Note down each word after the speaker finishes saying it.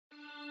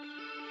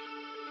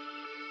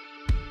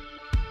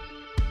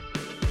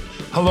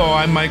Hello,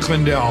 I'm Mike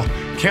Lindell.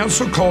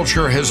 Cancel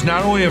culture has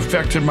not only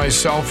affected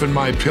myself and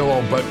my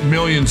pillow, but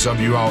millions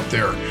of you out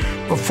there.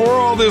 Before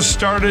all this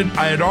started,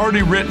 I had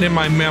already written in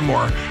my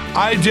memoir,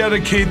 I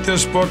dedicate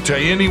this book to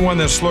anyone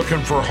that's looking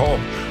for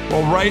hope.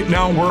 Well, right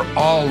now, we're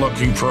all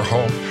looking for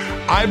hope.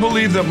 I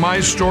believe that my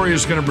story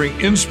is going to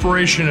bring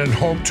inspiration and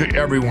hope to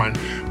everyone.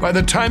 By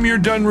the time you're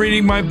done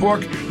reading my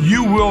book,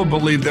 you will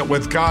believe that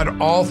with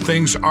God, all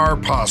things are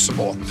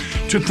possible.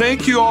 To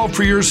thank you all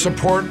for your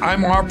support,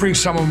 I'm offering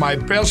some of my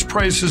best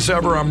prices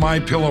ever on my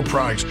pillow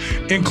products,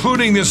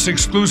 including this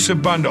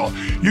exclusive bundle.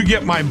 You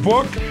get my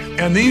book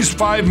and these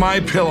 5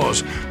 My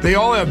Pillows. They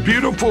all have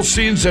beautiful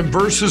scenes and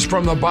verses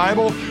from the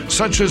Bible,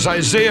 such as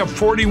Isaiah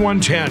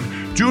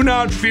 41:10. Do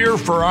not fear,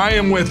 for I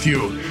am with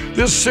you.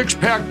 This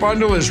 6-pack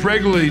bundle is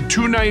regularly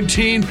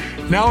 $219.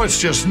 Now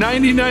it's just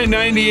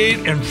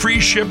 $99.98 and free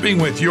shipping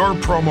with your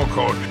promo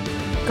code.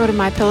 Go to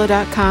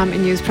MyPillow.com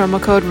and use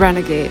promo code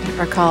Renegade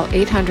or call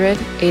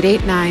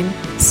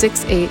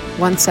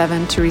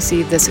 800-889-6817 to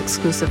receive this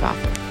exclusive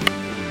offer.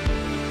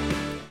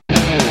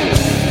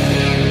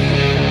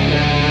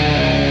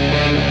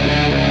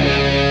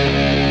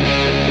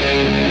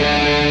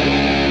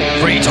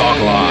 Free Talk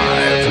Live.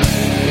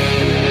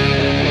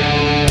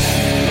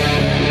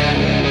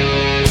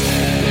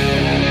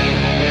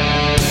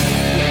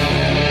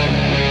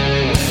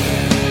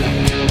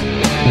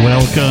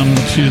 Welcome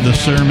to the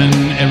sermon,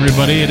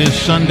 everybody. It is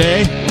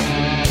Sunday.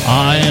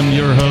 I am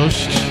your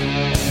host,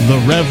 the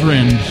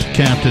Reverend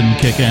Captain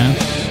Kickass.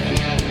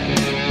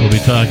 We'll be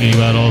talking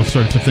about all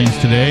sorts of things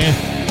today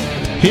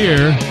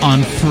here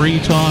on Free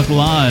Talk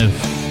Live.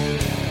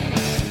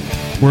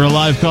 We're a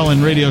live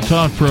call-in radio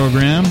talk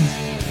program,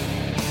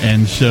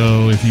 and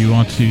so if you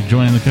want to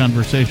join the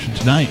conversation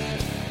tonight,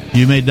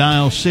 you may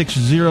dial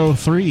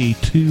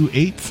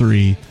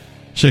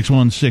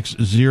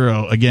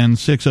 603-283-6160. Again,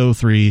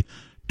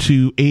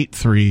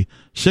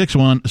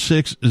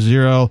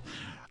 603-283-6160.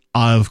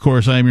 Of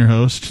course, I am your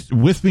host.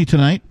 With me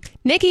tonight,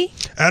 Nikki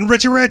and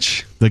Richie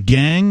Rich. The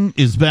gang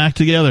is back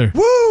together.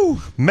 Woo!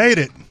 Made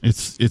it.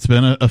 It's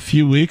been a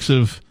few weeks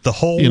of the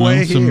whole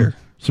way here.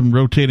 Some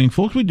rotating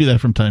folks. We do that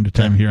from time to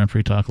time here on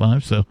Free Talk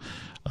Live. So,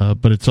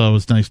 but it's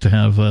always nice to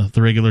have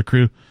the regular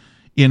crew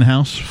in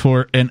house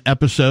for an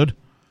episode.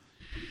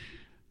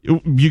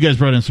 You guys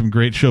brought in some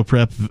great show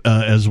prep,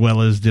 as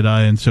well as did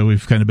I, and so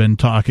we've kind of been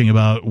talking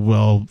about,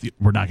 well,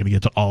 we're not going to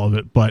get to all of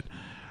it, but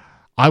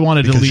I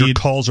wanted to lead... Because your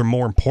calls are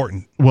more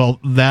important. Well,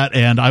 that,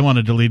 and I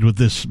wanted to lead with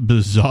this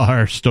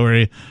bizarre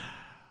story.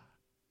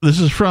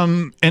 This is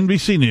from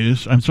NBC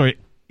News. I'm sorry,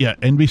 yeah,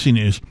 NBC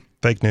News.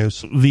 Fake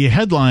news. The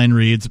headline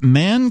reads,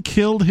 "Man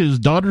killed his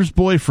daughter's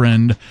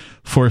boyfriend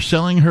for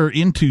selling her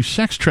into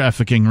sex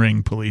trafficking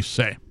ring, police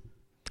say."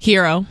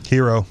 Hero.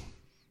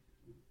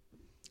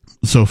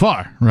 So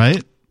far,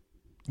 right?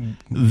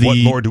 What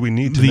more do we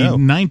need to know? The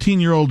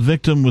 19-year-old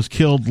victim was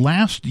killed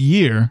last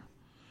year,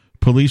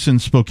 police in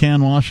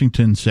Spokane,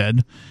 Washington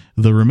said.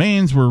 The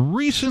remains were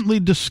recently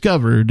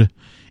discovered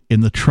in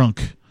the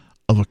trunk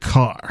of a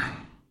car.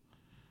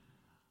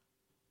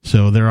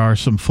 So there are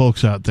some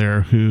folks out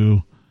there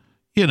who,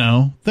 you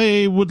know,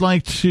 they would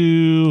like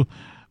to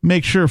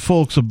make sure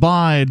folks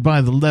abide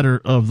by the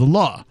letter of the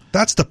law.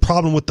 That's the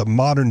problem with the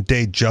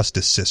modern-day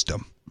justice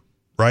system,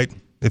 right?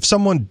 If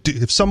someone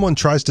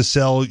tries to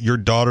sell your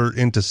daughter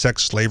into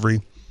sex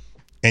slavery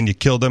and you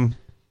kill them,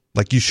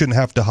 like, you shouldn't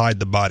have to hide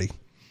the body.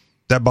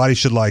 That body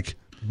should, like,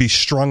 be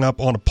strung up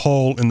on a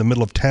pole in the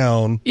middle of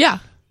town. Yeah.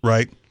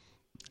 Right?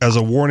 As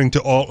a warning to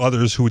all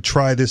others who would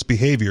try this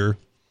behavior,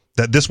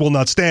 that this will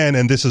not stand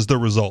and this is the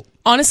result.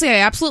 Honestly, I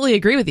absolutely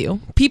agree with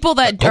you. People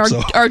that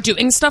are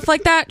doing stuff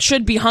like that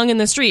should be hung in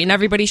the street and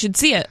everybody should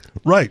see it.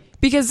 Right.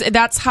 Because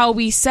that's how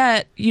we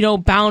set,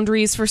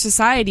 boundaries for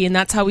society, and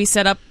that's how we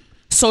set up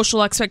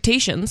social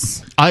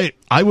expectations. I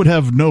would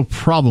have no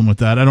problem with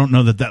that. I don't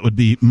know that would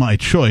be my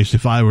choice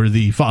if I were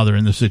the father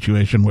in the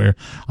situation where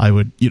I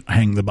would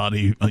hang the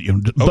body. Okay.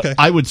 But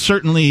I would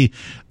certainly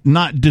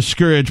not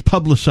discourage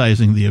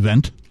publicizing the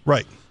event.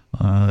 Right.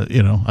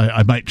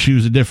 I might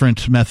choose a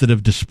different method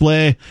of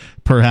display.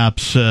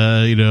 Perhaps,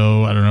 I don't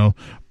know,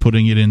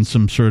 putting it in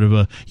some sort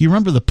of you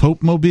remember the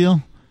Pope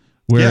Mobile?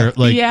 Where,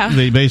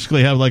 they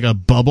basically have like a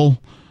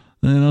bubble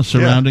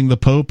surrounding the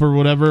Pope or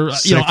whatever.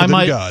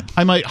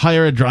 I might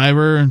hire a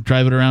driver and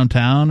drive it around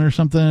town or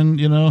something,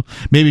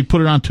 maybe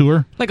put it on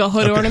tour. Like a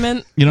hood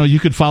ornament? You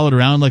could follow it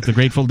around like the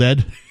Grateful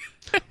Dead.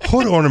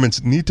 Hood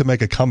ornaments need to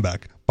make a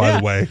comeback, by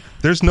the way.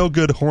 There's no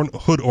good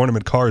hood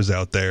ornament cars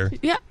out there.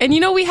 Yeah, and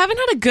we haven't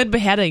had a good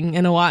beheading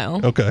in a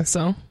while. Okay.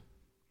 So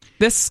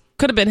this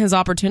could have been his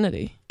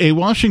opportunity. A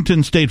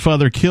Washington state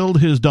father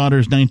killed his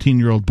daughter's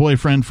 19-year-old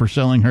boyfriend for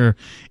selling her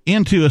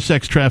into a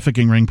sex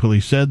trafficking ring,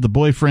 police said. The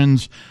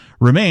boyfriend's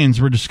remains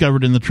were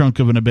discovered in the trunk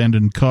of an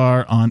abandoned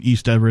car on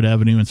East Everett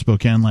Avenue in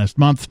Spokane last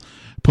month,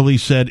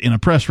 police said in a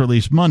press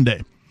release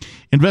Monday.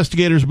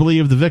 Investigators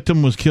believe the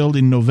victim was killed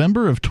in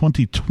November of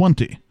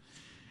 2020.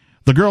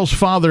 The girl's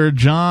father,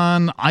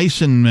 John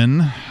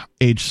Eisenman,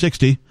 age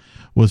 60,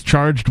 was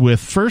charged with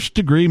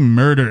first-degree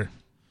murder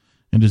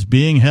and is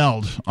being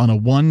held on a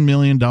 $1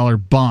 million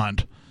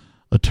bond.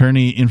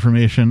 Attorney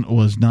information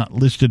was not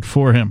listed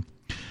for him.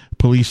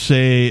 Police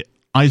say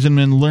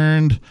Eisenman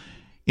learned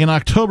in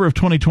October of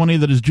 2020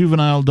 that his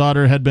juvenile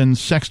daughter had been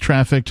sex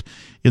trafficked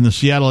in the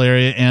Seattle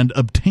area and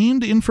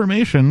obtained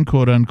information,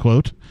 quote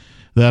unquote,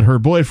 that her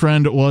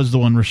boyfriend was the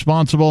one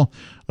responsible.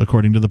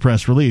 According to the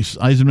press release,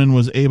 Eisenman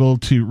was able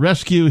to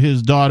rescue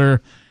his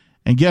daughter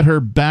and get her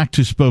back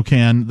to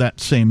Spokane that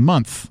same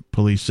month,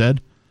 police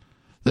said.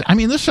 I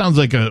mean, this sounds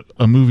like a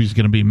movie's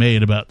going to be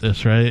made about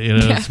this, right? You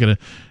know, It's going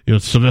to,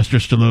 Sylvester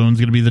Stallone's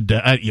going to be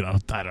the, I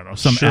don't know,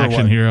 some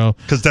action hero.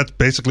 Because that's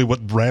basically what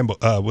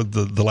Rambo, what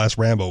the last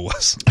Rambo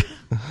was.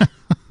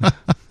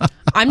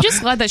 I'm just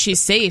glad that she's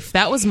safe.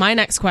 That was my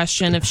next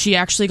question, if she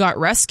actually got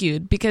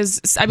rescued.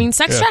 Because, I mean,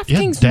 sex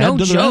trafficking's no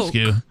joke.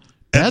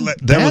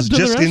 That was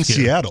just in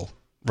Seattle,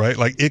 right?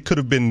 Like, it could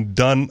have been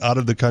done out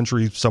of the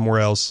country somewhere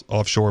else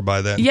offshore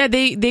by then. Yeah,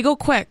 they go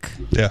quick.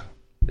 Yeah.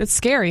 It's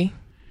scary.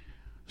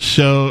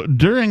 So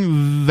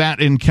during that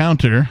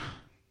encounter,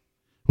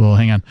 well,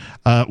 hang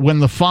on. When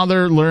the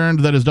father learned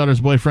that his daughter's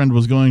boyfriend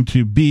was going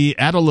to be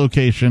at a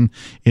location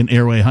in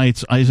Airway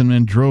Heights,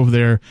 Eisenman drove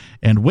there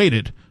and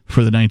waited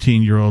for the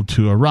 19-year-old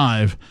to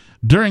arrive.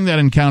 During that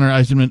encounter,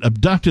 Eisenman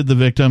abducted the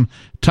victim,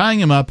 tying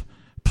him up,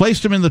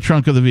 placed him in the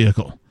trunk of the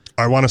vehicle.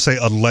 I want to say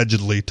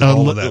allegedly to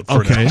all of that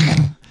for okay.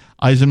 now.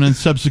 Eisenman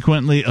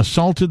subsequently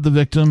assaulted the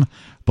victim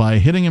by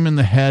hitting him in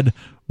the head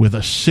with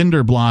a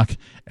cinder block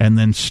and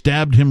then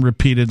stabbed him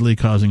repeatedly,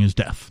 causing his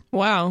death.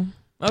 Wow.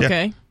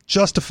 Okay. Yeah.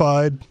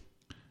 Justified.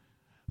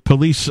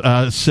 Police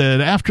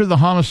said after the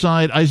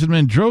homicide,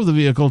 Eisenman drove the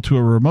vehicle to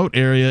a remote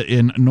area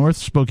in North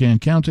Spokane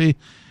County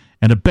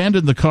and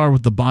abandoned the car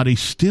with the body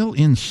still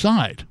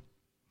inside.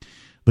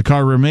 The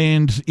car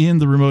remained in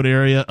the remote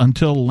area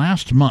until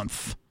last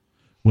month,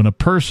 when a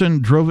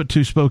person drove it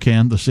to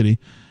Spokane, the city,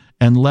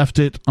 and left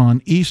it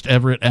on East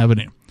Everett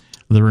Avenue.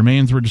 The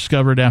remains were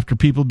discovered after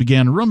people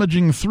began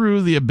rummaging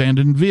through the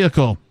abandoned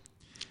vehicle.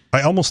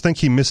 I almost think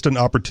he missed an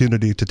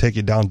opportunity to take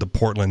it down to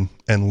Portland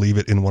and leave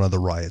it in one of the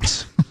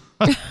riots.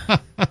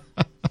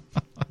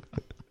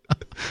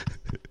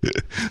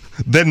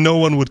 Then no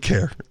one would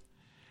care.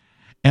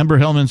 Amber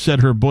Hellman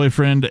said her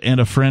boyfriend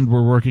and a friend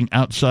were working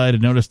outside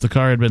and noticed the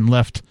car had been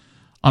left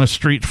on a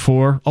street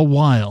for a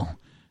while.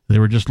 They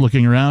were just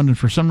looking around, and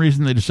for some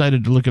reason they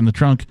decided to look in the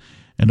trunk,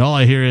 and all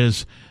I hear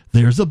is,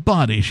 "There's a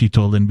body," she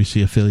told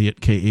NBC affiliate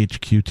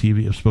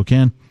KHQ-TV of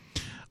Spokane.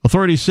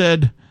 Authorities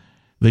said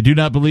they do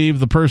not believe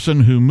the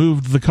person who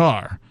moved the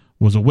car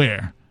was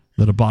aware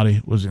that a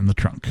body was in the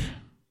trunk.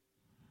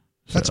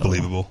 That's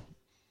believable.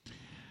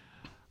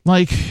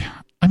 Like,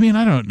 I mean,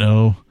 I don't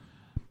know.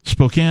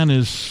 Spokane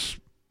is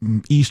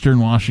eastern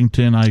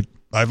Washington.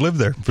 I've lived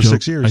there for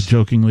 6 years. I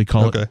jokingly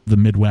call it the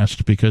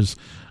Midwest because,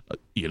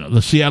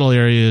 the Seattle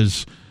area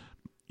is,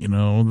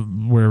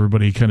 where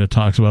everybody kind of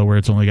talks about where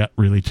it's only got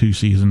really 2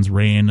 seasons,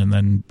 rain, and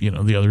then,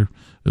 the other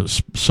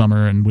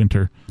summer and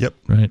winter. Yep.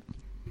 Right.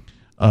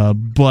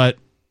 But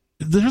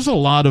there's a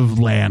lot of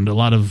land, a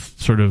lot of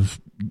sort of,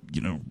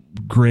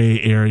 gray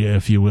area,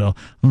 if you will.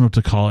 I don't know what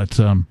to call it.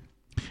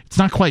 It's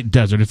not quite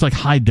desert. It's like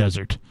high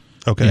desert.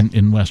 Okay.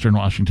 In western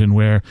Washington,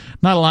 where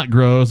not a lot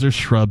grows. There's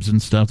shrubs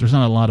and stuff. There's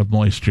not a lot of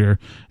moisture,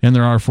 and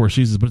there are 4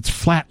 seasons, but it's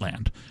flat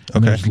land.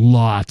 And there's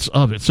lots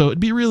of it. So it'd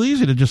be real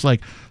easy to just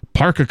like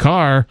park a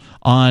car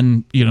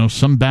on,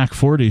 some back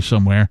 40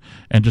 somewhere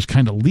and just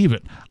kind of leave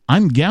it.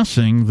 I'm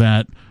guessing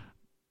that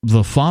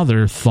the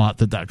father thought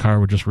that car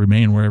would just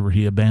remain wherever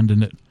he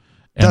abandoned it.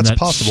 And that's that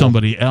possible.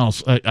 Somebody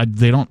else.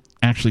 They don't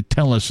actually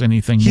tell us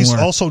anything more. He's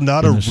also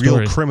not a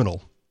real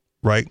criminal,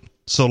 right?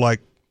 So,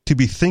 to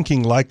be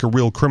thinking like a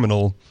real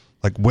criminal,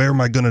 like, where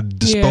am I going to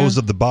dispose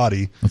of the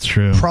body? That's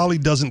true. Probably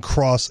doesn't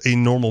cross a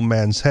normal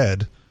man's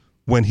head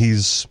when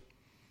he's,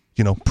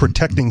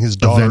 protecting his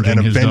daughter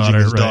and avenging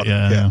his daughter.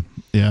 Right?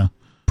 Yeah.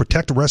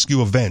 Protect, rescue,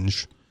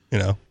 avenge,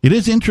 It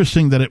is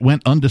interesting that it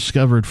went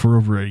undiscovered for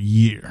over a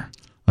year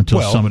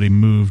until somebody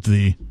moved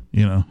the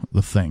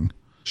thing.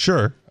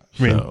 Sure.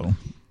 I mean,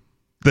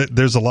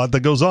 there's a lot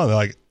that goes on.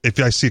 Like, if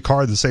I see a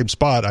car in the same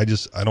spot, I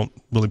don't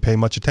really pay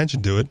much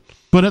attention to it.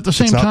 But at the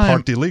same time, it's not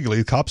parked illegally.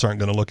 The cops aren't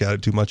going to look at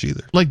it too much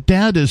either. Like,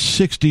 Dad is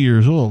 60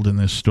 years old in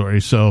this story,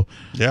 so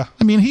yeah.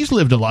 I mean, he's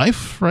lived a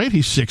life, right?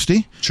 He's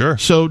 60. Sure.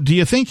 So, do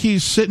you think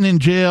he's sitting in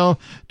jail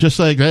just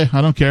like, hey,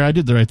 I don't care, I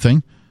did the right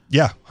thing?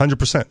 Yeah,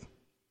 100%.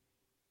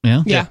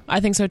 Yeah,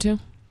 I think so too.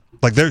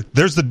 Like,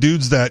 there's the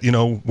dudes that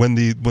when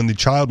the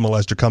child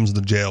molester comes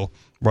into jail,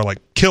 were like,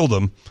 killed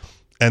him,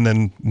 and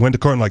then went to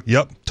court and like,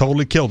 yep,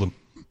 totally killed him.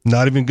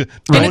 Not even good.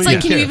 And it's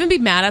like, can you even be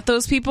mad at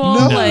those people?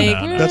 No,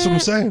 that's what I'm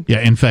saying.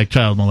 Yeah, in fact,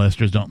 child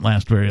molesters don't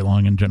last very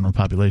long in general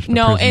population.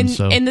 No, prisons,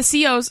 and the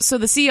COs, so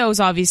the COs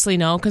obviously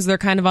know because they're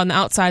kind of on the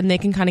outside and they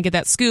can kind of get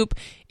that scoop.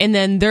 And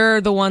then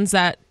they're the ones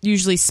that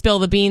usually spill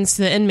the beans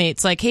to the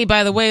inmates. Like, hey,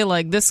 by the way,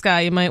 like this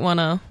guy, you might want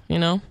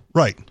to,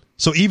 Right.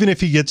 So even if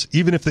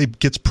they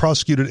gets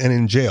prosecuted and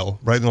in jail,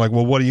 right? They're like,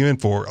 well, what are you in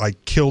for? I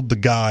killed the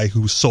guy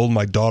who sold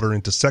my daughter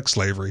into sex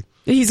slavery.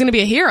 He's going to be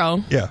a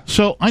hero. Yeah.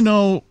 So I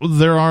know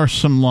there are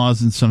some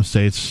laws in some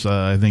states.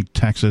 I think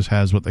Texas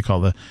has what they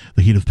call the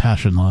heat of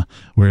passion law,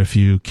 where if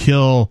you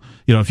kill,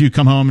 if you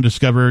come home and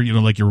discover,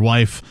 like your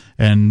wife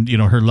and,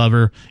 her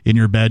lover in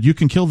your bed, you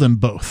can kill them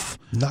both.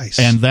 Nice.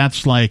 And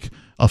that's like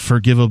a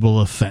forgivable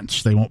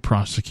offense. They won't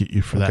prosecute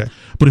you for that. Okay.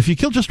 But if you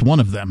kill just one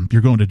of them,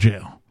 you're going to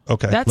jail.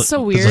 Okay. That's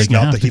so weird. It's You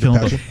not have the to heat of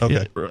kill passion? them.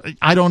 Okay. Yeah,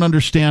 I don't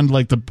understand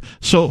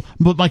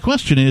but my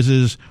question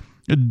is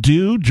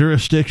do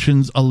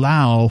jurisdictions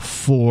allow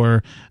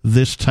for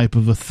this type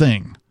of a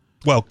thing?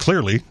 Well,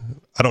 clearly.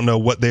 I don't know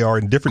what they are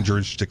in different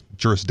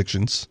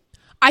jurisdictions.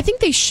 I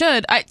think they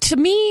should. To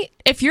me,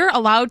 if you're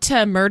allowed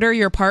to murder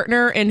your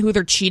partner and who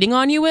they're cheating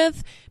on you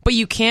with, but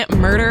you can't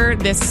murder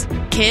this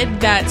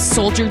kid that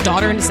sold your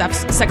daughter into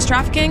sex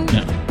trafficking,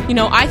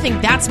 I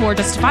think that's more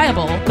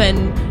justifiable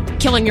than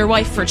killing your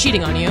wife for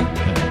cheating on you.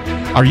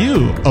 Are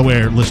you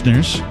aware,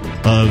 listeners,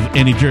 of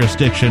any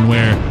jurisdiction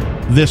where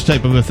this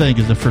type of a thing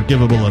is a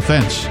forgivable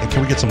offense? And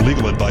can we get some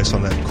legal advice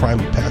on that crime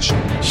of passion?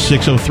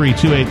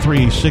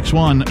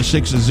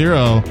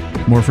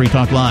 603-283-6160. More Free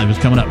Talk Live is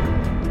coming up.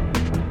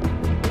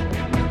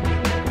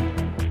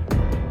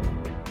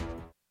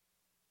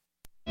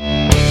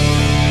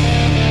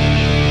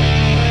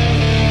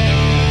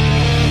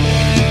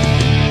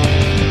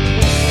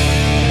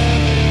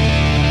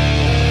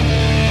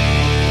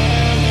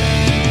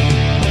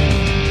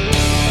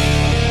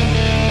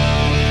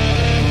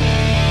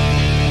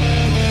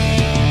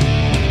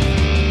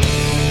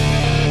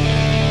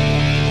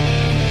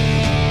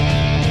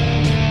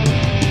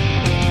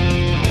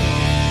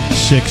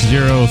 Six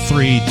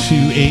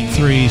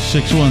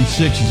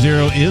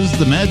 603-283-6160 is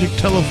the magic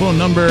telephone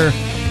number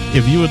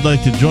if you would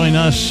like to join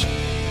us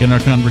in our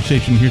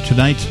conversation here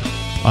tonight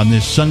on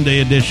this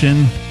Sunday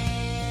edition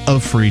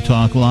of Free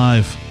Talk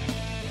Live.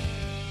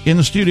 In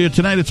the studio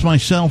tonight, it's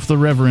myself, the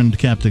Reverend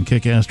Captain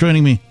Kickass.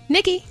 Joining me,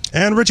 Nikki.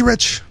 And Richie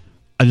Rich.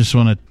 I just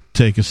want to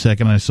take a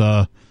second. I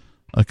saw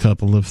a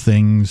couple of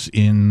things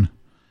in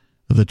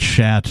the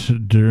chat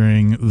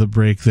during the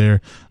break there.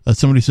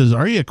 Somebody says,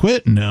 "Are you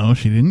quit?" No,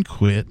 she didn't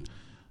quit.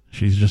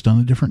 She's just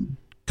on a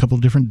couple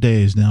different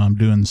days now. I'm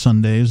doing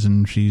Sundays,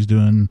 and she's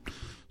doing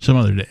some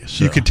other days.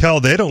 So. You could tell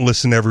they don't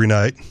listen every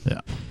night.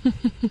 Yeah.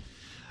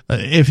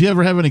 If you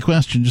ever have any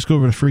questions, just go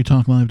over to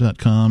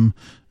freetalklive.com.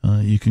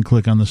 You can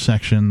click on the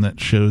section that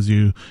shows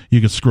you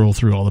can scroll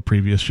through all the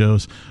previous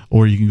shows,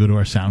 or you can go to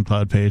our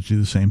SoundCloud page, do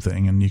the same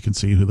thing, and you can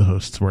see who the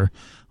hosts were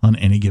on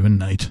any given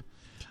night.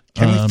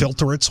 Can we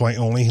filter it so I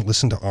only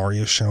listen to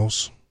Aria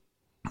shows?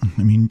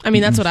 I mean,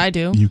 that's what I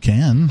do. You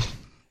can.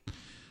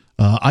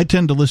 I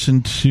tend to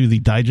listen to the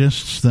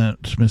digests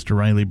that Mr.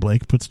 Riley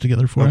Blake puts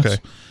together for us,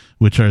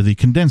 which are the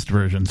condensed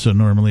version. So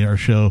normally our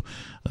show,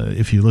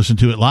 if you listen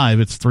to it live,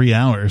 it's 3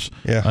 hours.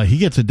 Yeah. He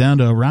gets it down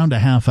to around a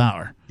half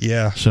hour.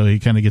 Yeah. So he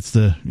kind of gets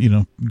the,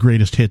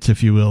 greatest hits,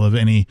 if you will, of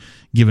any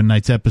given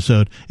night's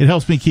episode. It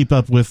helps me keep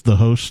up with the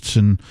hosts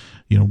and,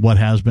 what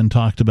has been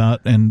talked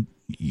about and,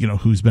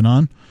 who's been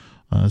on.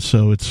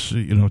 So it's,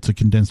 it's a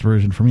condensed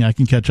version for me. I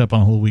can catch up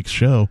on a whole week's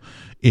show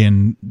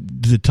in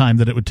the time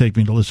that it would take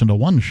me to listen to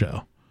one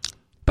show.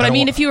 But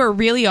if you were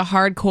really a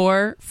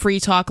hardcore Free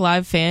Talk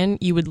Live fan,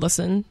 you would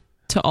listen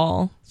to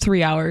all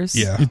 3 hours,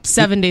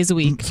 7 days a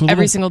week,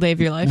 every single day of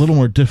your life. A little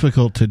more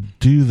difficult to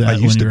do that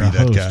when you're a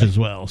host guy as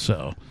well.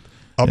 So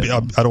I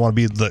don't want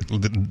to be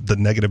the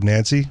negative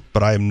Nancy,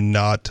 but I am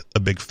not a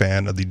big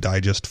fan of the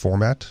digest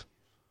format.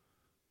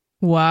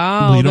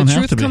 Wow, well, the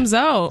truth comes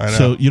out.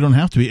 So you don't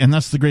have to be, and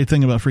that's the great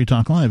thing about Free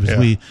Talk Live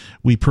is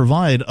we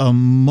provide a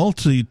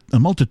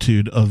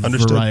multitude of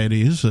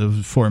varieties of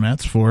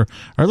formats for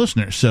our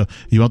listeners. So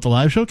you want the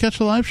live show? Catch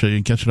the live show. You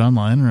can catch it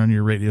online or on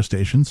your radio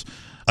stations.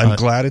 I'm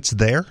glad it's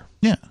there.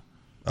 Yeah,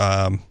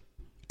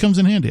 comes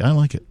in handy. I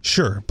like it.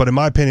 Sure, but in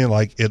my opinion,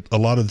 a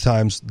lot of the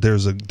times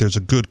there's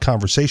a good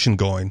conversation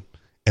going,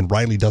 and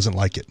Riley doesn't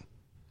like it,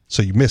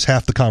 so you miss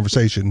half the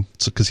conversation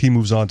because he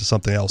moves on to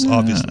something else.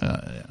 Obviously.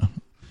 Yeah.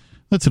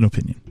 That's an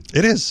opinion.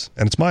 It is,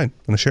 and it's mine,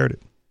 and I shared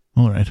it.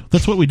 All right.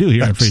 That's what we do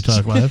here on Free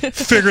Talk Live.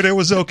 Figured it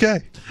was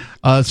okay.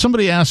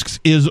 Somebody asks,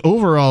 is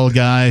Overall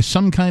Guy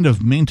some kind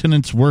of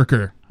maintenance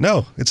worker?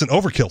 No, it's an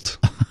overkilt.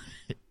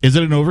 Is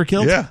it an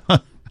overkill? Yeah.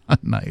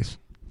 Nice.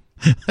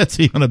 That's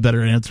even a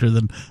better answer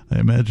than I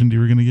imagined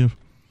you were going to give.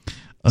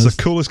 It's the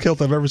coolest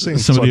kilt I've ever seen.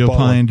 Somebody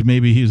opined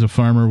maybe he's a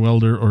farmer,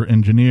 welder, or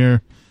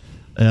engineer.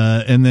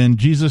 And then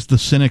Jesus the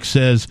Cynic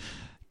says,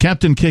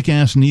 Captain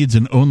Kickass needs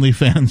an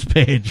OnlyFans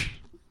page.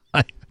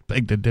 I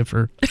beg to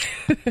differ.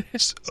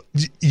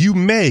 You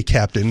may,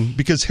 Captain,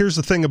 because here's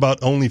the thing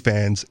about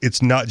OnlyFans.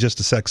 It's not just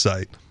a sex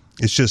site.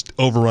 It's just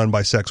overrun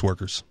by sex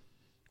workers.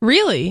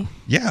 Really?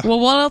 Yeah.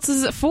 Well, what else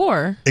is it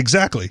for?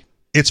 Exactly.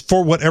 It's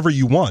for whatever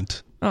you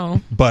want.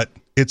 Oh. But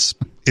it's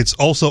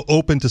also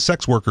open to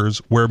sex workers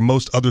where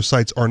most other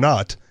sites are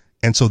not.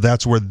 And so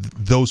that's where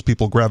those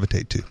people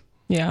gravitate to.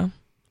 Yeah.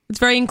 It's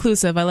very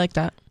inclusive. I like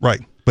that.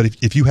 Right. But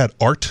if you had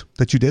art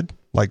that you did,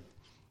 like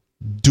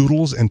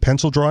doodles and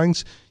pencil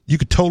drawings, you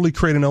could totally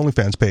create an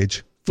OnlyFans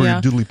page for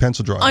your doodly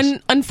pencil drawings.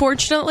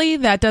 Unfortunately,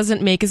 that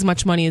doesn't make as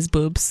much money as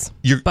boobs.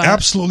 You're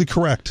absolutely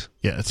correct.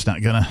 Yeah, it's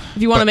not gonna.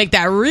 If you want to make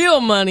that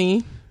real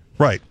money.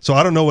 Right. So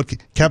I don't know what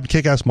Captain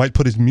Kick-Ass might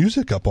put his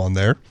music up on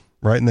there.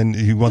 Right, and then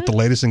you want the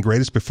latest and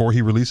greatest before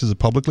he releases it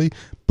publicly.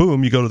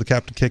 Boom, you go to the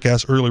Captain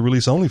Kick-Ass early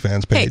release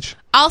OnlyFans page. Hey,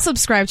 I'll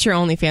subscribe to your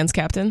OnlyFans,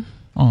 Captain.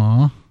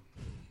 Aw.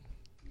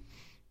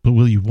 But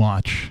will you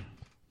watch?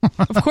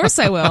 Of course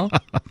I will.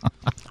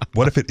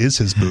 What if it is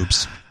his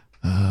boobs?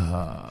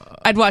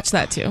 I'd watch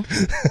that too.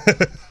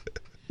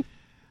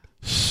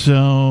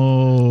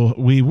 So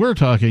we were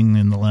talking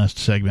in the last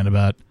segment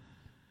about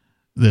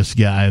this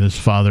guy, this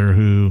father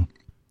who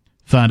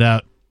found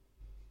out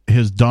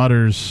his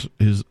daughter's,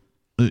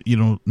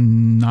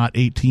 not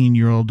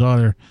 18-year-old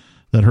daughter,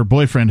 that her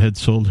boyfriend had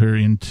sold her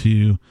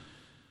into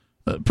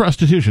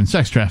prostitution,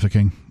 sex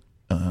trafficking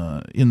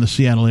in the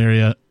Seattle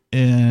area.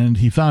 And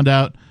he found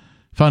out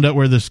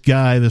where this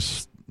guy,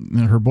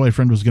 her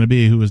boyfriend was going to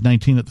be, who was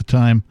 19 at the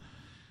time,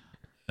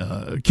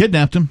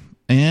 kidnapped him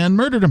and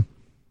murdered him.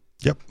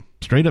 Yep.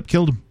 Straight up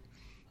killed him.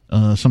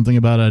 Something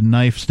about a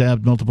knife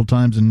stabbed multiple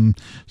times and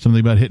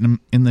something about hitting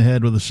him in the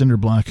head with a cinder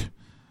block.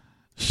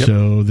 Yep.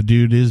 So the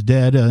dude is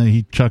dead.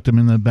 He chucked him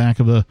in the back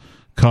of a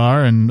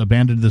car and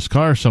abandoned this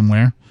car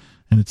somewhere,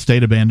 and it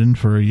stayed abandoned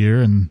for a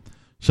year. And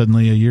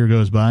suddenly, a year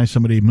goes by.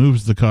 Somebody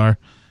moves the car,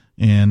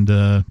 and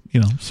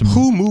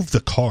who moved the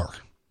car?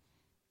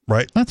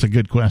 Right. That's a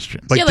good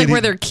question.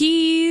 Were there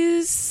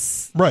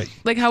keys? Right.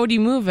 Like, how would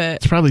you move it?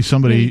 It's probably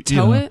somebody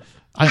tow it.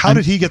 How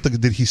did he get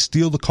did he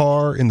steal the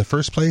car in the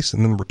first place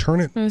and then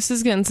return it? This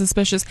is getting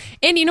suspicious.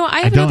 And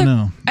I have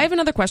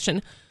another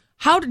question.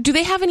 How do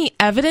they have any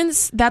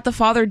evidence that the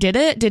father did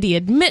it? Did he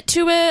admit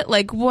to it?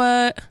 Like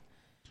what?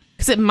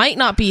 Because it might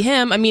not be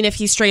him. I mean, if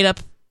he straight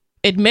up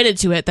admitted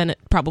to it, then it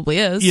probably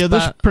is. Yeah,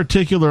 this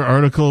particular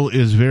article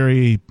is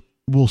very,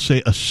 we'll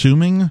say,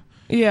 assuming.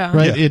 Yeah.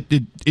 Right. Yeah.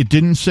 It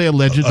didn't say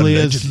allegedly,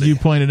 as you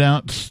pointed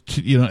out.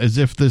 As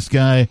if this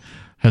guy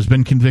has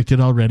been convicted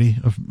already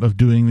of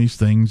doing these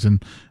things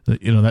and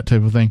that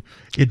type of thing.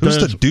 Who's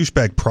the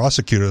douchebag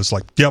prosecutor that's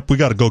like, yep, we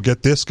got to go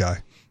get this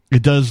guy?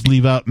 It does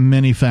leave out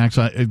many facts.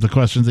 The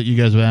questions that you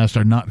guys have asked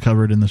are not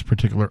covered in this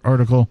particular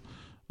article,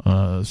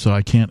 so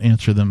I can't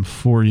answer them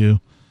for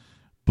you.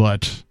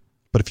 But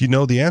if you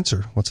know the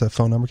answer, what's that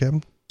phone number,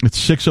 Kevin?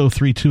 It's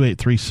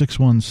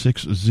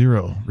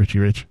 603-283-6160, Richie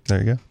Rich. There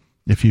you go.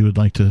 If you would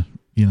like to,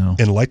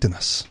 enlighten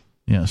us.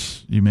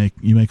 Yes, you may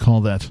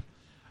call that.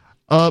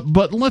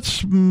 But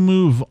let's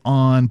move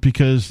on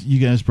because you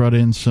guys brought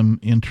in some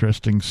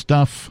interesting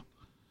stuff.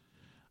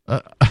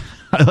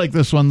 I like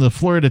this one. The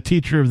Florida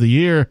Teacher of the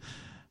Year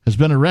has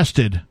been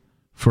arrested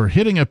for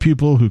hitting a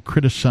pupil who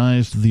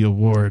criticized the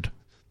award.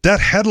 That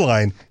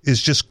headline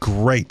is just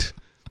great,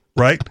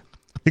 right?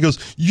 He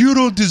goes, "You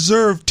don't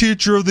deserve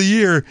Teacher of the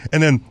Year,"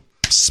 and then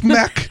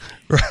smack,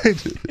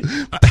 right?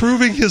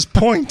 Proving his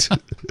point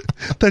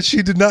that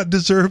she did not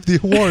deserve the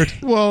award.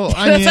 Well,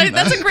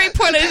 that's a great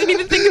point. I didn't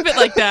even think of it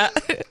like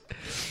that.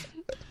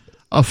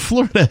 A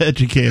Florida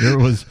educator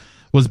was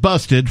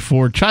busted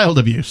for child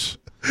abuse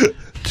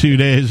 2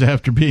 days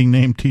after being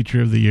named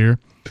Teacher of the Year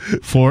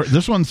for,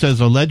 this one says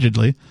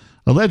allegedly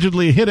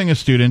hitting a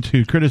student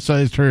who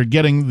criticized her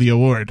getting the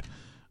award,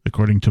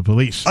 according to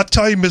police. I'll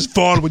tell you, Miss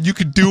Vaughn, what you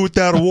could do with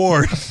that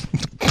award.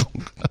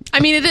 I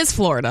mean, it is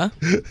Florida.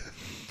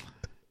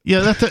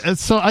 Yeah,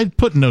 so I'd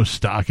put no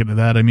stock into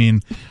that. I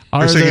mean,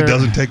 you're saying it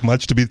doesn't take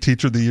much to be the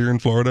Teacher of the Year in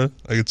Florida?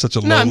 Like it's such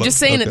a No, I'm just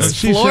saying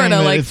it's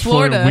Florida. Like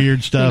Florida,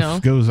 weird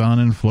stuff goes on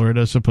in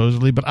Florida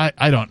supposedly, but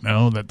I don't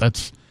know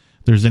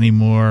there's any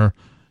more,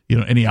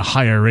 any a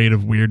higher rate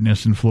of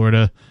weirdness in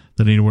Florida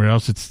than anywhere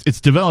else.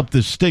 It's developed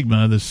this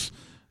stigma, this,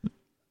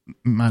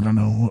 I don't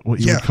know what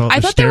you would call it. I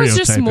thought there was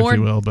just more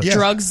but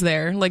drugs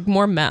there, like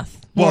more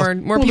meth, more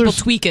people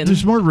tweaking.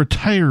 There's more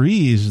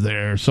retirees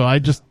there, so I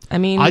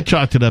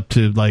chalked it up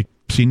to like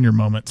senior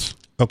moments.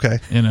 Okay,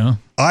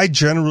 I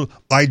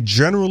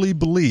generally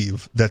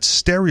believe that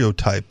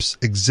stereotypes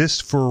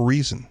exist for a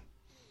reason,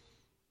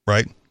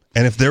 right?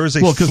 And if there is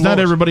because not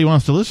everybody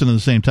wants to listen to the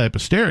same type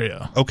of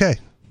stereo. Okay,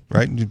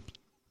 right. You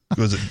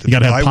got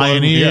to have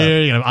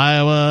Pioneer, you got to have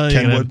Iowa,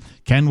 Kenwood.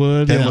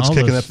 Kenwood's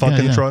kicking that funk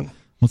in the trunk.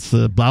 What's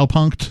the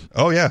Blaupunkt?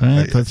 Oh, yeah.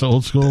 Right? That's the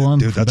old school one.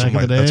 Dude, that's what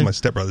my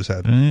stepbrothers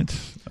had. Right.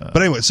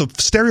 But anyway, so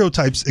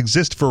stereotypes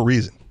exist for a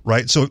reason,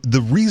 right? So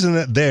the reason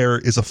that there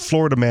is a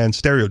Florida man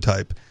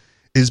stereotype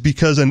is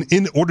because an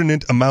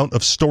inordinate amount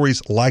of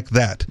stories like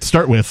that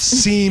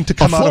seem to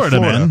come out of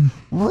Florida. Man.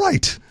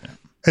 Right.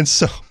 And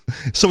so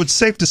it's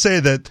safe to say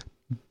that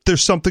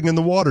there's something in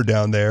the water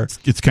down there.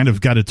 It's kind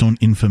of got its own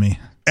infamy.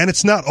 And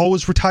it's not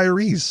always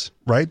retirees,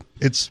 right?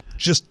 It's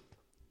just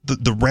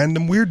the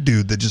random weird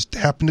dude that just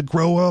happened to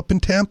grow up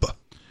in Tampa.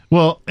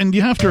 Well, and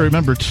you have to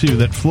remember, too,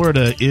 that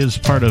Florida is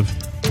part of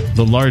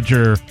the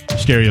larger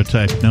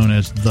stereotype known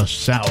as the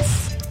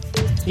South.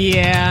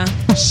 Yeah.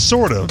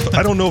 Sort of.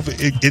 I don't know if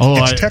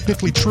it's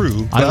technically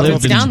true. I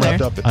lived down there.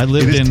 I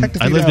lived in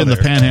the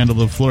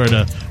panhandle of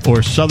Florida,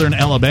 or southern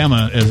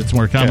Alabama, as it's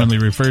more commonly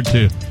referred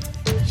to.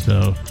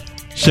 So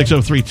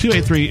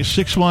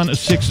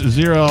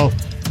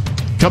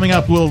 603-283-6160. Coming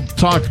up, we'll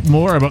talk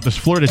more about this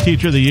Florida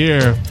Teacher of the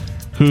Year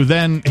who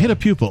then hit a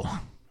pupil.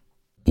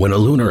 When a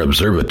lunar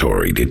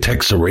observatory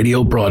detects a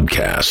radio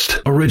broadcast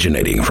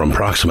originating from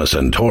Proxima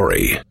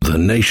Centauri, the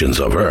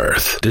nations of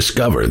Earth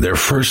discover their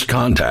first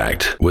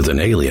contact with an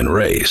alien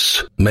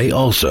race may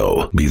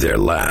also be their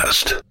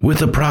last. With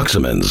the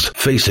Proximans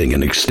facing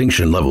an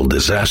extinction-level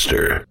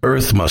disaster,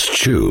 Earth must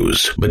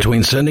choose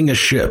between sending a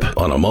ship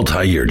on a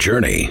multi-year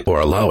journey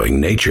or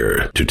allowing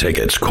nature to take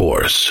its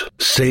course.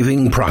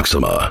 Saving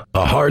Proxima,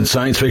 a hard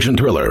science fiction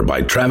thriller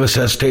by Travis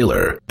S.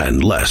 Taylor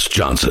and Les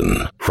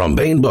Johnson from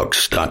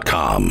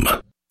BaneBooks.com.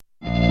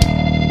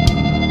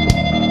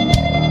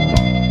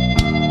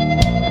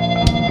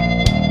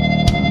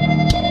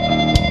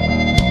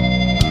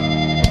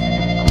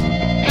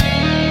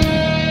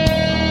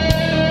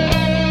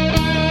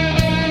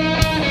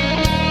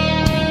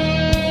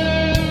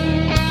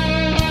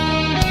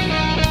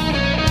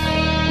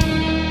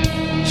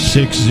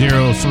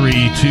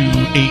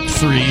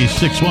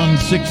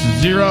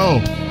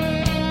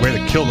 603-283-6160. Way to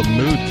kill the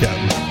mood,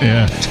 Captain.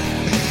 Yeah.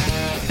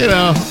 You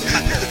know,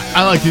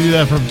 I like to do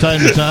that from time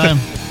to time.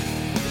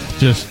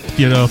 Just,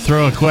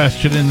 throw a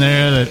question in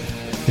there that,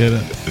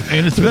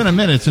 and it's been a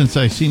minute since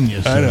I've seen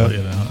you. So, I know.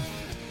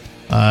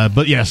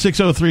 But yeah,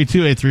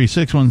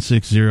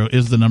 603-283-6160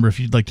 is the number if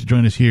you'd like to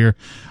join us here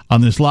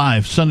on this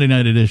live Sunday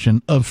night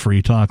edition of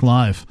Free Talk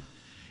Live.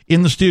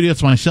 In the studio,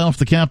 it's myself,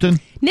 the captain.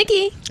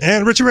 Nikki.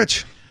 And Richie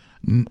Rich.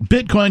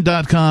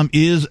 Bitcoin.com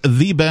is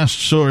the best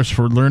source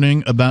for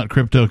learning about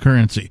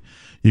cryptocurrency.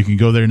 You can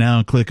go there now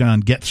and click on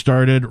Get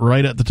Started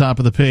right at the top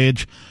of the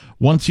page.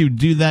 Once you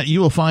do that, you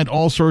will find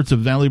all sorts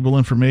of valuable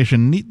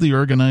information neatly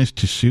organized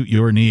to suit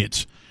your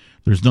needs.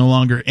 There's no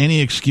longer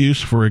any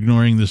excuse for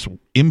ignoring this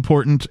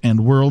important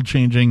and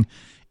world-changing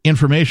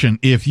information.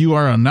 If you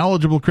are a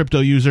knowledgeable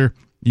crypto user,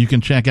 you can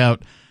check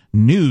out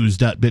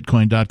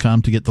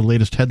news.bitcoin.com to get the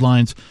latest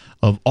headlines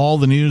of all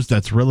the news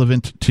that's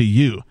relevant to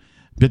you.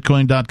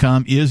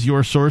 Bitcoin.com is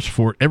your source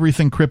for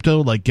everything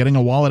crypto, like getting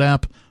a wallet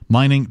app,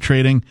 mining,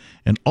 trading,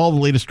 and all the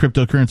latest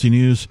cryptocurrency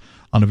news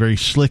on a very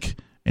slick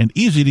and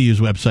easy-to-use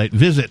website.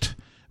 Visit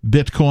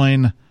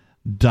bitcoin.com.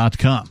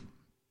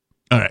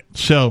 All right,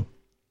 so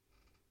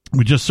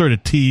we just sort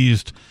of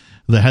teased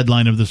the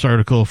headline of this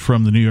article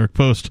from the New York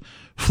Post.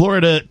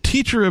 Florida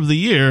Teacher of the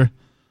Year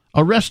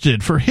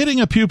arrested for hitting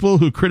a pupil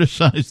who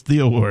criticized the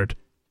award.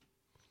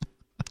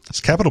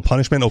 Is capital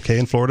punishment okay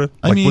in Florida?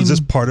 Was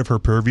this part of her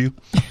purview?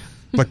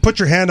 Like, put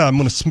your hand on, I'm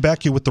going to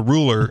smack you with the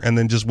ruler, and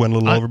then just went a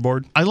little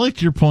overboard? I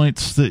liked your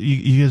points that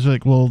you guys are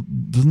like, well,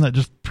 doesn't that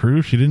just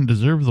prove she didn't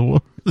deserve the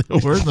award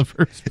in the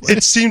first place?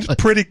 It seems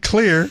pretty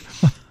clear.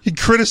 He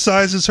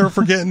criticizes her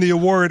for getting the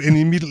award, and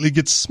he immediately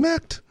gets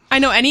smacked. I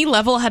know any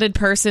level-headed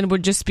person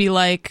would just be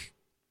like,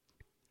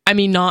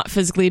 not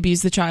physically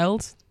abuse the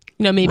child.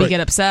 Maybe get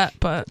upset,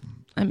 but,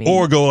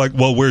 Or go like,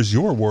 well, where's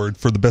your award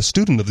for the best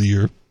student of the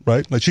year?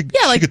 Right? Like she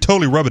could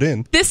totally rub it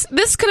in. This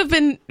could have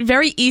been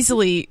very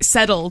easily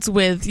settled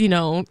with,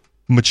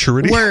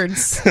 maturity.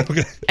 Words.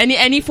 Okay.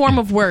 Any form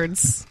of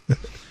words.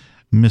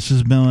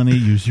 Mrs. Melanie,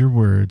 use your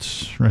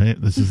words, right?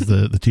 This is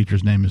the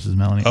teacher's name, Mrs.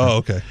 Melanie. Oh,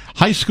 okay.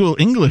 High school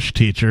English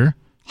teacher.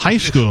 High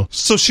school.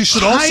 So she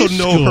should also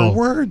know her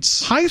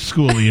words. High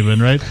school even,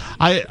 right?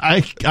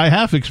 I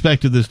half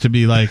expected this to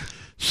be like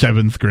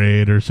 7th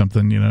grade or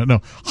something,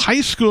 No.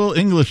 High school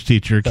English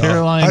teacher,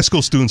 Caroline. High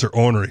school students are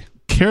ornery.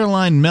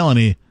 Caroline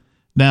Melanie.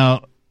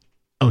 Now,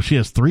 she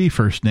has 3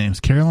 first names.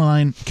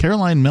 Caroline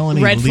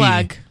Melanie Red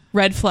Lee.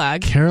 Red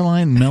flag.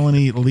 Caroline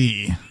Melanie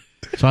Lee.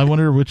 So I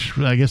wonder which,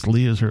 I guess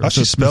Lee is her. How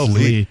she spell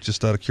Lee?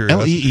 Just out of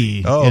curiosity.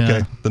 Lee. Oh, okay.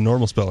 Yeah. The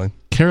normal spelling.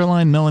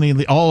 Caroline Melanie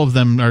Lee. All of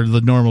them are the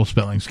normal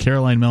spellings.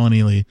 Caroline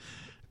Melanie Lee.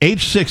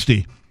 Age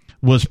 60.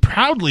 Was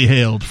proudly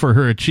hailed for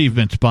her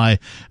achievements by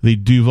the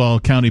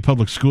Duval County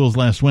Public Schools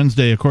last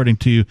Wednesday, according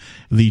to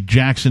the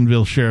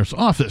Jacksonville Sheriff's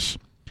Office.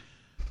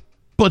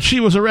 But she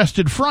was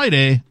arrested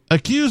Friday,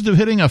 accused of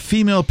hitting a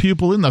female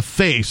pupil in the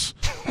face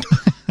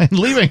and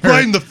leaving her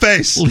right in the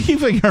face,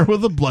 leaving her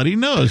with a bloody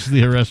nose,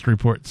 the arrest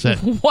report said.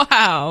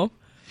 Wow.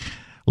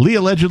 Lee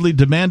allegedly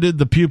demanded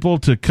the pupil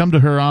to come to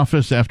her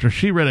office after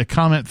she read a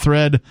comment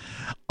thread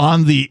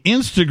on the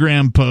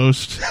Instagram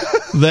post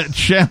that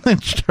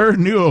challenged her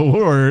new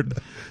award,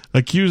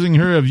 accusing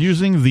her of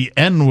using the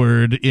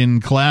N-word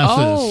in classes.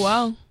 Oh,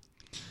 wow.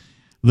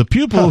 The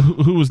pupil,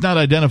 who was not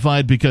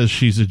identified because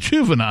she's a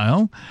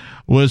juvenile,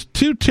 was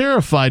too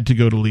terrified to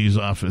go to Lee's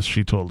office,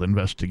 she told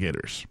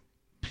investigators.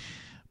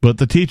 But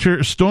the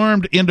teacher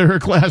stormed into her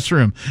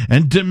classroom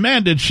and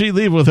demanded she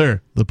leave with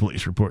her, the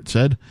police report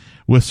said,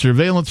 with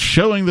surveillance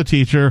showing the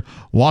teacher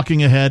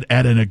walking ahead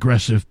at an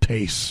aggressive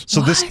pace.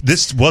 So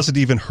this wasn't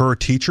even her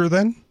teacher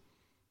then?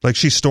 Like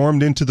she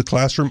stormed into the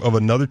classroom of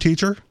another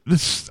teacher?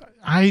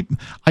 I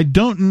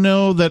don't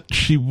know that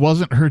she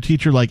wasn't her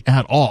teacher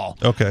at all.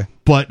 Okay.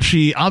 But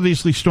she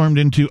obviously stormed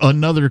into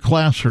another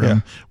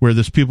classroom where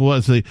this pupil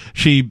was.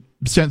 She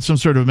sent some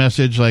sort of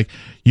message like,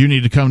 you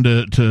need to come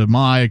to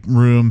my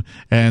room.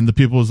 And the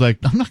pupil was like,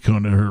 I'm not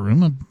going to her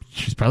room.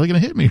 she's probably going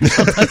to hit me or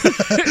something.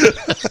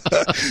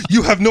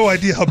 You have no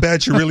idea how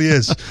bad she really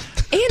is. And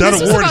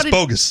that award is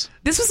bogus.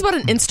 This was about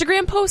an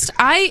Instagram post.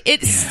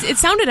 It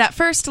sounded at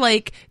first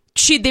like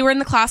they were in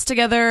the class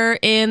together,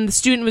 and the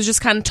student was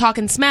just kind of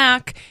talking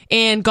smack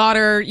and got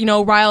her,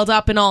 riled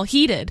up and all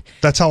heated.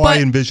 That's how I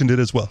envisioned it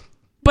as well.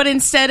 But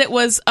instead, it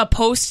was a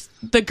post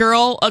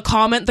a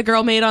comment the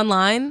girl made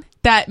online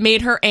that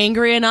made her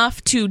angry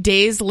enough to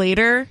days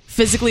later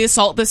physically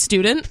assault the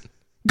student.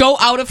 Go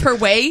out of her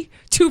way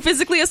to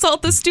physically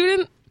assault the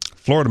student.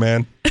 Florida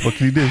man, what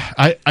can you do?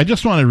 I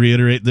just want to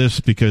reiterate this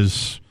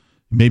because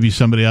maybe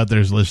somebody out there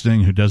is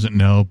listening who doesn't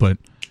know, but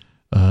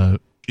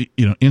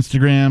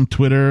Instagram,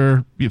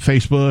 Twitter,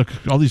 Facebook,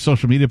 all these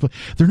social media,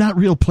 they're not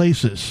real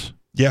places.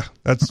 Yeah,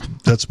 that's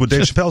what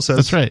Dave Chappelle says.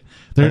 That's right.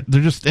 They're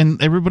just,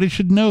 and everybody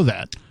should know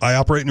that. I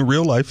operate in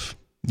real life.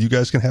 You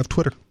guys can have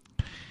Twitter.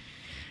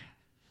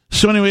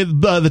 So anyway,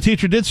 the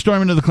teacher did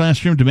storm into the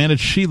classroom, demanded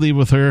she leave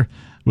with her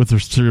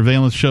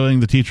surveillance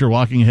showing the teacher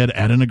walking ahead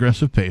at an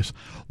aggressive pace.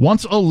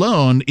 Once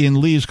alone in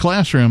Lee's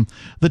classroom,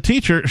 the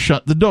teacher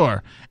shut the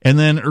door and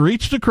then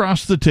reached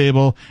across the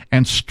table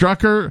and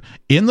struck her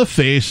in the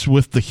face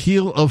with the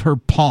heel of her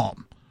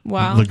palm.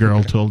 Wow. The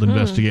girl told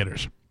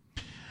investigators.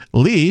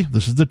 Lee,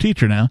 this is the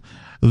teacher now,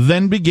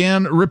 then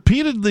began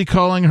repeatedly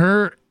calling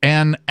her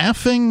an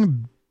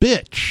effing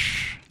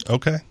bitch.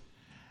 Okay.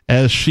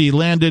 As she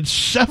landed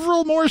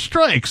several more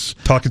strikes.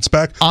 Talking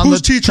smack. On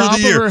Who's the teacher top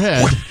of the year? Her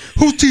head,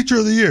 Who's teacher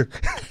of the year?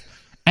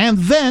 And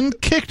then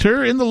kicked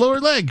her in the lower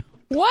leg.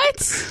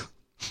 What?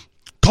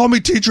 Call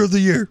me teacher of the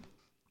year.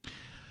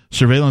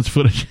 Surveillance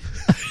footage.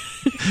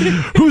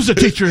 Who's the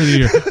teacher of the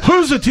year?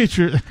 Who's the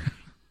teacher?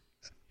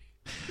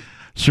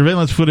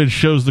 Surveillance footage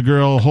shows the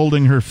girl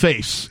holding her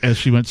face as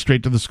she went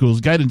straight to the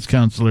school's guidance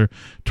counselor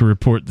to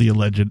report the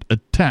alleged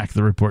attack,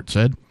 the report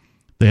said.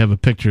 They have a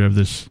picture of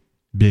this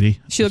biddy.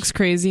 She looks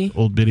crazy.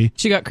 Old biddy.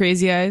 She got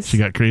crazy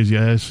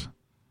eyes.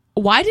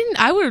 Why didn't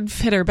I would have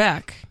hit her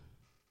back?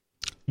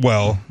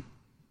 Well,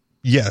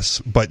 yes,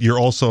 but you're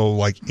also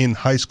like in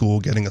high school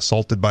getting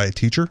assaulted by a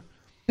teacher?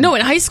 No,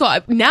 in high school.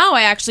 Now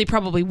I actually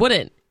probably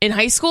wouldn't. In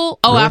high school?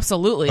 Oh, really?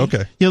 Absolutely.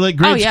 Okay. Yeah, like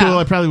grade school,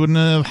 I probably wouldn't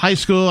have. High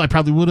school, I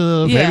probably would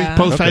have. Yeah. Maybe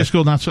post-high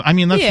school, not so. I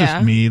mean, that's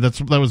just me.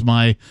 That was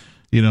my,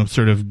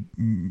 sort of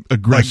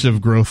aggressive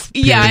growth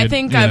period, I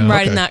think I'm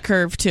riding that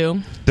curve,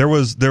 too. There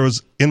was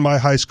in my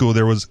high school,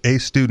 there was a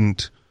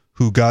student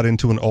who got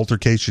into an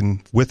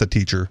altercation with a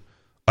teacher.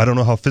 I don't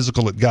know how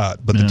physical it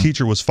got, but the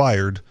teacher was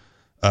fired.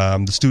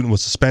 The student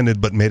was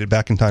suspended, but made it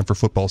back in time for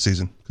football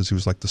season because he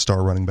was like the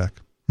star running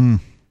back.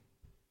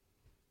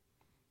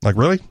 Like,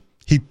 really?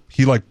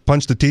 He like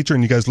punched the teacher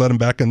and you guys let him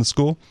back in the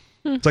school?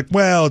 It's like,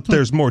 well,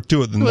 there's more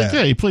to it than that.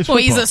 Yeah, he plays football.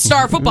 Well, he's a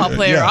star football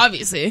player,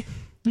 obviously.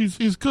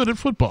 He's good at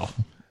football.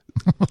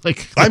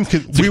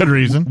 Good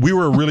reason. We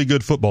were a really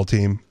good football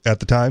team at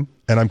the time,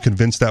 and I'm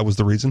convinced that was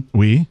the reason.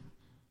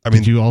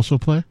 Did you also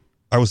play?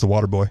 I was the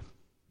water boy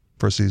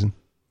for a season.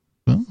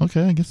 Well,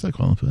 okay, I guess that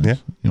qualifies. Yeah.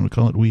 You want to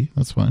call it we?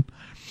 That's fine.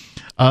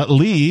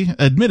 Lee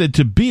admitted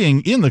to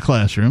being in the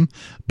classroom,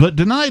 but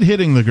denied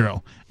hitting the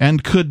girl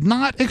and could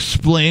not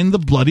explain the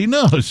bloody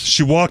nose.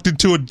 She walked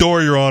into a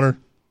door, Your Honor.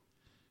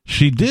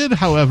 She did,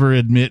 however,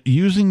 admit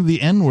using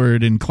the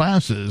N-word in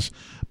classes,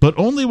 but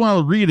only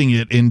while reading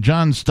it in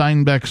John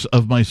Steinbeck's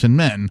Of Mice and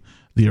Men,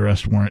 the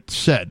arrest warrant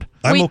said.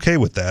 I'm okay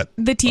with that.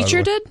 The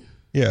teacher did?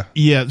 Yeah.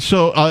 Yeah,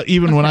 so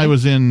even when I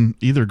was in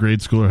either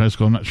grade school or high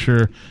school, I'm not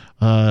sure,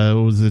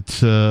 was it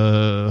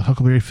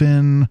Huckleberry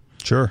Finn?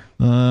 Sure.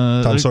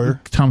 Tom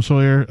Sawyer? Tom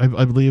Sawyer,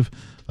 I believe,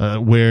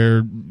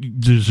 where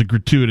there's a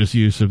gratuitous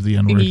use of the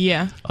N-word.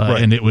 Yeah.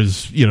 Right. And it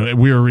was, we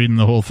were reading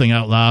the whole thing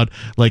out loud.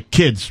 Like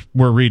kids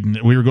were reading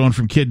it. We were going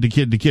from kid to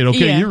kid to kid.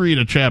 Okay, you read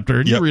a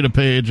chapter and you read a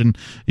page. And,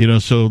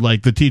 so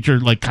like the teacher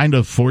like kind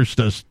of forced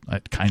us,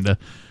 to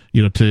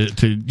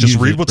just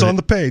read what's on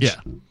the page. Yeah.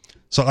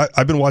 So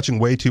I've been watching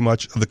way too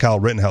much of the Kyle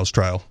Rittenhouse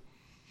trial.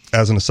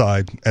 As an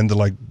aside, and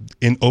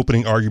in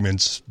opening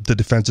arguments, the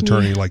defense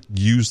attorney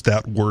used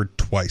that word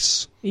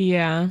twice.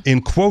 Yeah.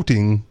 In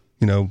quoting,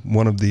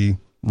 one of the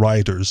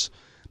rioters.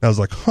 And I was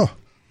like,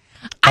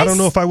 I don't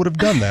know if I would have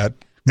done that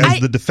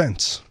as the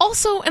defense.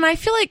 Also, and I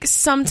feel like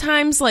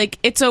sometimes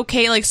it's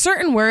okay,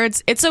 certain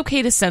words, it's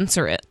okay to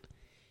censor it.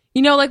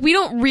 We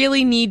don't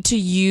really need to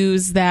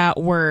use that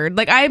word.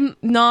 I'm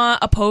not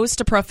opposed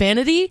to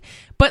profanity,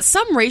 but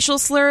some racial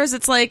slurs,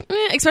 it's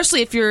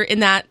especially if you're in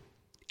that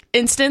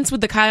instance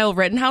with the Kyle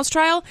Rittenhouse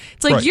trial,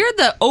 it's you're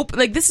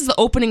the this is the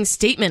opening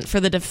statement for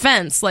the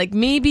defense.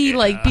 Maybe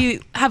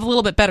have a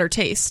little bit better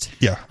taste.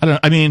 Yeah,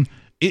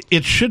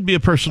 it should be a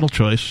personal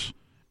choice,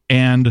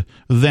 and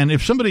then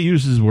if somebody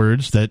uses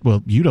words that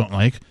you don't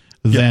like,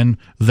 then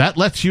that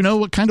lets you know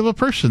what kind of a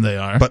person they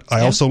are. But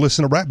I also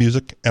listen to rap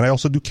music, and I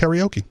also do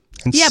karaoke,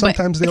 and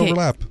sometimes they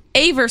overlap.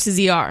 A versus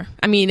ER.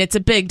 It's a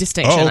big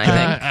distinction. Oh,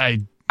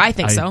 okay. I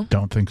think so. I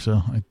don't think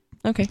so.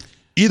 Okay.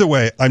 Either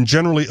way, I'm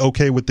generally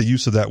okay with the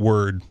use of that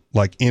word,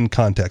 in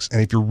context.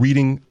 And if you're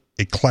reading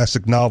a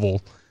classic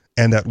novel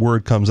and that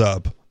word comes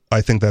up,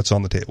 I think that's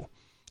on the table.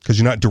 Because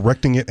you're not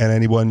directing it at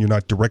anyone. You're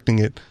not directing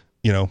it,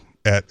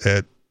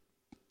 at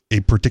a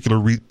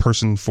particular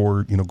person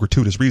for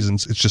gratuitous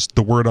reasons. It's just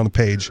the word on the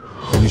page,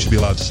 and you should be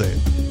allowed to say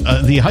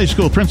it. The high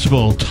school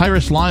principal,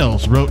 Tyrus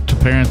Lyles, wrote to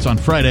parents on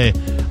Friday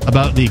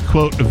about the,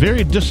 quote,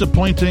 very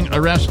disappointing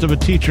arrest of a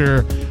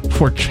teacher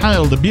for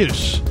child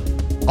abuse,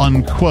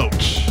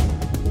 unquote.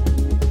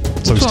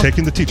 So he's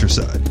taking the teacher's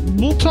side.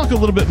 We'll talk a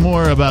little bit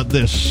more about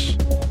this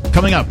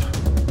coming up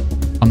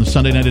on the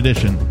Sunday night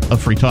edition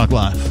of Free Talk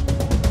Live.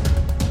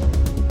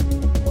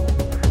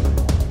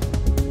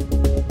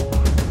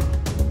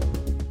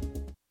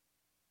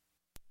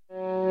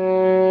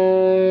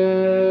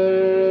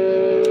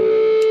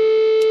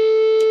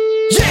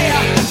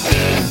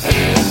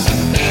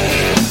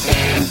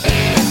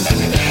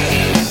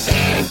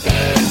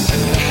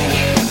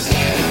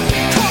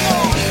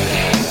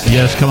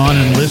 Yes, come on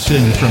and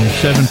listen from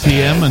 7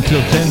 p.m. until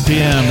 10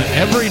 p.m.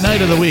 every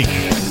night of the week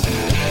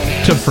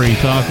to Free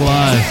Talk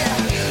Live.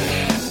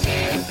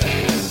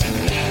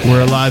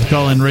 We're a live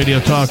call-in radio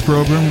talk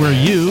program where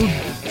you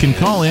can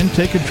call in,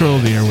 take control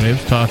of the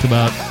airwaves, talk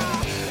about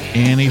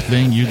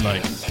anything you'd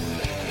like.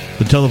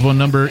 The telephone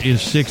number is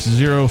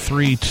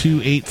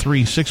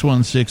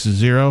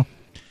 603-283-6160.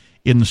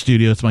 In the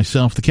studio, it's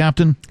myself, the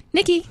captain.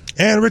 Nikki.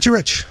 And Richie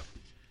Rich.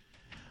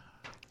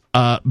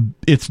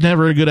 It's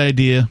never a good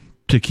idea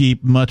to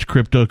keep much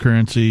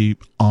cryptocurrency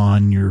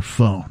on your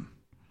phone.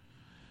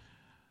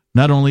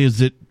 Not only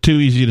is it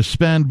too easy to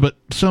spend, but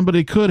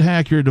somebody could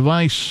hack your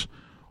device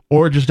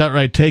or just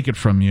outright take it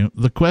from you.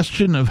 The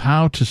question of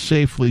how to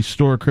safely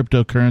store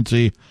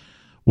cryptocurrency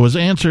was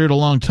answered a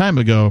long time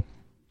ago,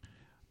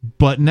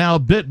 but now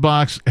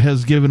BitBox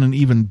has given an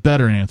even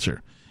better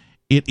answer.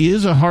 It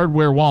is a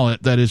hardware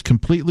wallet that is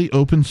completely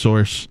open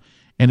source,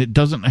 and it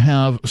doesn't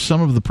have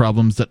some of the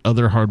problems that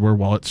other hardware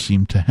wallets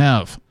seem to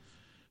have.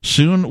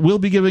 Soon, we'll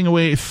be giving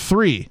away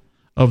 3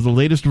 of the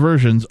latest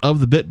versions of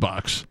the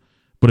BitBox.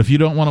 But if you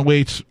don't want to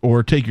wait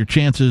or take your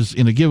chances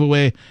in a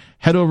giveaway,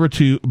 head over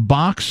to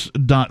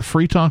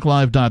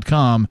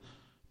box.freetalklive.com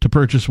to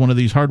purchase one of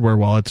these hardware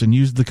wallets and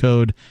use the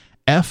code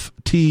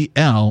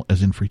FTL,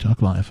 as in Free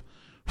Talk Live,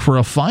 for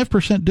a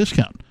 5%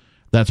 discount.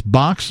 That's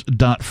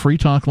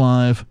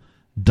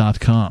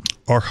box.freetalklive.com.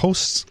 Are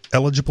hosts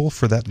eligible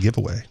for that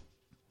giveaway?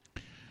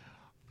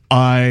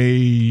 Or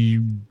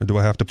do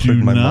I have to put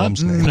in my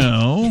mom's name?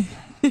 No.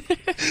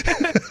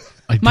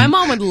 My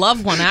mom would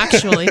love one,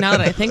 actually, now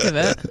that I think of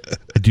it.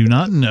 I do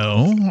not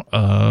know.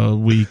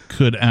 We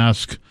could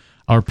ask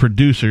our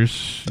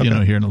producers,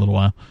 here in a little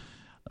while,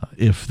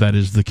 if that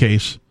is the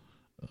case.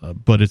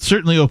 But it's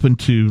certainly open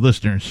to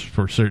listeners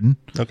for certain.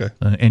 Okay.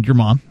 And your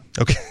mom.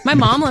 Okay. My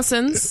mom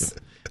listens.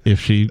 If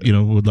she,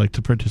 would like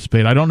to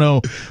participate. I don't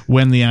know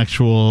when the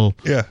actual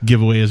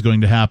giveaway is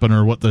going to happen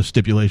or what the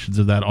stipulations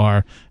of that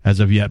are as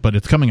of yet, but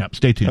it's coming up.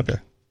 Stay tuned. Okay.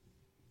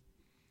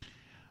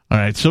 All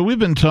right, so we've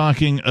been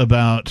talking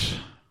about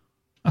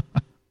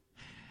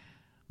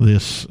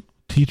this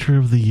Teacher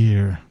of the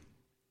Year.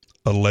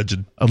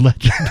 Alleged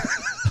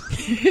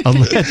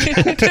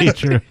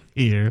Teacher of the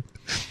Year.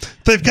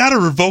 They've got to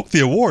revoke the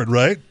award,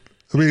 right?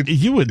 I mean,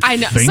 you would. I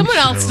know think someone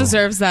else so.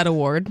 deserves that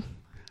award.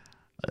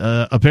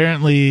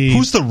 Apparently,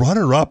 who's the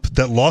runner-up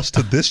that lost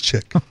to this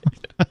chick?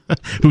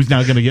 Who's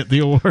now going to get the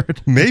award?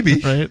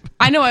 Maybe. Right?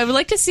 I know. I would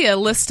like to see a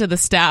list of the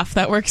staff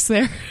that works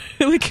there.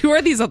 Like, who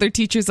are these other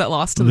teachers that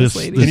lost to this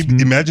lady? Can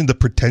you imagine the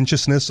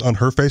pretentiousness on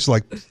her face?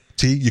 Like,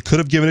 see, you could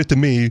have given it to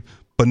me,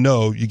 but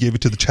no, you gave it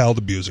to the child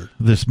abuser.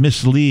 This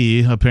Miss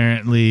Lee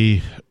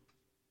apparently,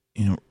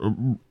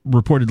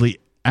 reportedly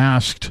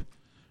asked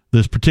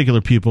this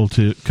particular pupil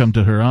to come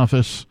to her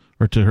office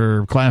or to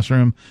her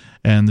classroom,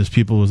 and this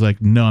pupil was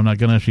like, no, I'm not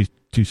going to. She's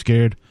too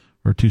scared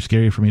or too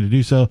scary for me to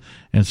do so.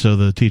 And so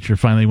the teacher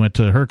finally went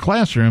to her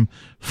classroom,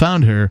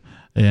 found her,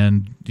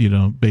 and,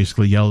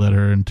 basically yelled at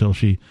her until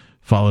she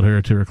followed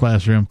her to her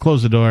classroom,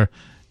 closed the door,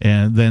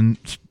 and then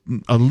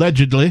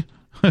allegedly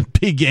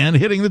began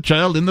hitting the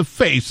child in the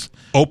face.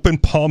 Open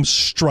palm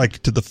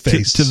strike to the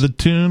face. To the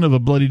tune of a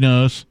bloody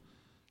nose,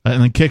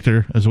 and then kicked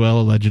her as well,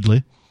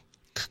 allegedly.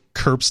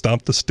 Curb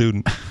stomped the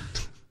student.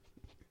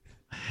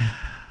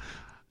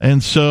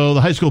 And so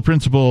the high school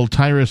principal,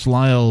 Tyrus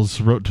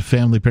Lyles, wrote to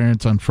family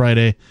parents on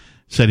Friday,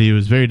 said he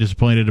was very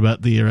disappointed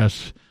about the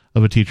arrest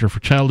of a teacher for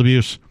child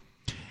abuse.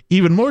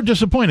 Even more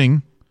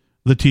disappointing,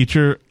 the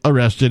teacher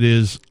arrested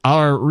is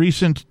our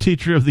recent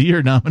Teacher of the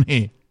Year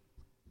nominee.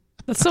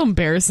 That's so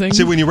embarrassing.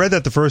 See, when you read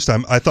that the first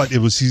time, I thought it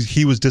was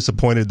he was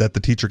disappointed that the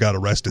teacher got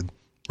arrested.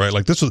 Right?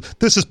 Like, this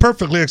is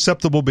perfectly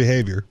acceptable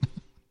behavior.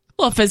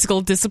 Well,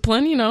 physical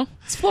discipline,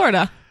 it's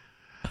Florida.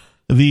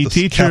 The Those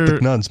teacher...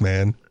 Catholic nuns,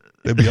 man.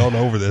 They'd be all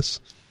over this.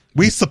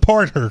 We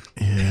support her.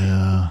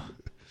 Yeah.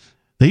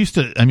 They used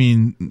to,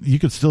 you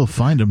could still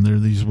find them. There are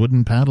these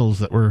wooden paddles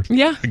that were...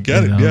 Yeah. I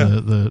get it,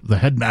 yeah. The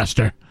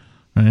headmaster,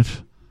 right?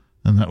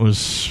 And that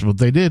was what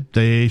they did.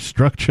 They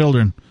struck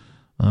children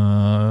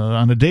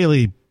on a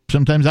daily,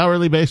 sometimes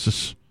hourly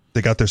basis.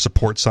 They got their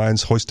support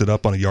signs hoisted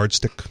up on a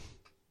yardstick.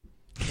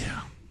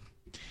 Yeah.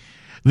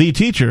 The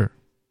teacher...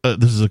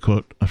 this is a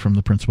quote from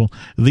the principal.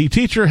 The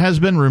teacher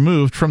has been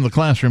removed from the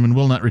classroom and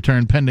will not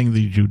return pending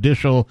the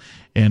judicial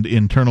and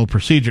internal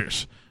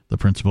procedures. the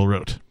principal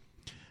wrote.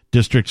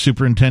 District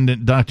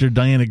Superintendent Dr.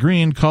 Diana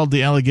Green called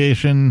the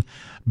allegation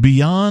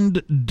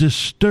beyond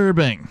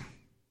disturbing.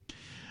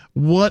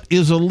 What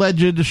is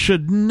alleged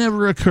should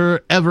never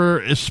occur ever,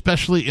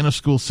 especially in a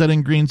school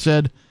setting, Green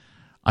said.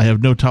 I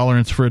have no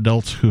tolerance for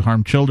adults who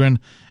harm children,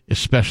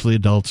 especially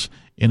adults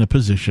in a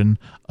position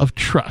of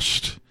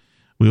trust.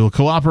 We will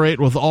cooperate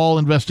with all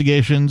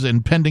investigations,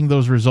 and pending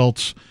those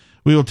results,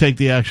 we will take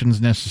the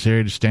actions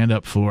necessary to stand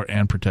up for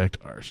and protect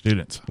our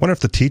students. I wonder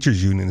if the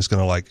teachers union is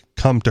going to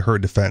come to her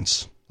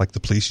defense, like the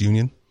police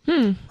union.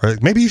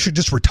 Right? Maybe you should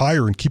just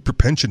retire and keep your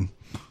pension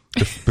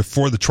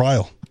before the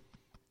trial.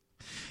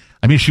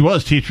 I mean, she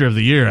was Teacher of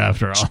the Year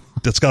after all.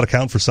 That's got to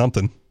count for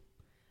something.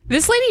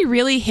 This lady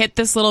really hit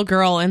this little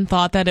girl and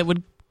thought that it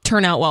would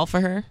turn out well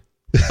for her.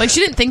 Like, she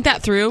didn't think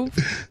that through.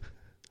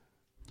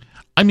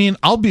 I mean,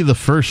 I'll be the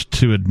first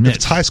to admit. If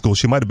it's high school,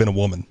 she might have been a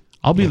woman.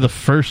 I'll be the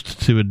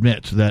first to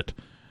admit that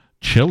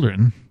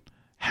children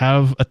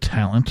have a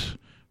talent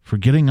for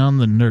getting on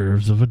the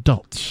nerves of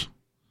adults.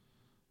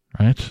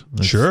 Right?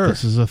 Sure.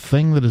 This is a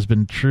thing that has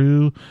been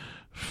true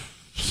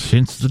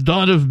since the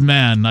dawn of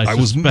man. I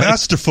was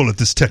masterful at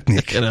this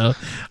technique.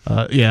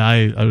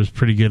 I was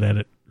pretty good at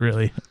it,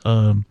 really.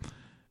 And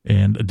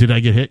did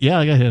I get hit? Yeah,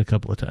 I got hit a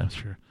couple of times,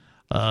 sure.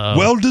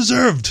 Well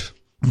deserved.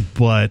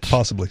 But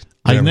possibly.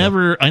 I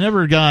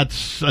never got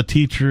a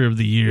Teacher of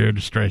the Year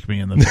to strike me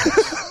in the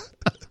face.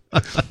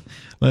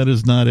 That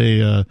is not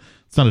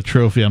it's not a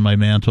trophy on my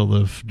mantle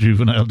of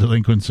juvenile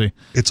delinquency.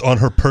 It's on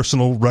her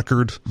personal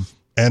record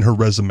and her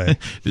resume.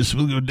 This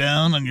will go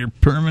down on your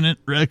permanent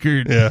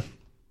record. Yeah.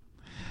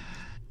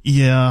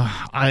 Yeah,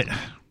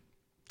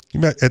 You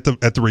met at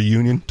the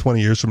reunion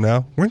 20 years from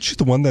now. Weren't you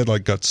the one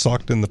that got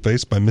socked in the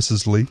face by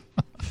Mrs. Lee?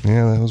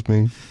 Yeah, that was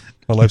me.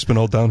 My life's been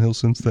all downhill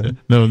since then.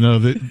 No,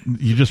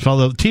 you just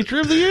follow Teacher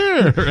of the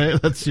Year,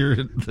 right? That's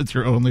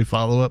your only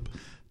follow up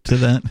to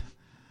that.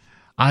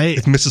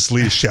 If Mrs.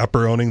 Lee is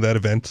chaperoning that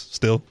event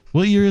still.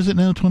 What year is it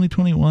now?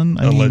 2021.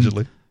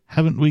 Allegedly.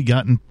 Haven't we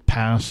gotten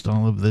past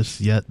all of this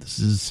yet? This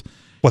is.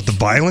 What, the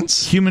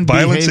violence?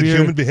 Violence and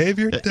human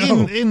behavior?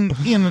 No.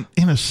 In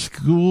a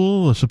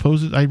school,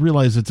 I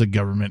realize it's a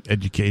government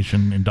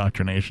education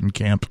indoctrination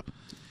camp.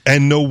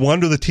 And no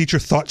wonder the teacher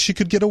thought she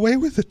could get away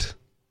with it.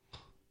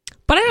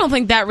 But I don't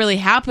think that really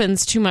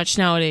happens too much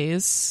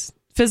nowadays.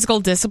 Physical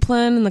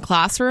discipline in the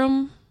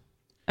classroom.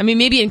 I mean,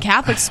 maybe in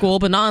Catholic school,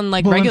 but not in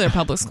regular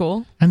public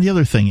school. And the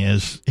other thing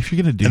is, if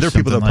you're going to do something like that. And there are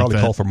people that probably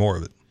call for more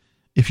of it.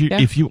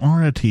 If you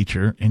are a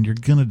teacher and you're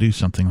going to do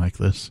something like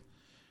this,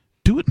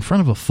 do it in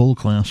front of a full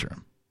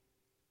classroom.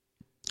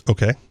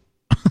 Okay.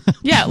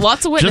 Yeah,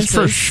 lots of witnesses. Just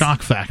for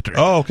shock factor.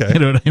 Oh, okay. You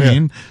know what I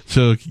mean?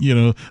 So,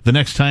 the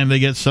next time they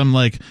get some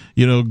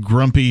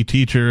grumpy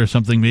teacher or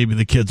something, maybe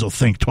the kids will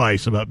think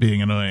twice about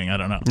being annoying. I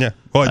don't know. Yeah.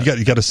 Well,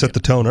 you got to set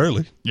the tone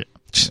early. Yeah.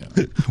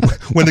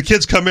 When the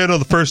kids come in on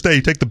the first day,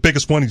 you take the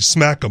biggest one, you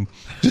smack them,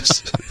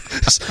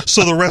 just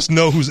so the rest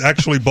know who's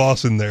actually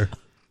boss in there.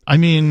 I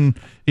mean,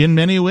 in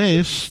many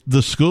ways,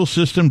 the school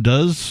system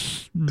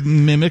does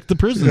mimic the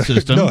prison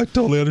system. No, I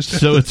totally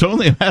understand. So it's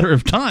only a matter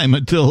of time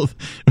until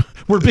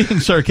we're being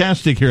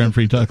sarcastic here on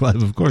Free Talk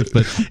Live, of course,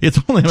 but it's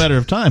only a matter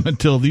of time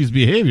until these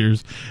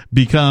behaviors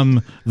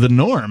become the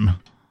norm.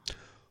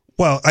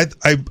 Well,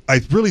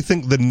 I really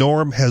think the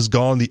norm has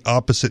gone the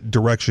opposite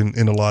direction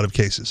in a lot of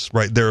cases,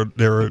 right? There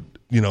are,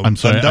 I'm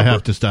sorry, I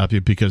have to stop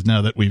you because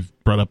now that we've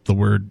brought up the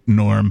word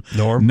norm,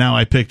 now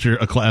I picture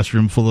a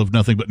classroom full of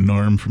nothing but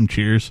Norm from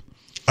Cheers.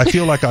 I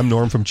feel like I'm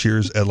Norm from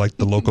Cheers at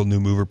the local New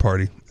Mover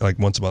party,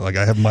 once a month.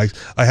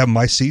 I have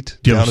my seat.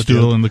 Do you have a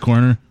stool in the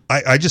corner?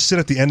 I just sit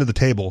at the end of the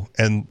table,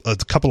 and a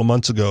couple of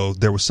months ago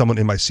there was someone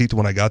in my seat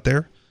when I got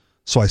there,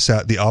 so I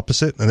sat the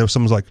opposite, and there was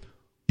someone like,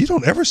 "You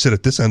don't ever sit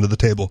at this end of the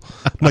table."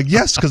 I'm like,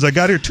 "Yes, because I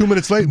got here 2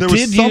 minutes late and there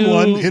was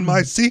someone in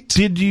my seat."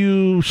 Did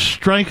you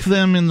strike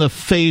them in the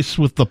face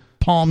with the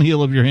palm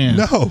heel of your hand?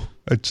 No,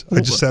 I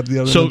just sat at the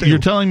other end of the table. So you're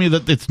telling me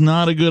that it's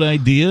not a good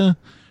idea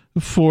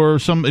for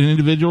an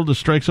individual to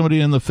strike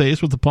somebody in the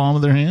face with the palm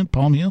of their hand,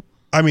 palm heel?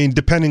 I mean,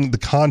 depending, the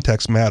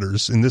context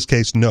matters. In this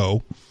case,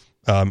 no.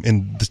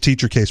 In the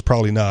teacher case,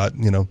 probably not.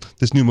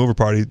 This New Mover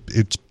party,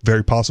 it's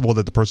very possible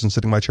that the person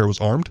sitting in my chair was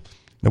armed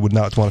and would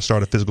not want to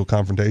start a physical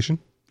confrontation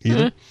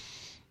either.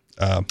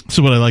 Mm-hmm.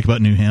 So what I like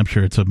about New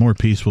Hampshire, it's a more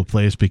peaceful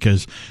place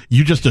because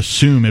you just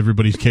assume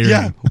everybody's caring.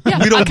 Yeah,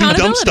 we don't do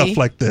dumb stuff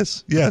like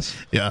this. Yes.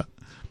 Yeah.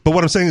 But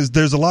what I'm saying is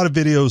there's a lot of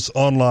videos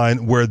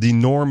online where the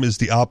norm is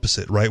the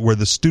opposite, right? Where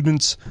the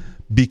students,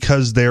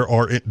 because they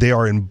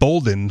are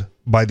emboldened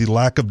by the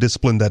lack of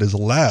discipline that is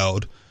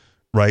allowed,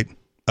 right,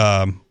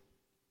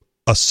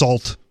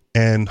 assault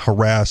and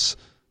harass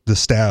the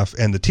staff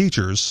and the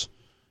teachers,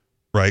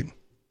 right,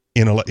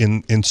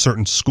 in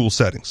certain school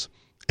settings.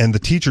 And the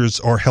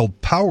teachers are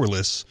held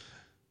powerless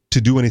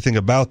to do anything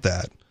about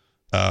that.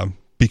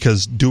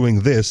 Because doing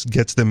this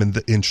gets them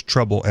in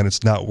trouble, and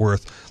it's not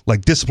worth,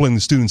 disciplining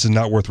the students is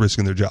not worth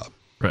risking their job.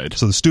 Right.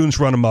 So the students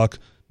run amok,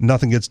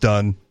 nothing gets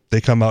done,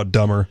 they come out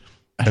dumber,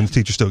 and the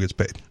teacher still gets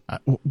paid.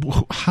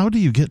 How do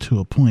you get to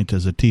a point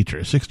as a teacher,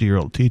 a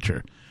 60-year-old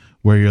teacher,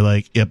 where you're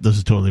like, yep, this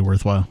is totally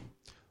worthwhile?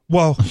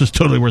 Well, it's just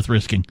totally worth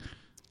risking.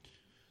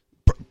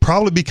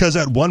 Probably because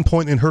at one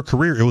point in her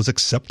career, it was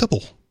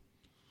acceptable.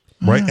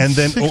 Right, and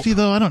then 60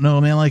 though, I don't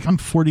know, man. Like I'm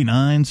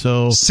 49,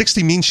 so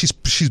 60 means she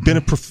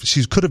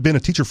could have been a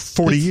teacher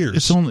for 40 years.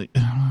 It's only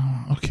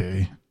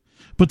okay,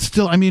 but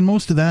still, I mean,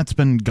 most of that's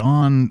been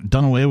done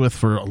away with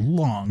for a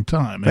long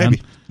time. Man.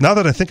 Maybe now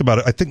that I think about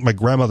it, I think my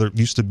grandmother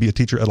used to be a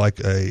teacher at like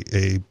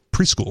a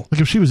preschool.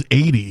 Like if she was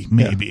 80,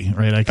 maybe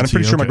right. I'm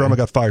pretty sure my grandma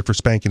got fired for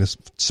spanking a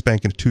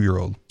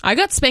 2-year-old. I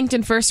got spanked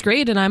in first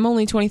grade, and I'm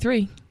only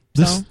 23.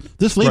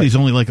 This lady's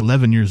only like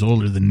 11 years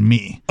older than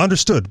me.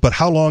 Understood, but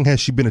how long has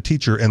she been a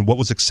teacher, and what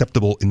was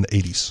acceptable in the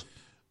 80s?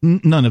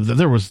 None of that.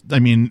 There was, I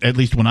mean, at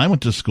least when I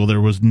went to school,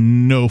 there was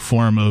no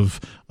form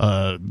of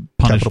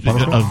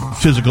punishment, of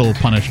physical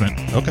punishment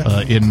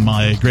in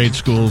my grade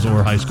schools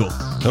or high school.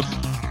 Nope.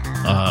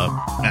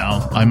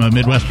 Now, I'm a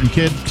Midwestern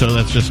kid, so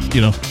that's just,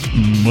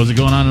 was it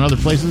going on in other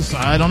places?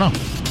 I don't know.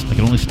 I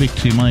can only speak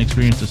to my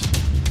experiences.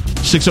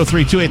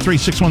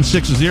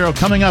 603-283-6160.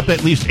 Coming up,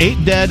 at least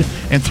 8 dead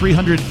and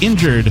 300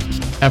 injured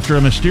after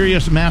a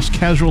mysterious mass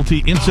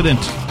casualty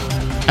incident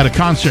at a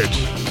concert.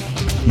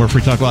 More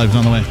Free Talk Live is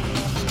on the way.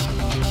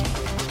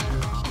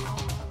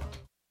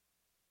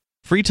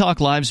 Free Talk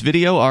Live's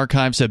video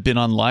archives have been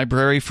on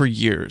LBRY for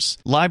years.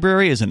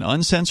 LBRY is an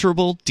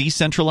uncensorable,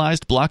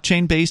 decentralized,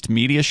 blockchain-based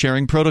media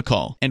sharing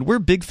protocol, and we're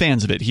big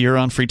fans of it here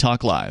on Free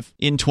Talk Live.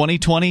 In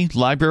 2020,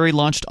 LBRY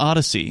launched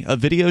Odyssey, a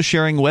video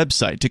sharing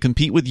website to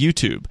compete with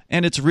YouTube,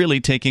 and it's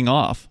really taking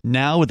off.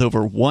 Now with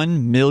over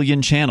 1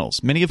 million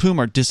channels, many of whom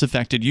are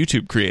disaffected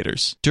YouTube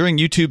creators. During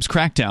YouTube's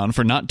crackdown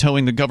for not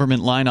towing the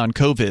government line on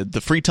COVID,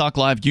 the Free Talk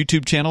Live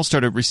YouTube channel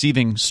started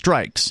receiving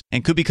strikes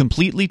and could be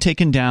completely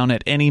taken down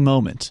at any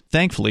moment.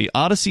 Thankfully,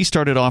 Odyssey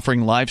started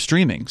offering live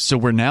streaming, so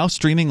we're now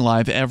streaming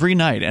live every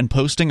night and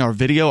posting our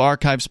video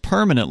archives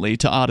permanently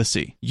to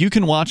Odyssey. You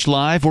can watch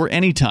live or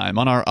anytime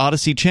on our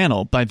Odyssey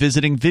channel by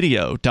visiting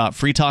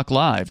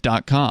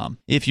video.freetalklive.com.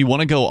 If you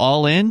want to go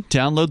all in,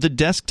 download the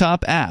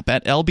desktop app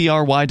at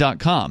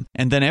lbry.com,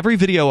 and then every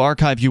video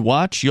archive you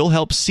watch, you'll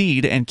help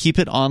seed and keep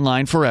it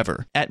online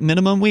forever. At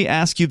minimum, we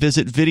ask you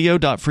visit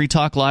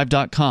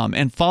video.freetalklive.com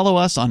and follow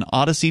us on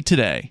Odyssey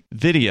today.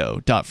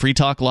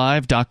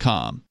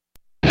 video.freetalklive.com.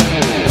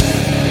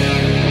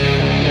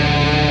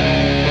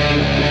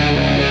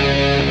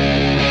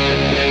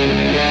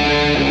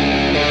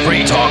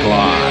 Free Talk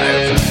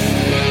Live.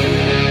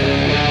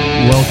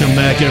 Welcome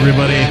back,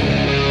 everybody.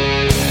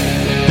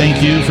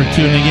 Thank you for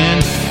tuning in.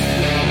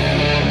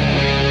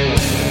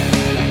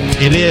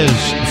 It is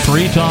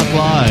Free Talk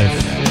Live.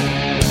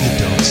 You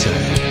don't say.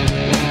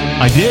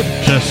 I did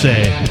just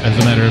say, as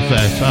a matter of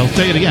fact. I'll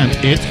say it again.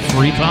 It's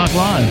Free Talk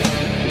Live.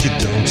 You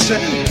don't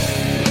say.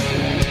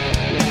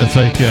 It's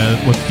like,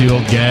 what's the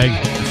old gag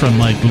from,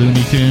 like,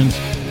 Looney Tunes?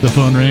 The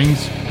phone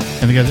rings,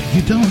 and the guy says,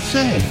 you don't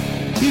say.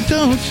 You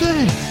don't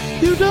say.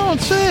 You don't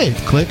say.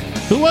 Click.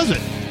 Who was it?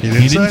 He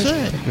didn't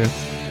say. Yeah.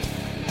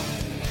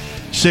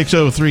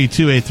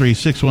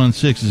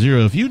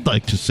 603-283-6160. If you'd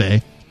like to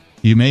say,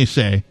 you may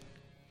say,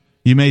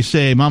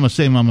 Mama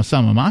say, Mama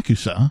sama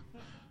makusa.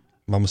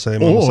 Mama say,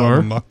 Mama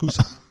sama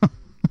makusa.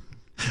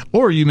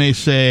 Or you may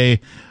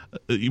say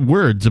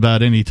words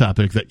about any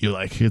topic that you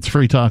like. It's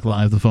Free Talk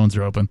Live. The phones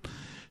are open.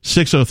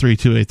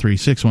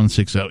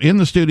 603-283-6160. In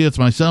the studio, it's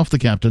myself, the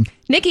captain.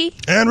 Nikki.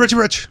 And Richie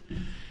Rich.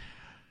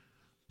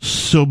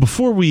 So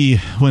before we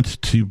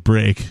went to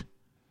break,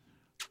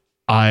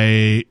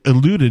 I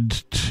alluded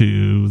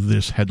to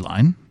this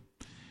headline.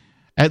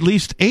 At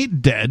least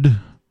 8 dead,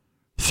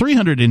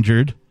 300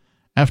 injured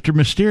after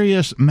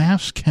mysterious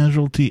mass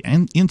casualty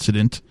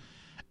incident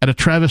at a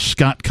Travis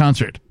Scott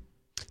concert.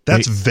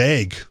 That's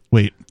vague.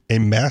 Wait. A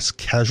mass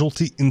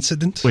casualty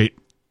incident? Wait.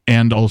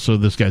 And also,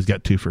 this guy's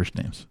got 2 first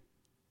names.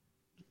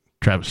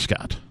 Travis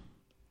Scott.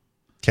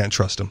 Can't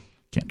trust him.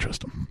 Can't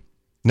trust him.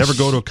 Never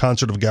go to a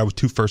concert of a guy with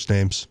 2 first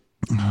names.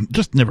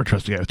 Just never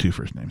trust a guy with 2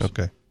 first names.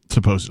 Okay.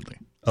 Supposedly.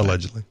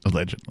 Allegedly.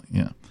 Allegedly,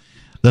 yeah.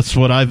 That's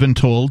what I've been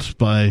told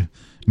by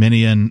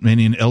many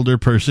an elder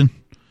person.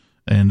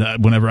 And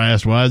whenever I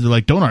ask why, they're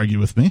like, don't argue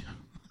with me.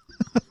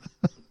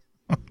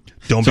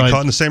 Don't be caught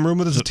in the same room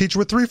as a teacher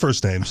with 3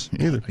 first names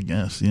either. I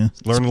guess, yeah.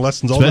 Learning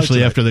lessons all night.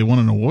 Especially after they won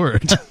an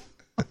award.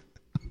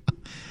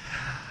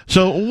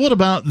 So what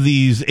about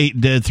these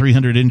 8 dead,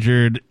 300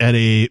 injured at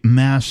a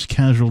mass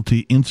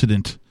casualty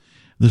incident?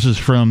 This is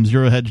from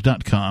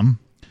ZeroHedge.com.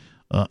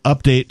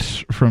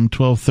 Update from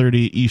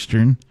 12:30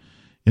 Eastern.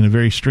 In a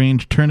very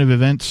strange turn of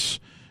events,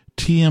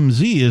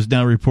 TMZ is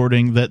now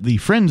reporting that the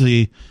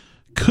frenzy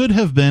could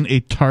have been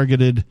a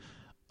targeted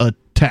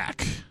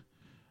attack.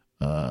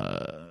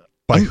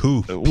 By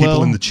who?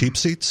 People in the cheap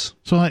seats?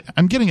 So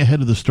I'm getting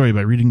ahead of the story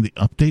by reading the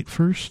update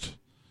first.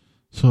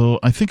 So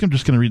I think I'm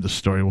just going to read the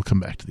story. We'll come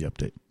back to the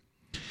update.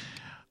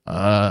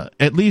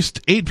 At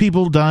least 8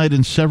 people died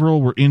and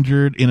several were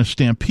injured in a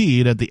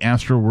stampede at the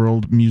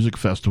Astroworld Music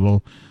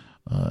Festival.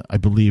 I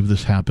believe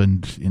this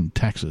happened in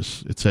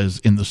Texas. It says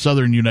in the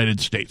southern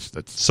United States.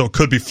 So it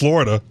could be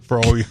Florida for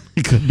all you.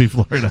 It could be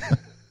Florida.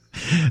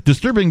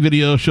 Disturbing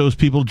video shows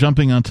people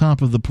jumping on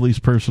top of the police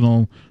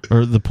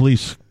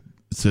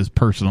it says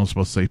personal, it's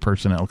supposed to say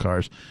personnel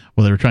cars.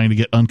 Well, they were trying to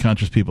get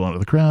unconscious people out of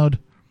the crowd.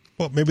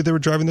 Well, maybe they were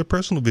driving their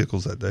personal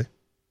vehicles that day.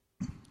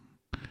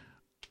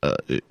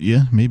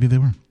 Yeah, maybe they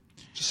were.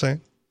 Just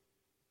saying.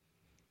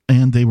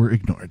 And they were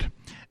ignored.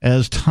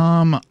 As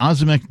Tom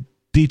Ozimek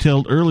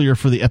detailed earlier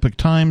for the Epoch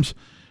Times,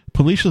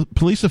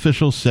 police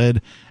officials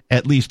said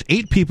at least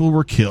 8 people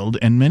were killed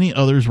and many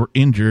others were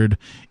injured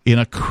in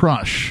a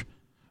crush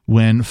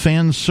when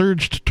fans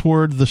surged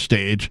toward the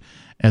stage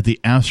at the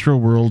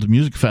Astroworld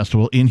Music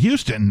Festival in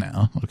Houston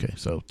now. Okay,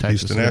 so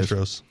Texas. Houston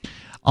Astros.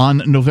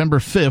 On November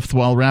 5th,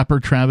 while rapper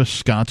Travis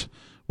Scott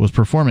was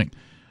performing.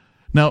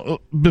 Now,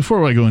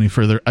 before I go any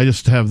further, I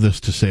just have this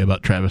to say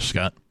about Travis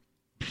Scott.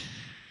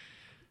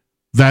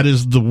 That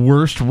is the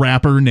worst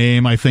rapper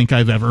name I think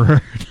I've ever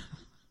heard.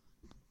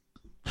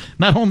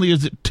 Not only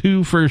is it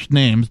 2 first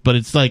names, but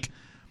it's like,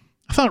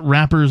 I thought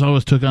rappers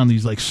always took on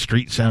these like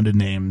street-sounded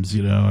names,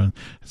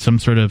 some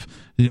sort of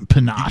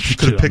panache. You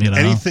could have picked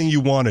anything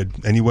you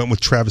wanted, and you went with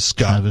Travis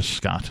Scott. Travis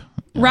Scott.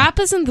 Yeah. Rap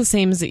isn't the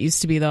same as it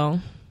used to be, though.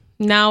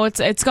 Now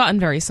it's gotten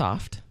very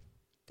soft,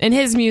 and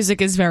his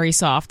music is very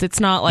soft. It's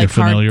not like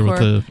You're familiar hardcore.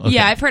 with the? Okay.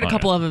 Yeah, I've heard a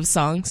couple of his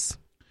songs.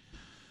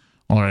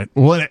 All right.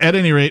 Well, at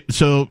any rate,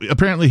 so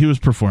apparently he was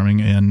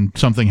performing, and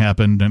something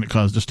happened, and it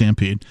caused a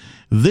stampede.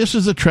 This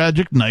is a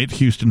tragic night,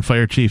 Houston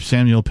Fire Chief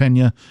Samuel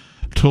Pena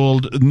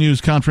told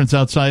news conference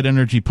outside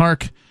Energy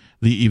Park,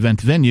 the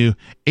event venue.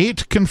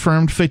 8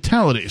 confirmed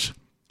fatalities.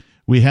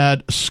 We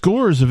had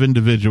scores of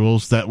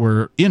individuals that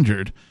were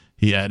injured,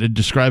 he added,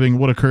 describing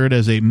what occurred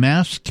as a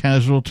mass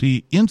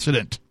casualty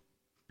incident.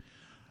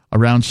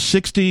 Around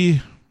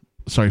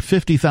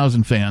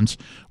 50,000 fans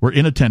were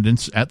in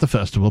attendance at the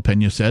festival,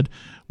 Pena said,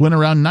 when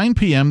around 9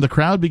 p.m. the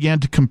crowd began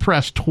to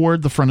compress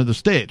toward the front of the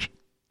stage.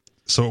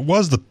 So it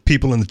was the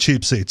people in the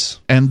cheap seats.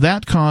 And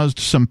that caused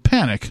some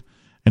panic,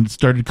 and it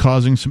started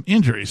causing some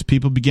injuries.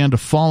 People began to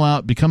fall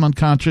out, become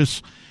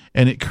unconscious,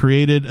 and it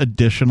created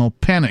additional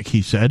panic,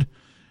 he said,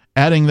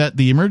 adding that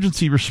the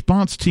emergency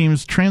response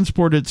teams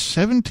transported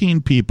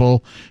 17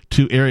 people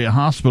to area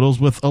hospitals,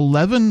 with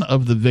 11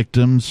 of the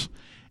victims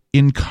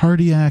in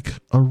cardiac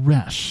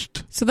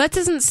arrest. So that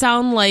doesn't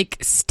sound like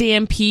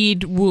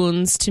stampede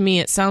wounds to me.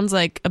 It sounds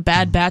like a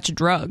bad batch of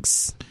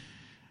drugs.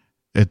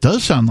 It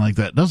does sound like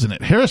that, doesn't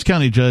it? Harris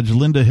County Judge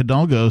Linda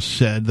Hidalgo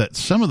said that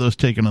some of those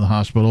taken to the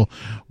hospital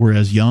were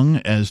as young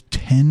as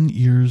 10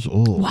 years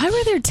old. Why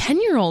were there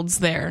 10-year-olds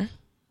there?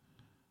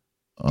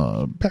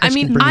 I've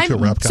been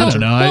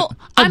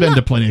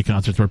to plenty of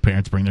concerts where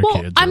parents bring their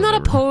kids. I'm not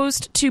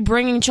opposed to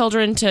bringing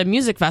children to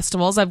music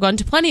festivals. I've gone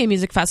to plenty of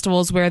music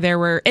festivals where there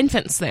were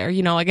infants there.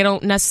 I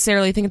don't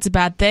necessarily think it's a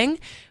bad thing,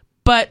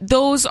 but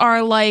those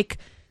are like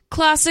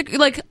classic,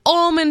 like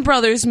Allman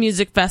Brothers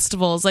music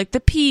festivals, like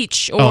the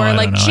Peach or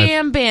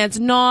jam bands,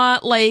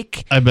 not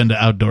like... I've been to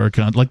outdoor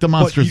like the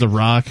Monsters of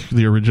Rock,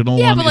 the original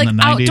one in the 90s. Yeah, but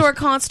like outdoor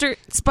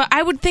concerts, but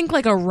I would think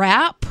like a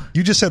rap.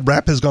 You just said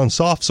rap has gone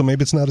soft, so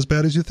maybe it's not as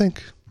bad as you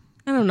think.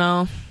 I don't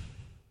know.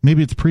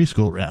 Maybe it's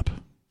preschool rap.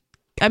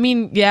 I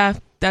mean, yeah,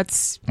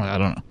 that's... I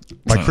don't know.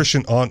 My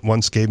Christian aunt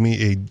once gave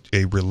me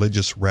a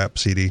religious rap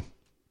CD.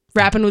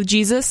 Rapping with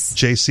Jesus?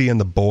 JC and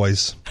the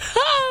Boys.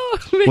 Oh,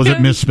 man. Was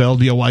it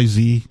misspelled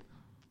B-O-Y-Z?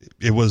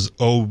 It was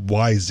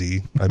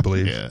O-Y-Z, I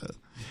believe. Yeah.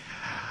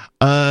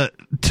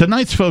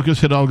 Tonight's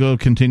focus, Hidalgo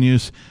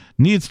continues,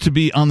 needs to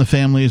be on the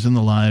families and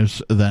the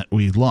lives that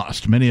we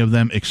lost. Many of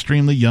them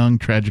extremely young,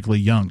 tragically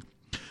young.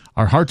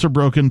 Our hearts are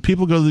broken.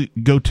 People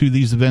go to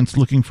these events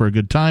looking for a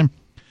good time.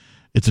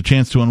 It's a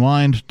chance to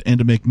unwind and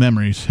to make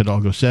memories,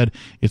 Hidalgo said.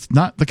 It's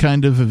not the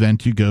kind of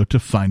event you go to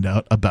find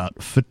out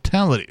about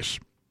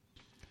fatalities.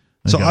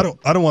 So I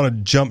don't want to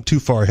jump too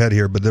far ahead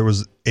here, but there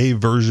was a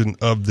version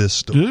of this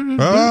story.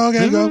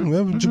 Okay, go.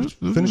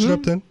 Finish it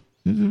up then.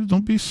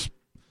 Don't be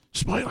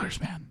spoilers,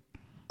 man.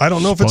 I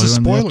don't know if it's a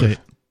spoiler.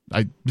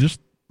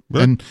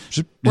 We're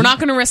not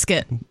going to risk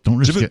it. Don't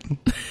risk it.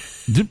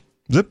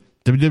 Zip.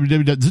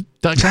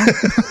 www.zip.com.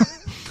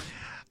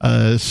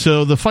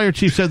 So the fire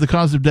chief said the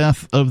cause of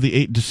death of the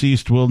 8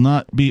 deceased will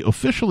not be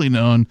officially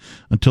known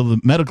until the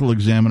medical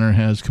examiner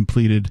has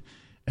completed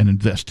an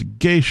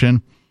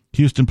investigation.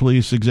 Houston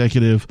Police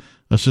Executive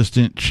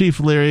Assistant Chief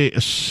Larry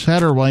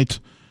Satterwhite,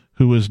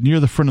 who was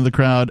near the front of the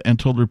crowd and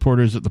told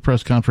reporters at the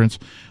press conference,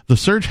 the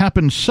surge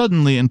happened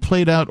suddenly and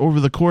played out over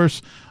the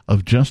course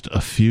of just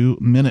a few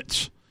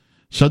minutes.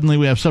 Suddenly,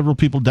 we have several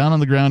people down on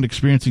the ground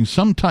experiencing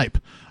some type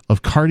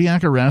of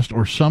cardiac arrest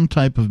or some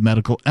type of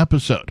medical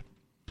episode.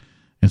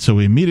 And so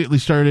we immediately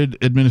started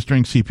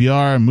administering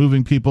CPR and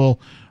moving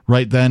people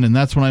right then, and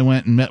that's when I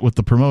went and met with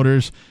the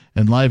promoters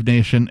and Live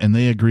Nation, and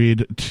they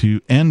agreed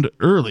to end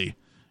early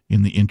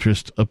in the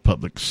interest of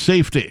public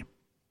safety.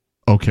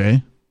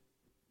 Okay.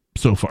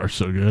 So far,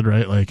 so good,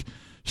 right? Like,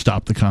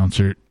 stop the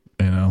concert,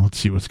 let's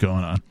see what's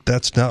going on.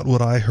 That's not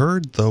what I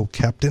heard, though,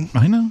 Captain.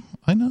 I know.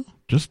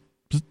 Just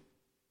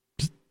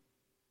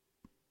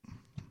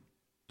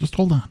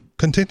hold on.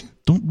 Continue.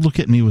 Don't look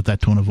at me with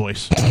that tone of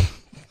voice.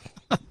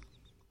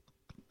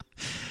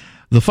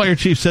 The fire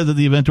chief said that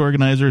the event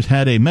organizers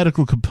had a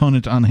medical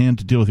component on hand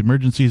to deal with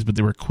emergencies, but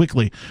they were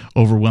quickly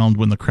overwhelmed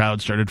when the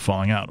crowd started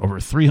falling out. Over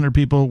 300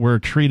 people were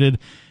treated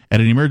at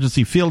an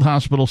emergency field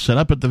hospital set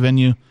up at the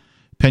venue.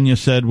 Pena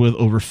said with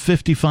over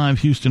 55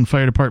 Houston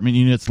Fire Department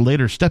units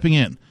later stepping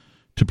in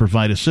to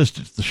provide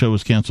assistance. The show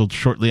was canceled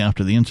shortly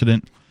after the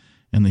incident,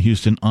 and the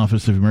Houston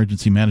Office of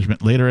Emergency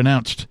Management later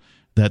announced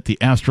that the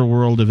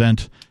Astroworld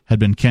event had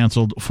been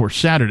canceled for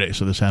Saturday.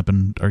 So this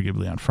happened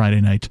arguably on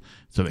Friday night,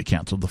 so they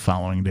canceled the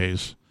following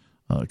day's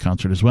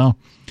concert as well.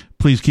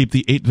 Please keep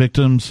the 8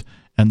 victims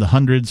and the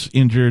hundreds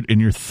injured in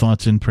your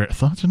thoughts and prayers.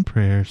 Thoughts and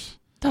prayers.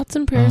 Thoughts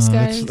and prayers,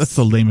 guys. That's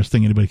the lamest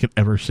thing anybody could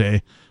ever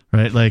say,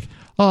 right? Like,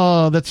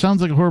 oh, that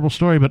sounds like a horrible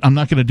story, but I'm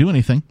not going to do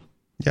anything.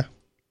 Yeah.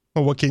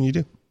 Well, what can you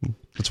do?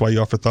 That's why you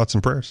offer thoughts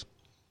and prayers.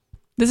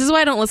 This is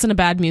why I don't listen to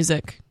bad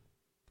music,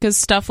 because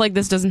stuff like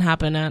this doesn't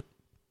happen at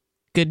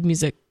good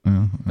music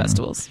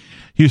festivals.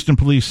 Houston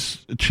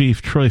Police Chief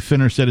Troy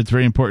Finner said it's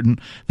very important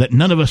that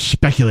none of us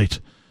speculate,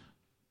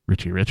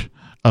 Richie Rich,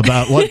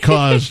 about what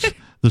caused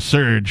the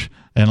surge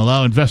and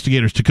allow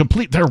investigators to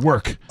complete their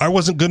work. I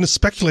wasn't going to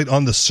speculate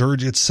on the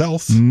surge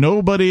itself.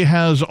 Nobody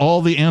has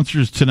all the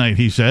answers tonight,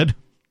 he said.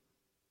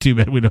 Too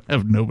bad we don't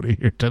have nobody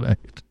here tonight.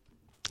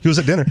 He was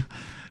at dinner.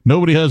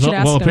 Nobody has all,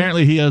 well, him.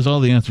 apparently he has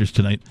all the answers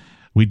tonight.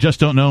 We just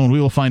don't know, and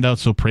we will find out,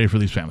 so pray for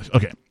these families.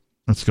 Okay,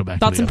 let's go back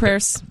Thoughts to the and update.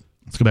 prayers.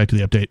 Let's go back to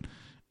the update,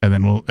 and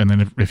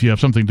then if you have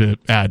something to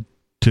add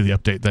to the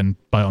update, then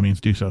by all means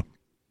do so.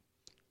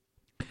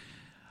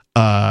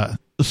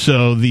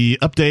 So the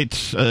update,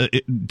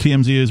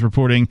 TMZ is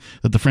reporting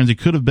that the frenzy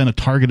could have been a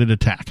targeted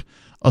attack.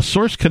 A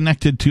source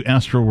connected to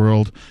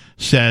Astroworld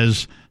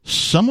says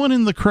someone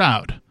in the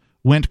crowd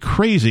went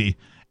crazy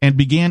and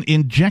began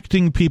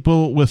injecting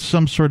people with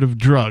some sort of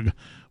drug,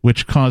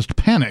 which caused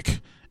panic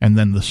and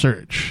then the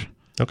surge.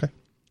 Okay.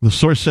 The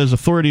source says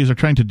authorities are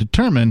trying to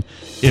determine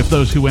if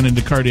those who went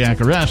into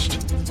cardiac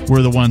arrest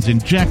were the ones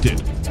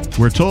injected.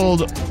 We're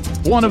told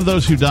one of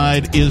those who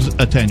died is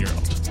a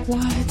 10-year-old.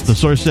 What? The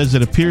source says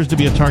it appears to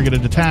be a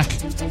targeted attack.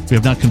 We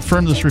have not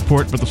confirmed this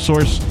report, but the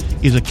source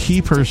is a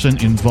key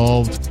person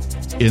involved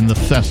in the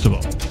festival.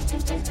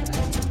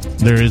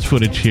 There is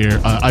footage here.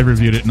 I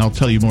reviewed it, and I'll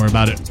tell you more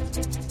about it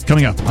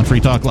coming up on Free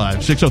Talk Live,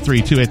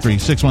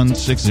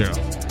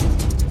 603-283-6160.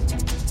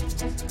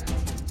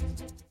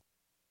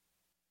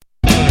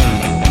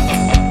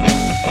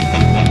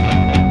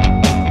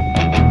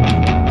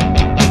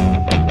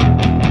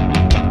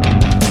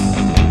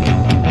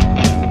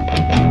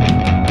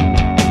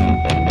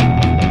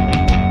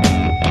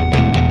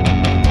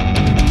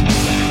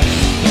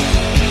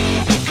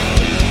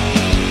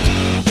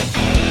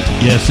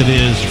 Yes, it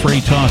is Free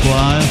Talk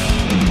Live.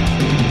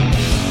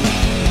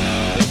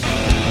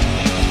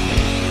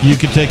 You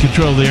can take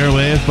control of the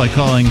airwaves by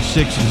calling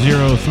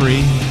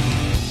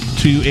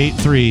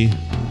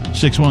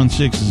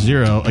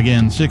 603-283-6160.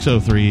 Again,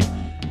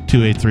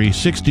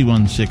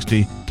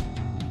 603-283-6160.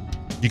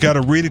 You got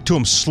to read it to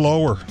them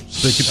slower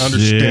so they can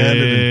understand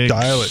it and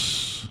dial it.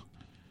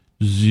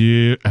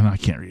 And I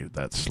can't read it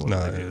that slow.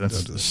 No,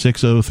 that's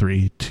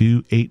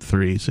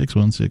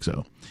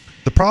 603-283-6160.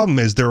 The problem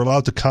is they're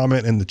allowed to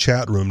comment in the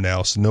chat room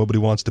now, so nobody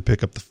wants to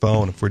pick up the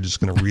phone if we're just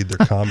going to read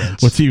their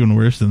comments. What's even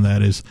worse than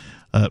that is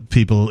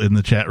people in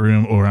the chat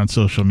room or on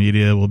social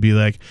media will be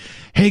like,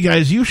 hey,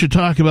 guys, you should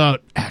talk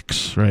about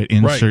X, right?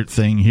 Insert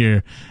thing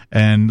here.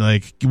 And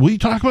like, will you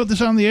talk about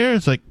this on the air?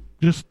 It's like,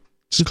 just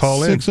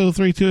call in.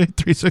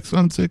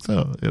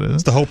 603-283-6160. You know?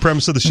 That's the whole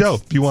premise of the show.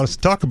 If you want us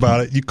to talk about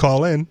it, you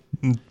call in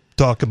and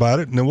talk about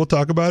it, and then we'll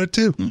talk about it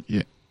too.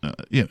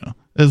 Yeah,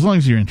 as long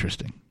as you're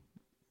interesting.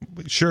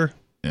 Sure.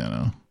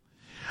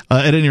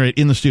 At any rate,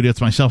 in the studio,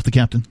 it's myself, the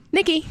captain.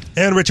 Nikki.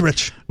 And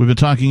Rich. We've been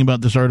talking about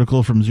this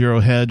article from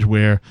Zero Hedge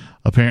where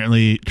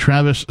apparently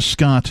Travis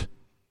Scott,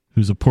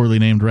 who's a poorly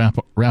named rap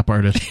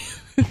artist,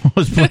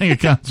 was playing a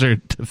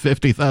concert to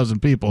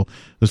 50,000 people.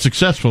 A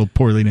successful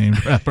poorly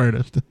named rap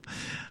artist.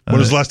 When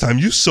was the last time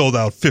you sold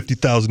out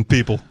 50,000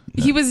 people?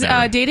 He was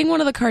dating one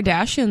of the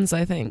Kardashians,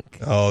 I think.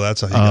 Oh, that's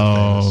how he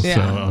got famous. Yeah.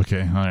 So,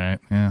 okay. All right.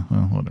 Yeah,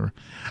 well, whatever.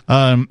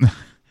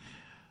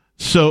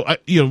 So,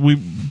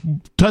 we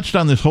touched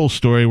on this whole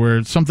story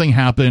where something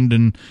happened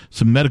and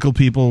some medical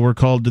people were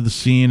called to the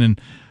scene. And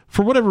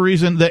for whatever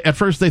reason, at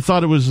first they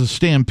thought it was a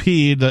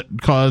stampede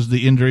that caused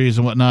the injuries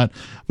and whatnot.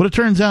 But it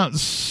turns out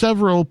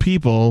several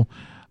people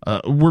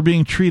were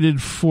being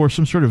treated for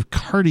some sort of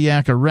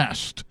cardiac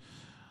arrest.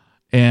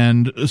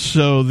 And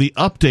so the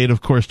update,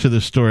 of course, to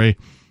this story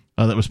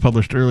that was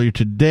published earlier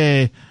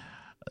today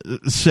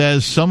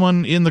says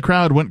someone in the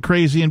crowd went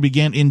crazy and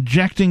began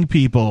injecting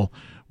people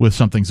with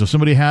something. So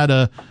somebody had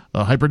a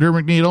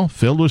hypodermic needle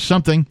filled with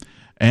something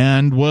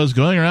and was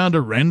going around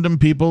to random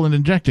people and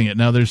injecting it.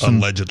 Now there's some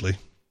allegedly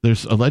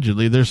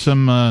there's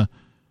some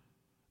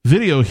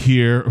video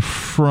here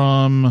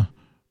from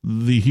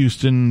the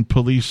Houston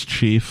police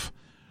chief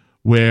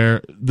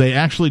where they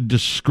actually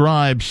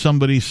describe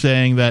somebody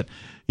saying that,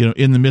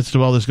 in the midst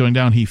of all this going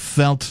down, he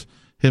felt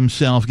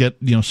himself get,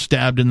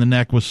 stabbed in the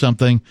neck with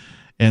something.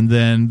 and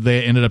then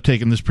they ended up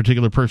taking this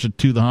particular person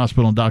to the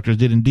hospital, and doctors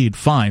did indeed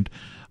find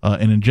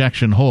an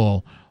injection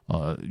hole,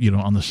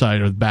 on the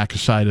side or the back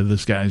side of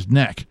this guy's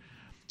neck.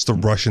 It's the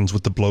Russians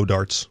with the blow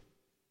darts.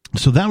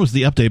 So that was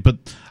the update, but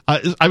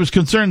I was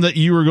concerned that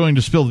you were going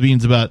to spill the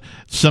beans about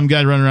some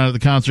guy running around at the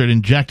concert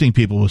injecting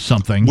people with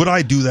something. Would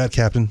I do that,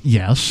 Captain?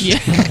 Yes. Yeah.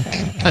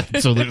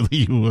 Absolutely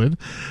you would.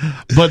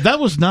 But that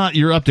was not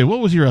your update. What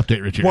was your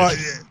update, Richard? Well,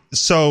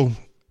 so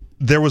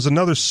there was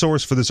another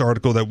source for this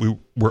article that we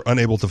were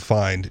unable to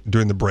find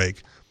during the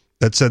break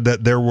that said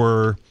that there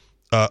were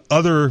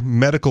other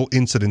medical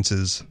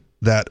incidences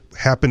that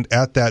happened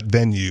at that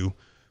venue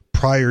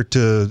prior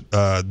to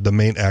the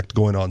main act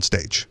going on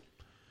stage.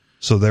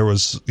 So there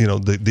was,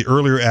 the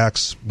earlier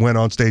acts went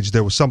on stage.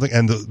 There was something,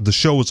 and the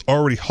show was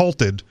already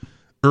halted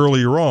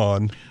earlier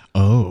on.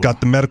 Oh,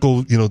 got the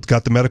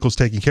medicals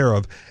taken care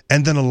of,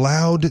 and then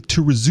allowed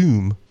to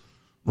resume,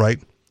 right?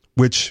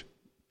 Which,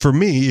 for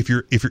me, if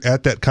you're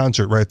at that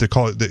concert, right, they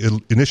call it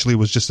initially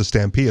was just a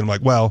stampede. I'm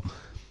like, well,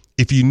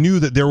 if you knew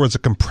that there was a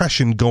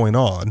compression going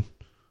on,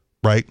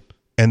 right,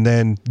 and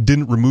then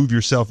didn't remove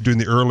yourself during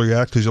the earlier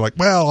act because you're like,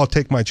 well, I'll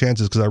take my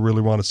chances because I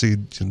really want to see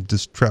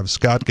this Travis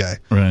Scott guy.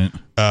 Right.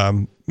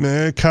 Kind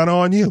of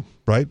on you,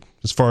 right?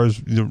 As far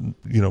as,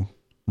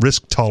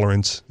 risk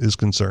tolerance is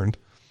concerned.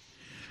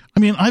 I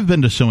mean, I've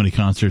been to so many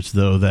concerts,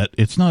 though, that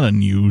it's not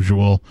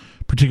unusual,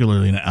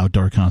 particularly an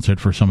outdoor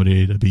concert, for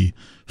somebody to be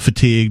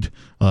fatigued.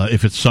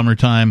 If it's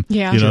summertime,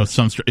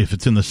 if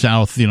it's in the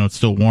South, it's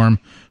still warm.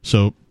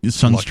 So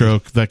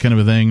sunstroke, that kind of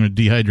a thing, or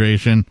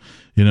dehydration,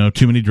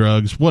 too many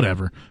drugs,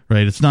 whatever,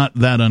 right? It's not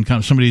that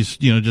uncommon. Somebody's,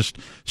 just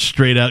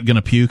straight out going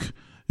to puke,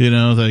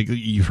 like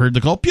you've heard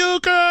the call,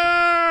 puker,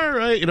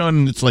 right?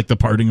 And it's like the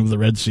parting of the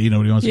Red Sea.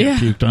 Nobody wants to get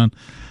puked on.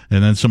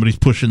 And then somebody's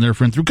pushing their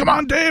friend through. Come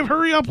on, Dave,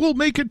 hurry up. We'll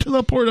make it to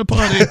the porta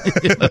potty.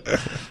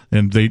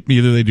 And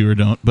either they do or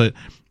don't. But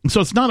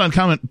so it's not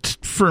uncommon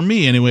for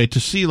me anyway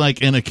to see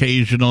like an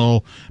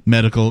occasional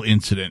medical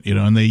incident,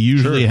 and they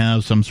usually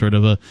have some sort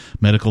of a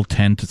medical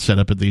tent set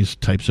up at these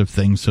types of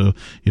things. So,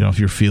 if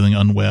you're feeling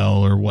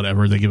unwell or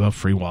whatever, they give out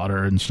free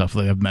water and stuff.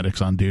 They have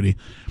medics on duty.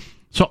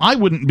 So I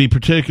wouldn't be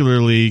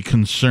particularly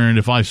concerned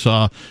if I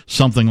saw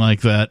something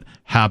like that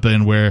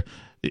happen where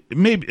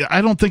maybe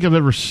I don't think I've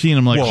ever seen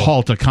him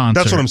halt a concert.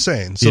 That's what I'm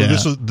saying. So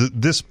this was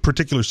this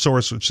particular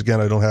source, which again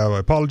I don't have. I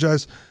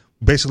apologize.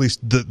 Basically,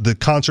 the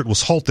concert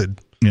was halted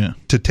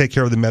to take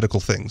care of the medical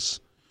things,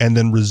 and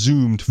then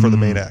resumed for the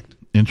main act.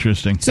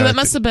 Interesting. So that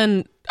must have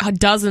been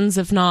dozens,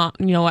 if not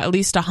at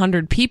least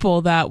 100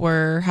 people that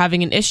were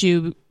having an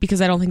issue,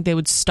 because I don't think they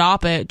would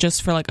stop it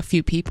just for like a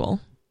few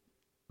people.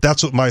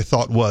 That's what my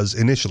thought was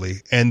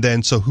initially, and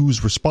then so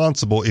who's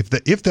responsible if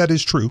that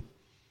is true?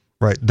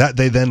 Right, that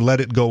they then let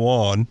it go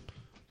on,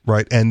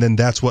 right, and then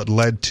that's what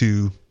led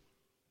to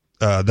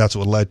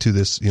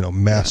this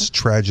mass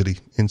tragedy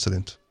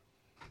incident.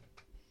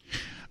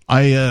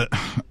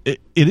 It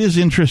is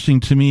interesting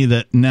to me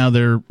that now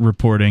they're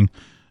reporting,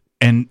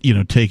 and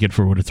take it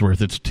for what it's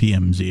worth. It's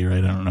TMZ,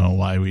 right? I don't know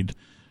why we'd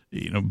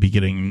be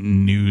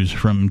getting news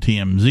from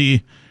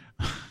TMZ,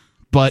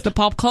 but it's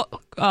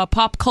the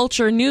pop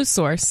culture news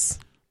source.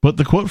 But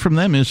the quote from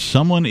them is,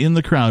 someone in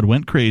the crowd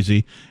went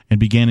crazy and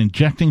began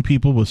injecting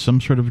people with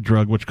some sort of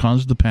drug, which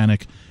caused the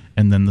panic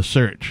and then the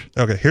surge.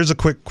 Okay, here's a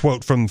quick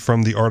quote from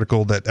the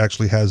article that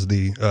actually has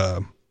the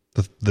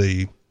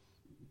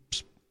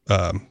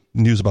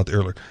news about the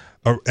earlier.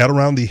 At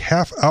around the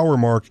half-hour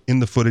mark in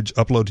the footage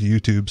upload to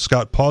YouTube,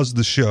 Scott paused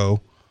the show.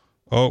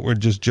 Oh, we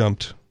just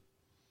jumped.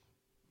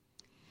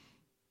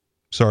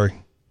 Sorry.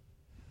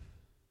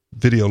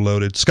 Video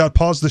loaded. Scott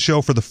paused the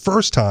show for the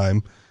first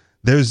time.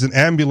 There's an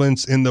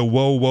ambulance in the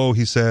whoa,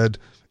 he said.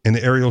 In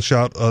the aerial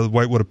shot,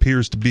 what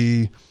appears to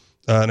be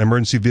an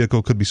emergency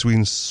vehicle could be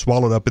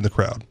swallowed up in the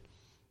crowd.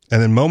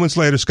 And then moments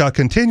later, Scott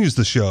continues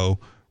the show,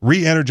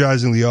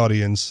 re-energizing the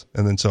audience,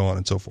 and then so on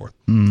and so forth.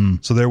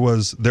 So there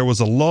was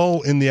a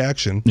lull in the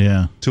action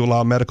to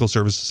allow medical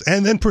services,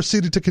 and then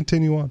proceeded to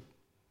continue on.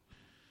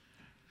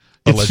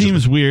 It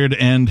seems weird,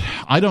 and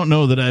I don't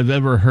know that I've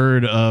ever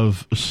heard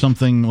of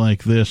something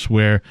like this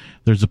where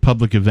there's a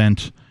public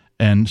event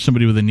and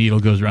somebody with a needle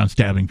goes around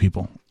stabbing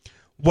people.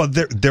 Well,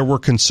 there were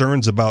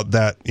concerns about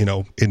that,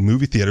 in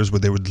movie theaters where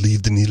they would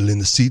leave the needle in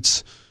the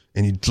seats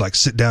and you'd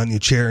sit down in your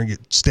chair and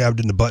get stabbed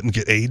in the butt and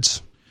get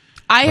AIDS.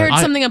 I heard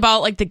something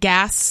about the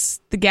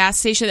gas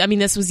station. I mean,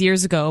 this was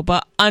years ago,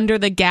 but under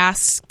the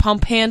gas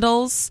pump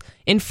handles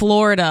in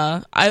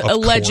Florida,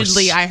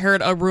 allegedly I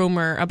heard a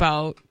rumor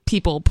about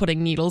people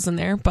putting needles in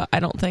there, but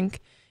I don't think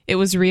it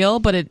was real,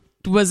 but it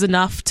was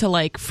enough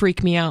to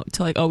freak me out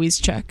to always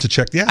check. To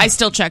check, yeah. I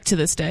still check to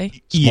this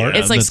day. Smart.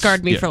 It's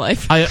scarred me for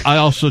life. I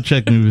also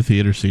check movie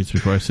theater seats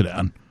before I sit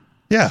down.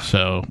 Yeah.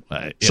 So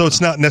it's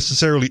not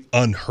necessarily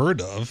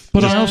unheard of.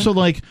 But I also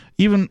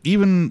even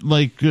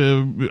I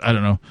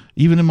don't know,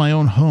 even in my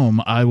own home,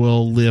 I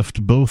will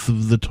lift both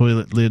of the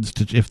toilet lids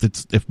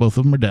if both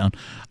of them are down.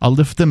 I'll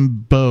lift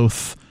them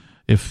both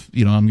if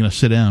I'm going to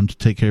sit down to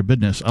take care of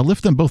business, I'll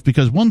lift them both,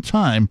 because one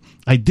time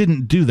I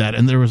didn't do that,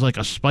 and there was like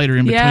a spider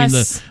in between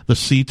the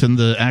seat and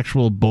the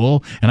actual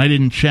bowl, and I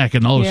didn't check,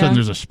 and all of a sudden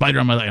there's a spider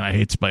on my leg, and I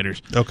hate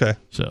spiders. Okay.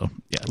 So,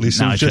 yeah. At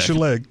least it was just your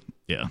leg.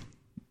 Yeah.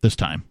 This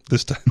time.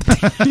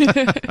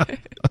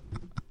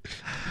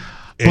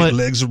 Eight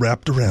legs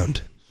wrapped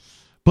around.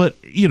 But,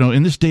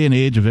 in this day and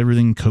age of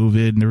everything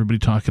COVID and everybody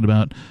talking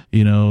about,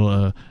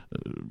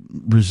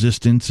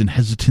 resistance and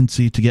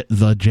hesitancy to get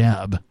the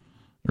jab,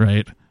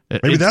 right?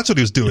 Maybe that's what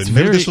he was doing.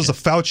 Maybe this was a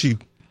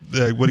Fauci,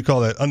 what do you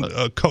call that,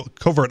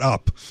 covert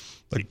op.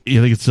 Like,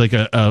 you think it's like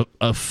an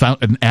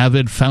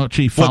avid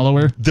Fauci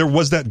follower? Well, there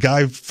was that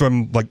guy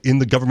from in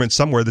the government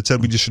somewhere that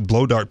said we just should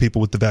blow dart people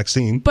with the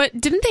vaccine.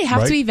 But didn't they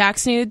have to be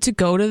vaccinated to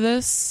go to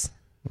this?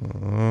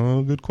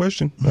 Oh, good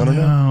question. I don't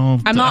know.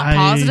 I'm not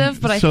positive,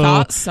 but I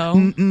thought so.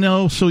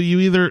 No, so you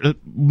either,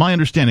 my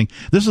understanding,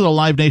 this is a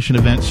Live Nation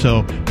event,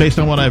 so based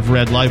on what I've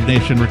read, Live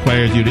Nation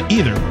requires you to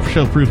either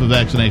show proof of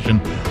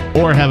vaccination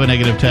or have a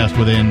negative test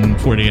within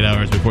 48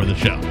 hours before the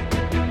show.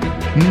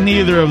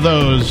 Neither of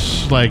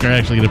those are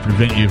actually going to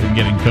prevent you from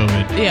getting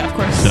COVID. Yeah, of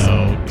course.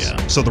 So, yeah.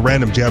 So the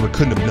random jabber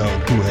couldn't have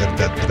known who had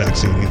that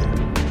vaccine either.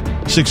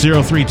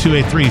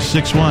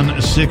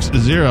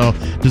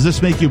 603-283-6160. Does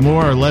this make you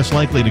more or less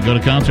likely to go to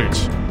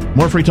concerts?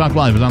 More Free Talk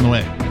Live is on the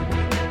way.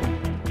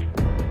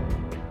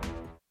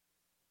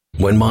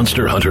 When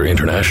Monster Hunter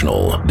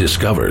International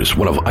discovers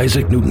one of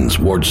Isaac Newton's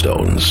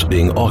wardstones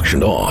being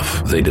auctioned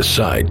off, they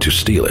decide to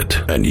steal it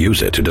and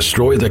use it to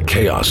destroy the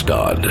Chaos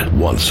God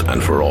once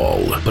and for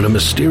all. But a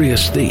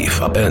mysterious thief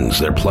upends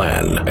their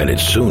plan, and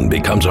it soon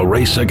becomes a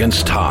race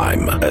against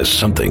time as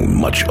something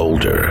much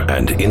older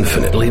and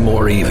infinitely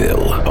more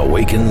evil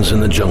awakens in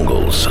the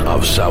jungles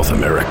of South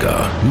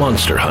America.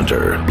 Monster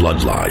Hunter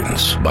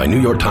Bloodlines by New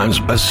York Times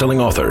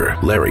bestselling author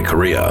Larry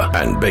Correia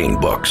and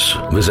Baen Books.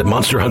 Visit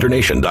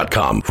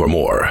monsterhunternation.com for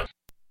more.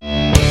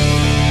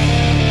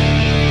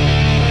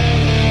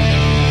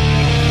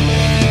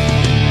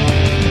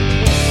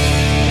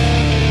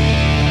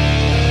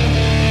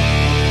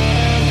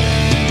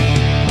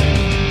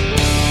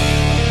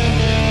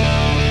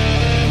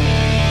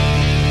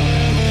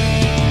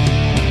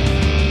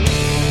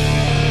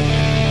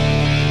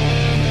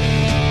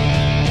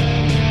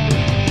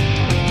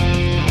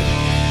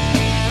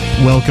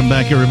 Welcome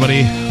back,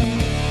 everybody.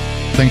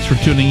 Thanks for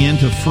tuning in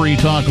to Free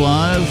Talk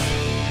Live.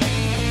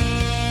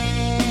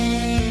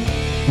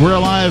 We're a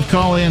live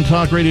call-in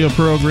talk radio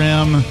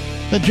program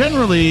that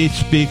generally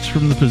speaks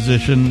from the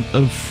position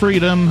of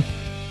freedom,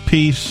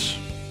 peace,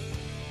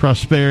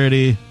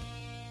 prosperity,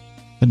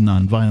 and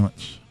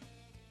nonviolence.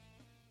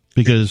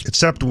 Because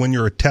except when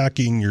you're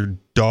attacking your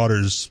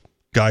daughter's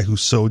guy who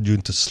sold you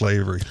into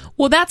slavery.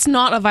 Well, that's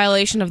not a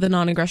violation of the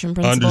non-aggression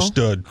principle.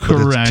 Understood.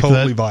 Correct. It's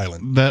totally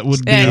violent. That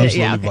would be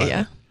absolutely violent.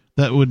 Yeah.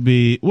 That would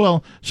be,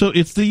 so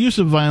it's the use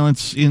of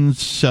violence in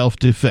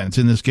self-defense,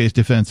 in this case,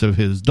 defense of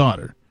his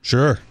daughter.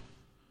 Sure.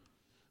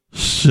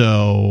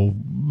 So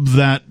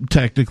that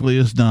technically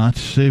is not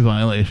a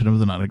violation of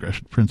the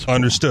non-aggression principle.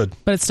 Understood.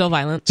 But it's still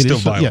violent. Still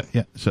violent.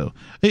 Yeah. So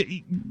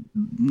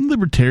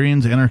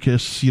libertarians,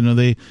 anarchists,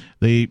 they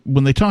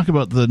when they talk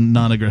about the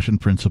non-aggression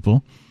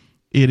principle,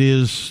 it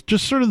is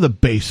just sort of the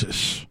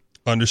basis.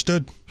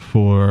 Understood.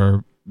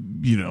 For,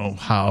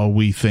 how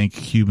we think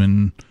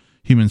humans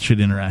should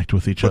interact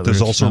with each other. But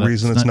there's also a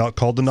reason it's not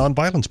called the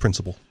nonviolence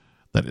principle.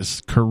 That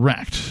is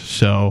correct.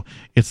 So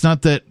it's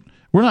not that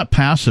we're not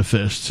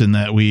pacifists in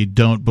that we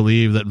don't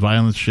believe that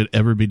violence should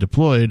ever be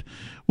deployed.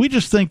 We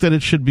just think that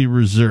it should be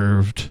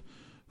reserved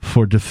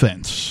for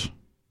defense.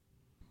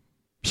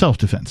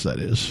 Self-defense, that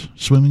is.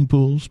 Swimming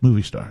pools,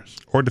 movie stars.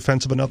 Or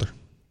defense of another.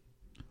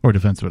 Or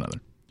defense of another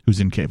who's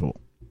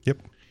incapable. Yep.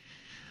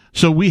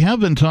 So we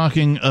have been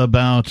talking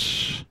about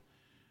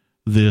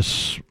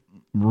this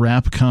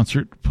rap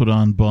concert put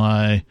on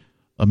by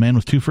a man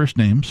with two first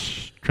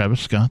names,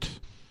 Travis Scott,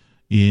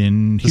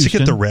 in Houston. Does he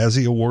get the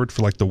Razzie Award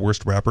for the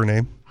worst rapper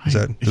name?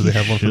 Do they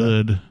have one for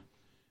that?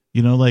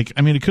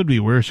 It could be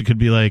worse. It could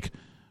be like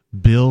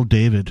Bill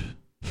David.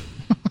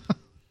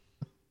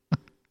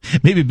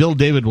 Maybe Bill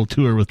David will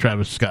tour with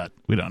Travis Scott.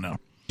 We don't know.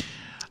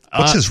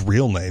 What's his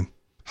real name?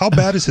 How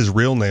bad is his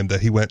real name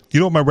that he went, you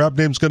know what my rap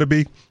name's going to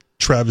be?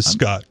 Travis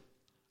Scott.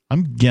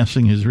 I'm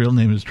guessing his real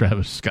name is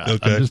Travis Scott.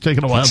 Okay. I'm just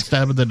taking a wild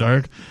stab in the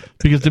dark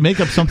because to make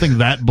up something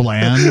that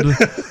bland,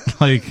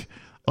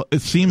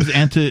 it seems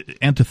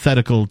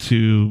antithetical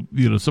to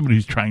somebody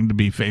who's trying to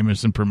be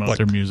famous and promote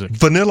their music.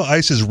 Vanilla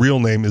Ice's real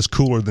name is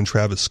cooler than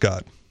Travis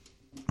Scott.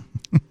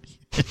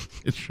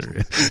 It sure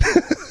is.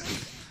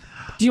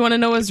 Do you want to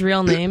know his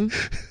real name?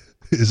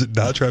 Is it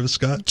not Travis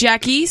Scott?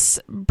 Jacques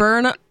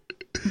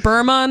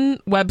Berman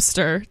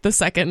Webster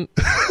II.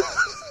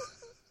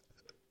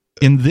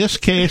 In this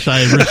case,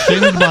 I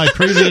rescind my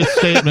previous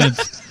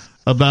statements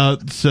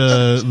about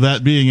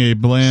that being a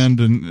bland,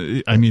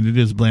 and it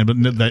is bland,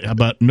 but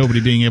about nobody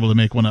being able to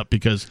make one up,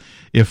 because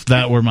if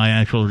that were my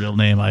actual real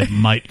name, I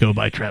might go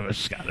by Travis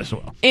Scott as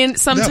well. And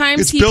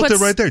sometimes he built it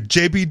right there,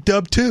 JB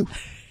Dub 2.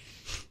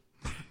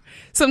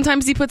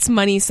 Sometimes he puts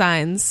money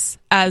signs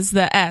as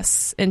the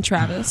S in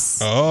Travis.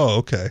 Oh,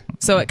 okay.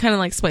 So it kind of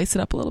like spice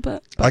it up a little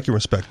bit. I can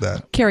respect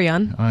that. Carry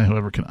on. I,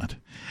 however, cannot.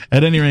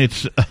 At any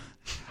rate,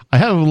 I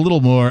have a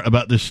little more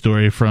about this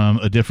story from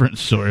a different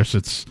source.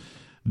 It's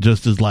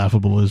just as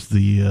laughable as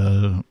the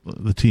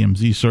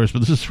TMZ source, but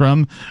this is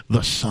from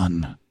The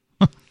Sun.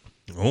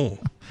 Oh.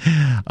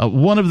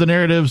 One of the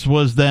narratives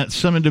was that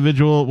some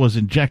individual was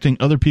injecting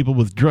other people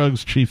with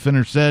drugs, Chief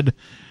Finner said.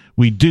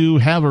 We do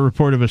have a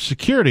report of a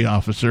security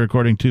officer,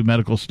 according to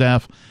medical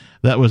staff,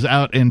 that was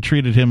out and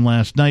treated him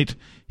last night.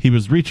 He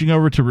was reaching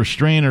over to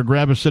restrain or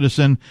grab a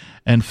citizen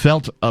and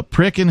felt a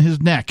prick in his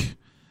neck.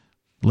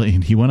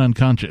 He went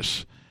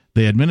unconscious.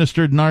 They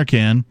administered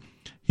Narcan.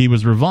 He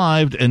was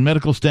revived, and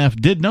medical staff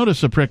did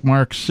notice a prick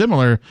mark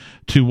similar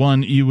to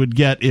one you would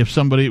get if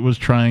somebody was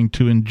trying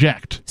to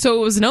inject. So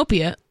it was an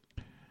opiate.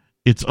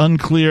 It's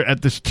unclear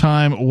at this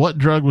time what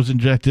drug was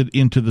injected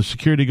into the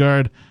security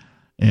guard,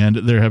 and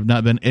there have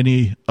not been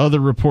any other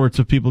reports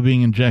of people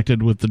being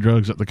injected with the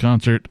drugs at the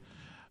concert.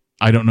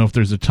 I don't know if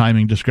there's a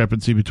timing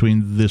discrepancy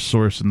between this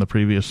source and the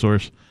previous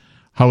source.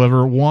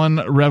 However, one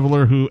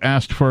reveler who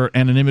asked for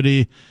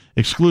anonymity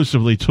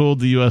exclusively told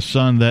the U.S.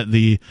 Sun that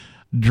the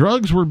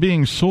drugs were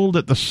being sold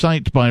at the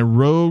site by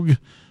rogue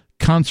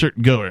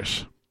concert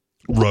goers.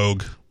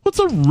 Rogue. What's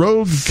a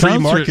rogue Free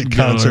market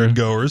concert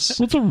goers.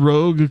 What's a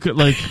rogue,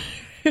 like...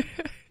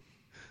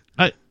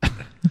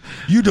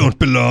 You don't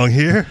belong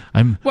here.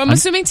 I'm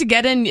assuming to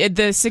get in,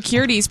 the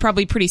security is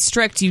probably pretty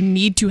strict. You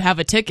need to have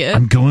a ticket.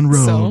 I'm going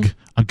rogue. So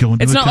I'm going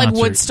to it's a not concert.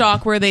 like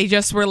Woodstock where they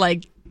just were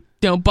like,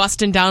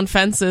 busting down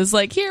fences.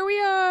 Like, here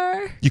we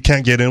are. You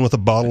can't get in with a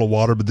bottle of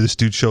water, but this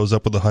dude shows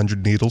up with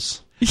 100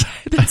 needles. Yeah,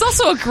 that's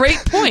also a great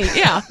point.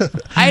 Yeah,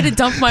 I had to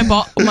dump my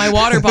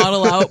water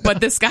bottle out,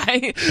 but this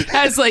guy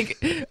has like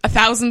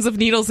thousands of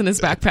needles in his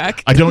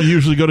backpack. I don't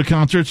usually go to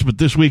concerts, but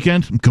this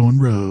weekend I'm going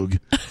rogue.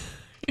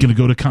 Gonna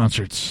go to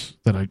concerts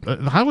that I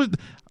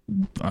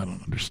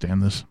don't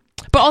understand this.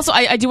 But also,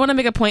 I do want to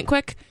make a point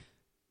quick.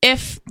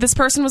 If this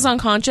person was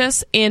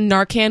unconscious and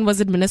Narcan was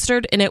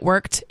administered and it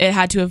worked, it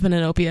had to have been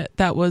an opiate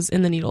that was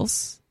in the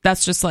needles.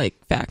 That's just like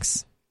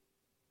facts.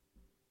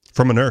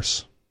 From a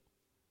nurse.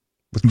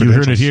 You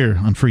heard it here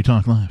on Free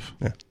Talk Live.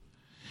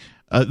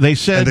 Yeah. They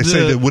said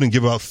they wouldn't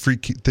give out free.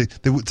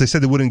 They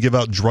said they wouldn't give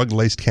out drug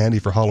laced candy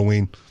for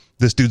Halloween.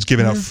 This dude's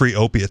giving out free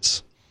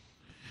opiates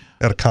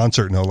at a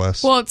concert, no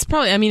less. Well, it's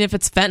probably. I mean, if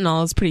it's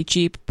fentanyl, it's pretty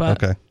cheap.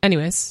 But okay.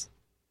 Anyways,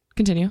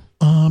 continue.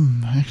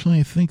 Actually,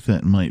 I think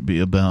that might be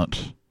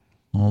about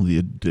all the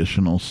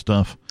additional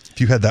stuff.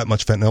 If you had that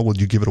much fentanyl,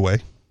 would you give it away?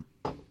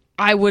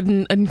 I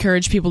wouldn't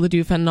encourage people to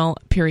do fentanyl.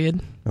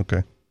 Period.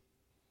 Okay.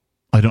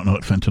 I don't know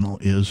what fentanyl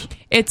is.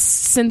 It's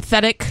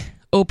synthetic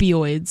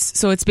opioids.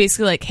 So it's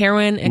basically like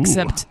heroin,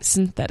 except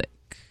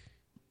synthetic.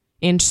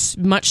 And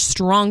much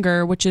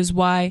stronger, which is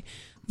why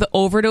the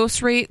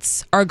overdose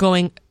rates are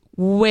going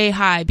way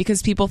high,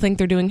 because people think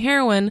they're doing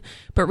heroin,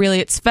 but really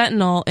it's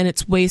fentanyl, and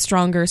it's way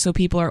stronger, so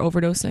people are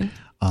overdosing.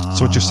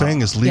 So what you're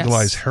saying is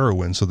legalize Yes.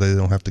 heroin so they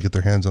don't have to get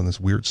their hands on this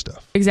weird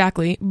stuff.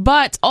 Exactly.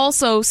 But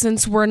also,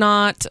 since we're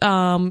not,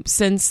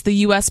 since the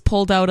U.S.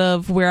 pulled out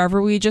of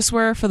wherever we just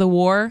were for the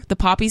war, the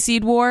poppy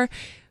seed war.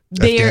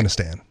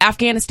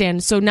 Afghanistan.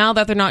 So now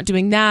that they're not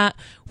doing that,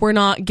 we're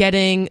not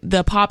getting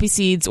the poppy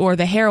seeds or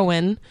the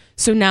heroin.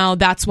 So now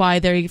that's why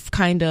they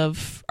kind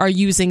of are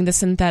using the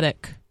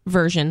synthetic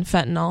version,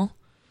 fentanyl.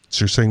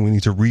 So you're saying we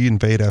need to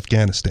reinvade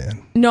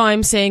Afghanistan? No,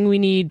 I'm saying we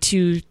need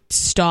to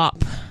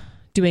stop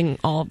doing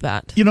all of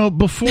that. You know,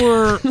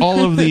 before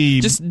all of the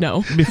just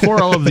no.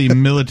 Before all of the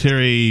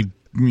military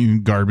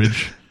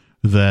garbage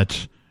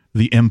that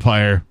the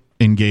empire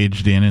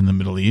engaged in the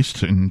Middle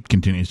East and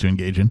continues to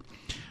engage in,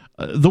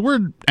 the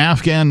word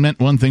Afghan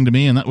meant one thing to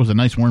me, and that was a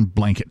nice warm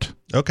blanket.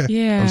 Okay.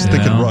 Yeah. I was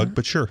thinking rug,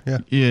 but sure. Yeah.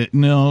 Yeah.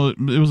 No, it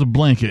was a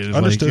blanket. It was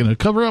Understood. like,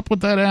 cover up with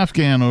that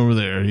Afghan over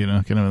there,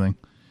 kind of a thing.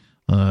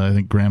 I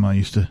think Grandma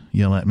used to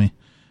yell at me,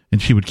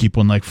 and she would keep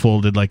one like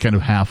folded, like kind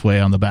of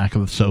halfway on the back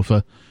of the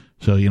sofa.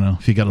 So,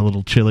 if you got a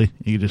little chilly,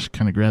 you just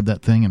kind of grab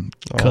that thing and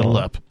cuddle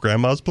up.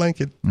 Grandma's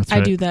blanket. That's right.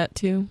 I do that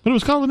too. But it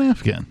was called an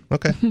Afghan.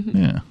 Okay.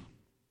 Yeah.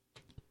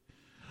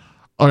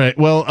 All right.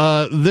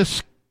 Well,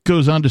 this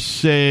goes on to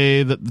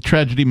say that the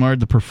tragedy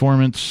marred the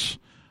performance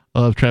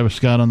of Travis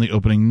Scott on the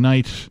opening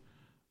night.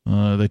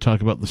 They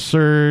talk about the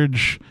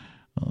surge.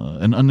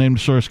 An unnamed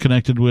source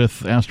connected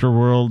with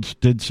Astroworld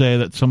did say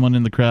that someone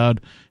in the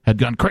crowd had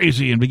gone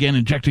crazy and began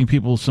injecting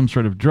people with some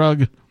sort of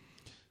drug.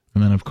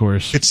 And then, of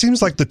course... It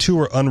seems like the two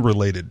are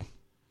unrelated,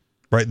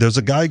 right? There's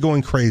a guy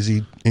going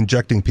crazy,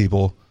 injecting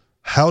people.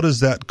 How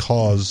does that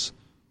cause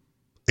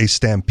a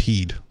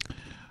stampede?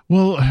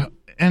 Well,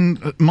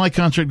 and my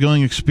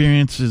concert-going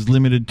experience is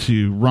limited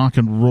to rock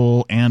and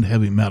roll and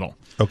heavy metal.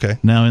 Okay.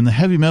 Now, in the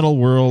heavy metal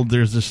world,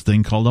 there's this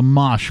thing called a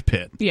mosh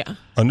pit. Yeah.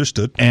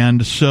 Understood.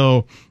 And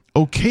so,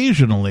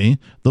 occasionally,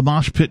 the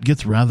mosh pit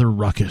gets rather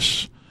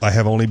ruckus. I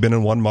have only been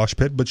in one mosh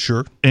pit, but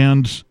sure.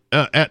 And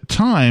at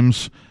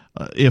times...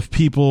 if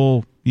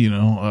people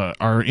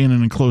are in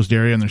an enclosed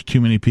area and there's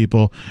too many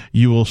people,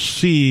 you will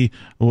see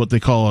what they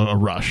call a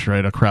rush,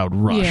 right? A crowd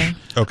rush. Yeah.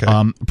 Okay.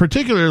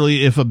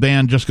 Particularly if a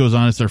band just goes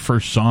on, it's their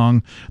first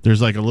song,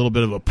 there's like a little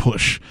bit of a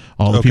push.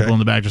 All the people in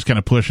the back just kind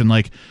of push, and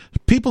like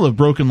people have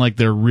broken like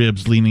their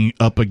ribs leaning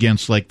up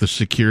against like the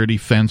security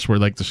fence where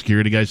like the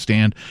security guys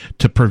stand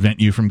to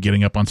prevent you from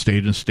getting up on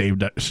stage and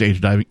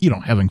stage diving,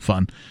 having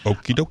fun.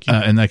 Okie dokie.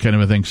 And that kind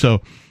of a thing.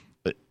 So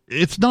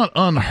it's not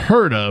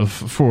unheard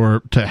of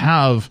to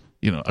have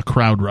a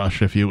crowd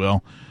rush, if you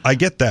will. I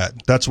get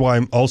that. That's why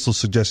I'm also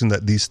suggesting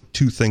that these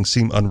two things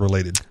seem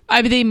unrelated.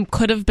 I mean, they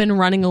could have been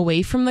running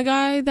away from the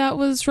guy that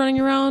was running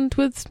around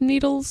with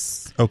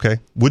needles. Okay.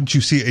 Wouldn't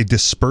you see a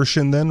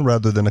dispersion then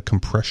rather than a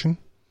compression?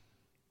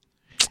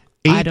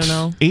 I don't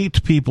know.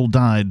 8 people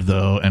died,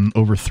 though, and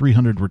over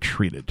 300 were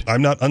treated.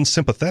 I'm not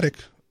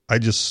unsympathetic. I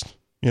just,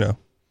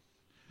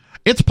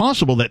 It's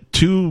possible that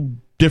 2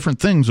 different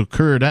things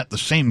occurred at the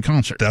same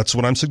concert. That's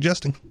what I'm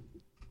suggesting.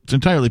 It's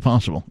entirely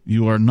possible.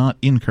 You are not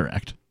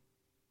incorrect.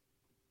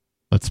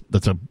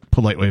 That's a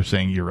polite way of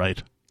saying you're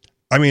right.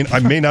 I mean, I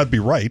may not be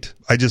right.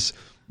 I just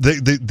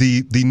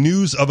the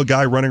news of a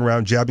guy running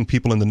around jabbing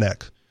people in the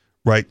neck,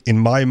 right? In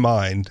my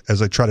mind,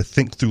 as I try to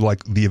think through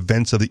like the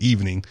events of the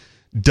evening,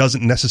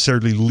 doesn't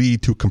necessarily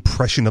lead to a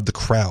compression of the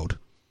crowd,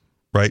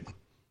 right?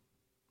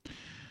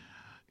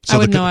 So I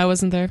would know. I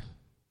wasn't there.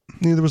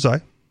 Neither was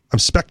I. I'm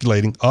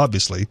speculating,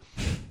 obviously,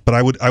 but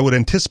I would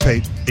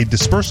anticipate a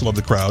dispersal of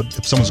the crowd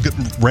if someone's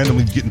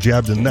randomly getting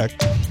jabbed in the neck,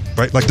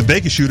 right? Like the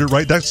Vegas shooter,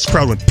 right? That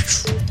crowd went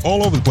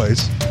all over the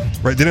place,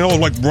 right? They didn't all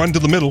like run to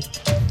the middle.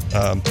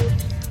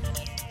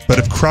 But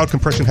if crowd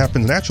compression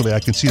happens naturally, I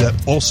can see that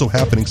also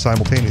happening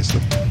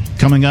simultaneously.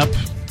 Coming up,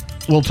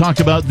 we'll talk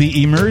about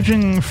the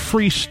emerging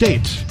free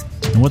state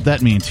and what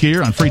that means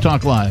here on Free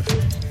Talk Live.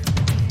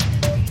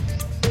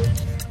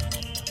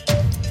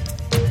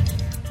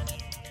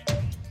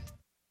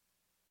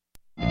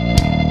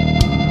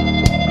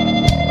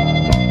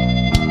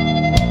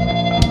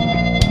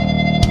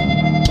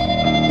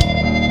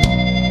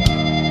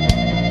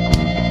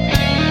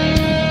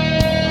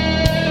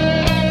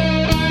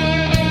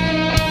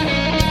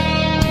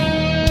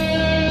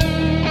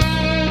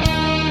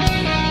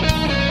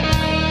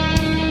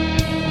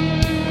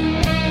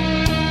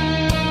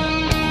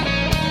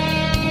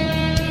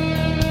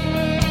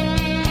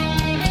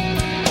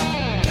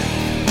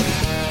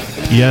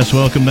 Yes,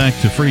 welcome back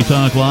to Free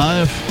Talk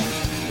Live.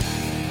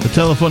 The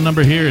telephone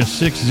number here is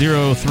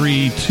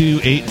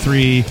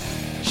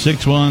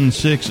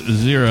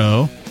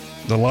 603-283-6160.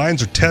 The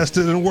lines are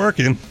tested and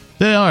working.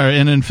 They are,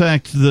 and in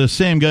fact, the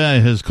same guy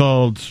has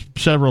called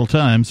several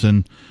times,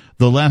 and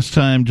the last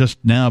time just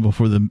now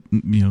before the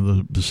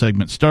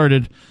segment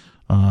started,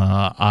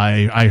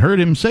 I heard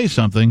him say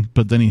something,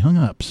 but then he hung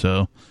up,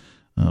 so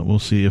we'll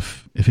see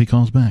if he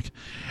calls back.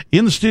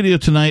 In the studio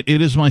tonight,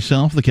 it is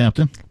myself, the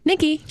captain.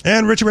 Nikki.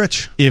 And Richie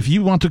Rich. If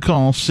you want to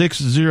call,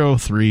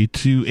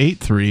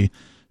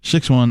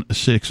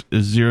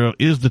 603-283-6160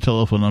 is the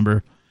telephone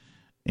number,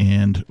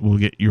 and we'll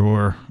get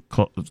your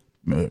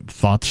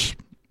thoughts.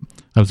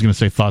 I was going to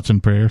say thoughts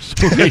and prayers.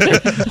 We'll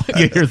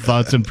get your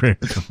thoughts and prayers.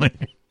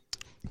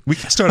 We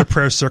can start a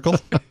prayer circle.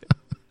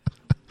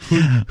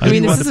 I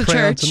mean, this is a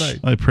church.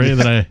 I pray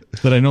that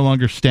I no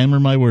longer stammer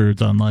my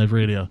words on live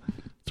radio.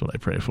 That's what I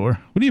pray for.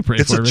 What do you pray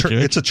for, Richard?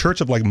 It's a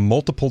church of like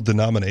multiple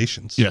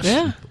denominations. Yes.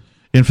 Yeah.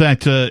 In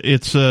fact,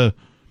 it's so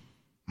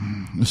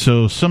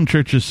some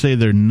churches say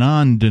they're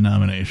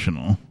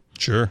non-denominational.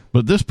 Sure.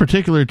 But this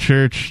particular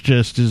church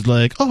just is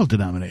like all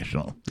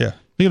denominational. Yeah.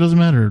 It doesn't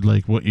matter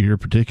like what your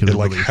particular it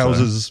like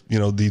houses,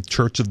 the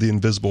Church of the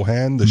Invisible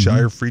Hand, the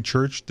Shire Free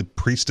Church, the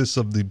Priestess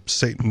of the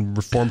Satan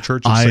Reformed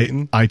Church of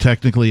Satan. I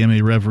technically am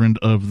a reverend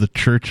of the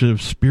Church of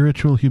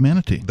Spiritual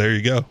Humanity. There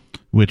you go.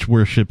 Which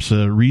worships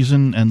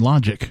reason and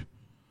logic.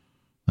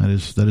 That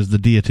is the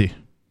deity.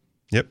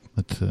 Yep.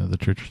 That's the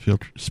Church of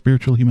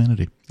Spiritual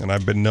Humanity. And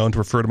I've been known to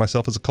refer to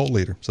myself as a cult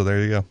leader. So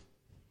there you go.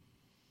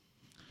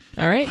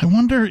 All right. I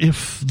wonder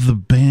if the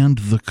band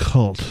The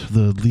Cult,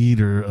 the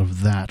leader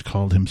of that,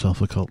 called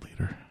himself a cult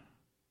leader.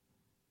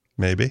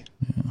 Maybe.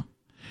 Yeah.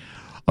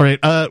 All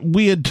right.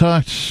 We had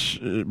talked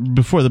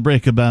before the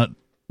break about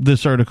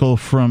this article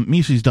from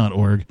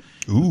Mises.org.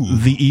 Ooh.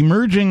 The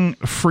emerging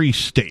free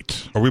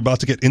state. Are we about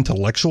to get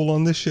intellectual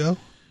on this show?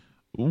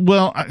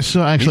 Well,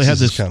 so I actually had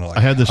this. Like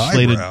I had this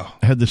slated. I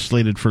had this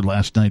slated for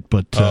last night,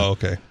 but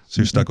okay.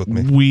 So you're stuck with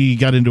me. We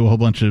got into a whole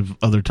bunch of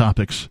other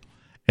topics,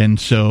 and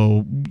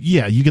so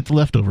yeah, you get the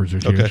leftovers.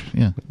 Okay.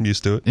 Yeah, I'm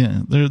used to it.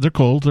 Yeah, they're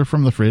cold. They're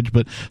from the fridge,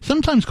 but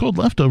sometimes cold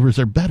leftovers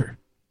are better.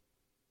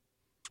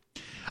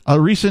 A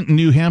recent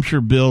New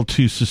Hampshire bill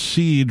to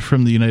secede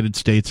from the United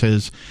States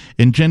has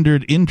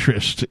engendered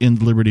interest in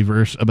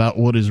Libertyverse about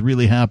what is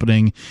really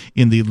happening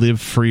in the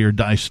live free or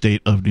die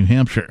state of New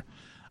Hampshire.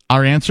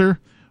 Our answer: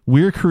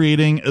 we're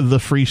creating the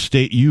free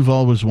state you've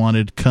always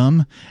wanted.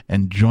 Come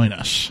and join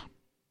us.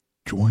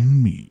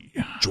 Join me.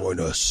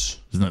 Join us.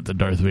 Isn't that the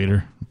Darth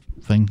Vader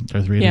thing?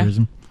 Darth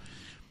Vaderism?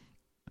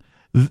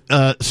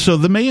 Yeah. So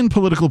the main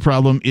political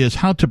problem is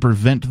how to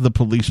prevent the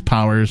police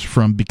powers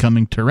from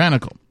becoming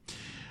tyrannical.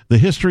 The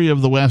history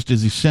of the West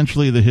is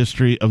essentially the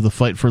history of the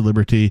fight for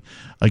liberty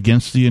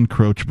against the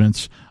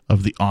encroachments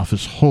of the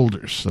office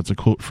holders. That's a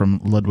quote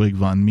from Ludwig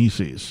von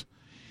Mises.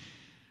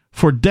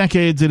 For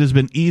decades, it has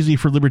been easy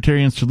for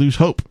libertarians to lose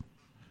hope.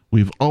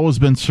 We've always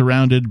been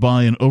surrounded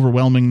by an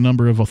overwhelming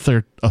number of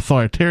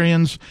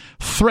authoritarians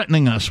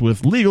threatening us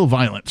with legal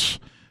violence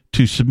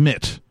to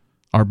submit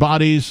our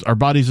bodies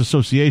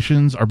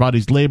associations, our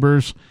bodies'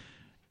 labors,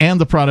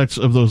 and the products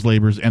of those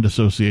labors and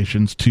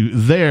associations to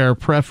their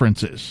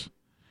preferences.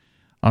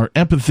 Our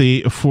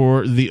empathy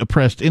for the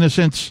oppressed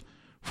innocents,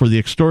 for the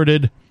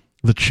extorted,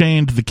 the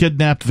chained, the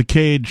kidnapped, the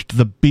caged,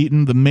 the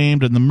beaten, the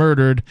maimed, and the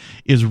murdered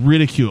is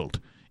ridiculed.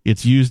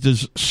 It's used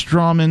as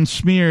strawman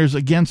smears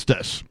against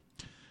us.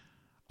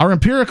 Our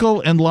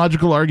empirical and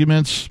logical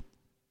arguments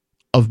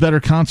of better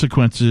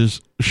consequences,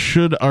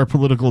 should our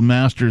political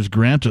masters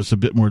grant us a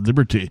bit more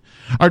liberty,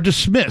 are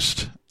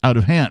dismissed out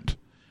of hand.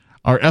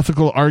 Our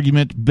ethical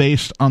argument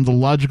based on the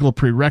logical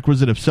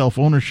prerequisite of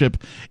self-ownership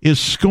is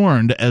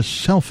scorned as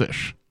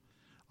selfish.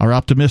 Our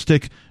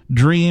optimistic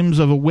dreams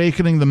of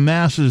awakening the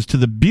masses to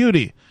the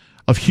beauty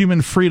of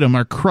human freedom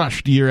are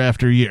crushed year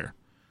after year.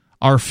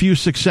 Our few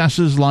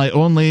successes lie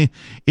only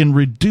in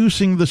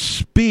reducing the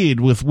speed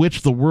with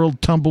which the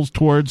world tumbles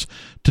towards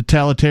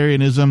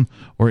totalitarianism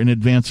or in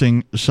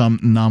advancing some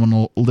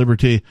nominal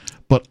liberty,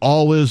 but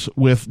always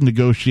with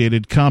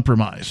negotiated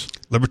compromise.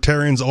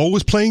 Libertarians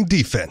always playing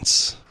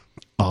defense.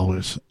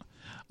 Always.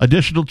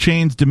 Additional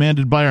chains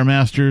demanded by our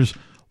masters,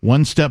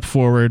 1 step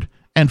forward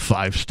and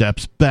 5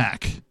 steps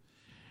back.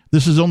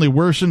 This has only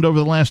worsened over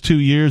the last 2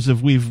 years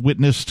as we've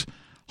witnessed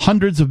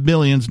hundreds of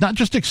millions not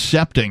just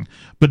accepting,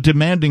 but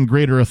demanding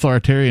greater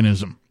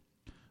authoritarianism.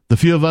 The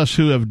few of us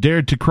who have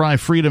dared to cry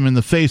freedom in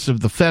the face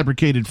of the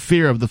fabricated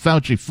fear of the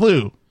Fauci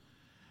flu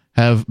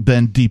have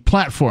been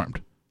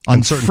deplatformed,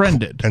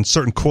 unfriended. And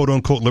certain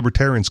quote-unquote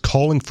libertarians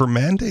calling for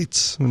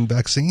mandates and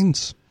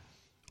vaccines.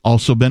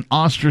 Also been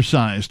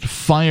ostracized,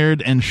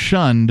 fired, and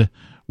shunned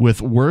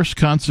with worse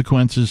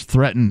consequences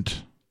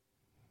threatened.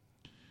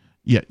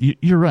 Yeah,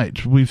 you're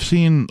right. We've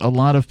seen a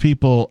lot of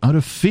people out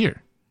of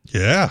fear.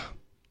 Yeah.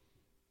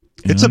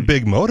 It's a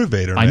big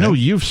motivator, I know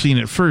you've seen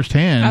it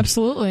firsthand.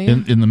 Absolutely.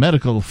 In the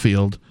medical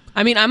field.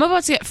 I mean, I'm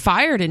about to get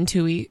fired in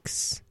 2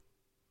 weeks.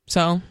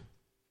 So.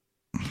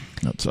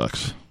 That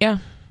sucks. Yeah.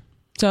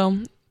 So.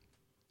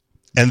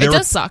 And it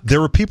does suck. There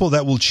were people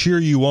that will cheer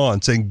you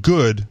on, saying,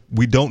 good,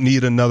 we don't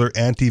need another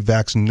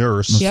anti-vax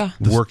nurse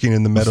working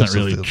in the medical field. That's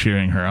not really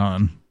cheering her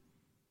on.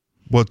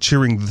 Well,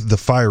 cheering the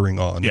firing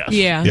on. Yes.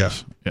 Yeah.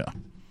 Yes. Yeah.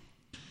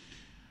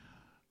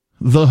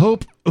 The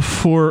hope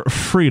for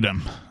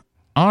freedom.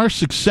 Our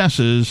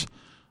successes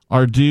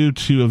are due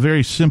to a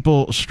very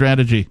simple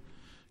strategy,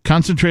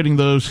 concentrating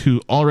those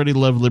who already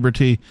love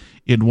liberty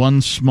in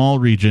one small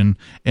region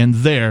and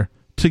there,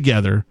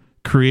 together,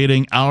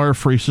 creating our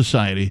free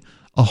society,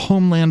 a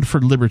homeland for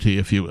liberty,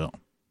 if you will.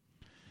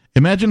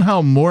 Imagine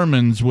how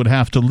Mormons would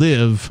have to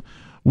live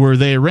were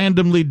they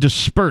randomly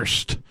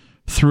dispersed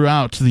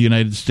throughout the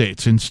United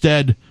States.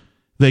 Instead,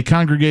 they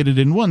congregated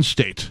in one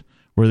state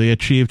where they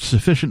achieved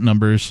sufficient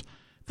numbers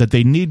that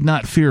they need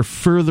not fear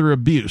further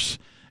abuse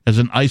as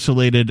an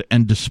isolated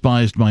and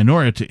despised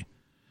minority.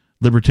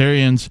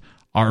 Libertarians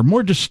are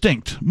more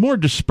distinct, more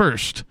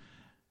dispersed,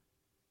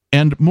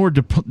 and more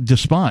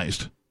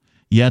despised.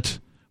 Yet,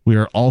 we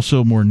are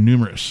also more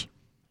numerous.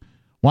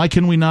 Why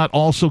can we not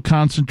also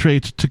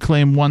concentrate to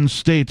claim one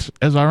state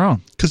as our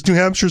own? Because New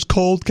Hampshire's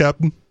cold,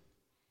 Captain.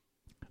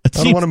 I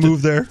don't want to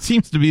move there. It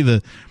seems to be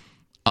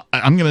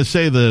I'm going to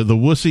say the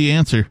wussy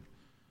answer,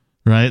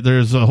 right?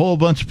 There's a whole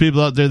bunch of people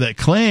out there that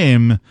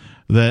claim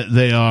that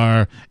they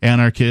are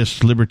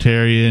anarchist,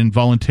 libertarian,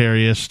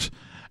 voluntarist,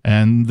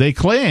 and they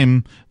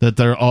claim that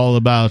they're all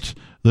about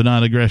the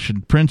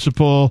non-aggression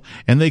principle,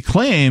 and they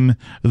claim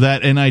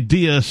that an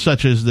idea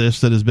such as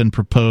this that has been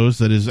proposed,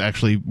 that is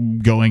actually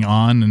going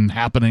on and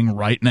happening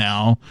right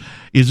now,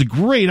 is a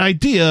great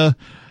idea,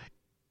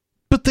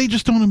 but they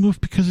just don't want to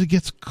move because it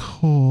gets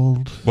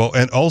cold. Well,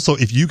 and also,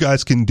 if you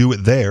guys can do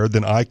it there,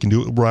 then I can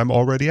do it where I'm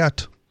already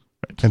at.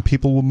 Right. And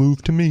people will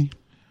move to me.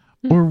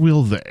 Or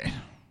will they?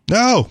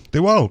 No, they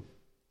won't.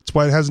 That's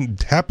why it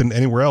hasn't happened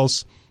anywhere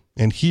else.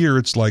 And here,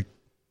 it's like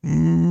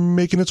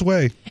making its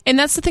way. And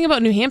that's the thing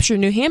about New Hampshire.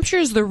 New Hampshire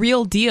is the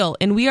real deal,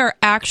 and we are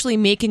actually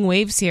making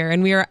waves here,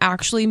 and we are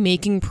actually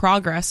making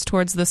progress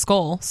towards this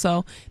goal.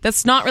 So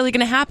that's not really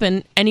going to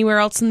happen anywhere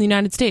else in the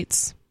United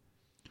States.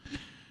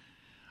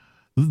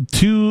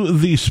 To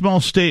the small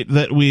state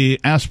that we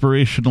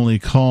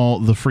aspirationally call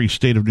the free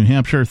state of New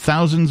Hampshire,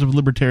 thousands of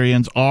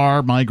libertarians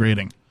are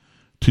migrating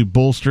to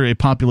bolster a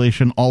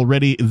population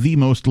already the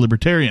most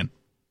libertarian.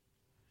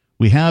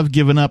 We have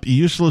given up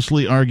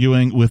uselessly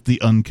arguing with the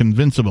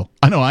unconvincible.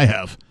 I know I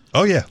have.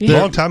 Oh, yeah. A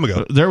long time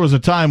ago. There was a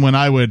time when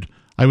I would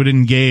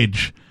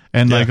engage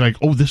and like,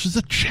 oh, this is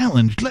a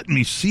challenge. Let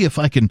me see if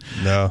I can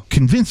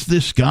convince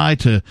this guy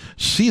to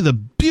see the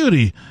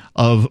beauty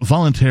of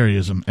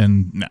voluntarism.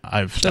 And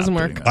I've stopped. Doesn't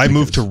work. I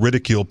moved to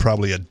ridicule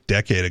probably a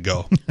decade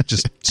ago.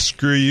 Just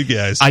screw you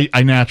guys.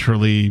 I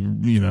naturally,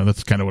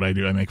 that's kind of what I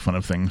do. I make fun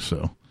of things.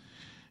 So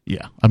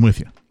Yeah, I'm with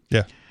you.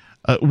 Yeah.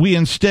 We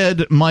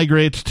instead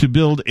migrate to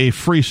build a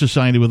free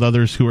society with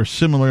others who are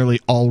similarly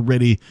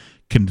already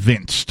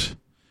convinced.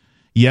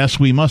 Yes,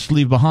 we must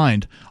leave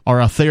behind our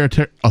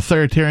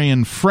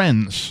authoritarian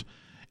friends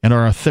and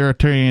our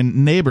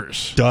authoritarian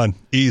neighbors. Done.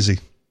 Easy.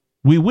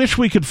 We wish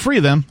we could free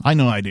them. I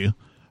know I do.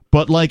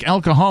 But like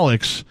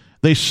alcoholics,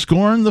 they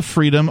scorn the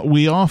freedom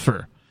we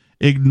offer,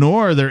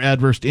 ignore their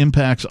adverse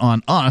impacts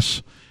on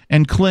us,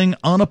 and cling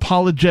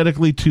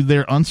unapologetically to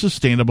their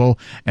unsustainable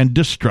and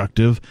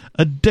destructive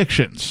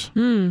addictions.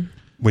 When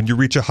you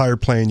reach a higher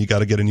plane, you got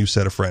to get a new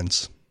set of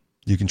friends.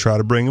 You can try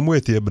to bring them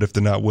with you, but if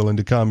they're not willing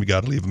to come, you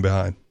got to leave them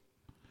behind.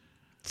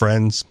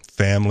 Friends,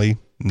 family,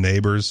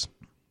 neighbors,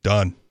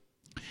 done.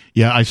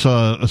 Yeah, I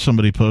saw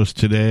somebody post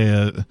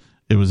today.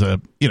 It was a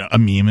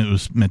meme. It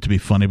was meant to be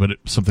funny, but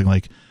it's something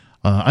like,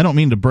 "I don't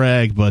mean to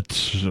brag,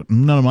 but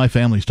none of my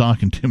family's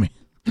talking to me."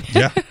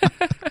 Yeah.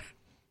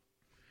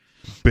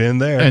 Been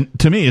there. And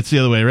to me, it's the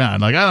other way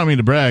around. Like, I don't mean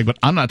to brag, but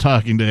I'm not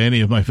talking to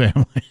any of my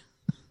family.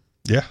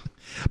 Yeah.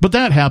 But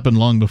that happened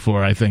long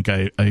before I think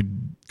I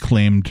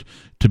claimed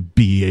to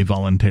be a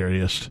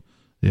voluntarist,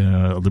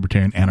 a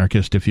libertarian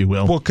anarchist, if you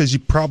will. Well, because you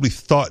probably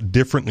thought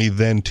differently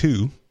then,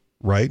 too,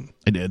 right?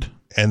 I did.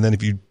 And then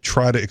if you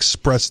try to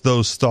express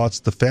those thoughts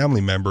to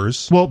family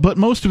members... Well, but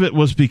most of it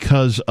was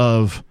because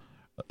of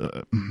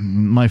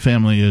my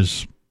family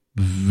is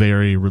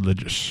very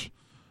religious.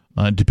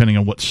 Depending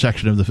on what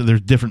section of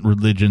there's different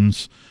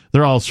religions.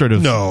 They're all sort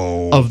of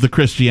of the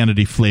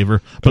Christianity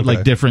flavor, but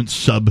like different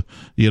sub,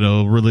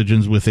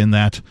 religions within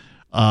that.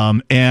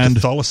 And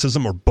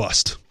Catholicism or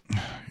bust.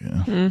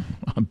 Yeah.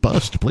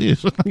 Bust,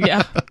 please.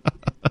 Yeah.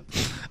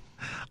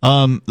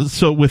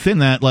 So within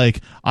that, we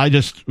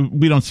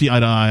don't see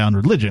eye to eye on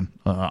religion.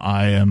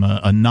 I am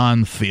a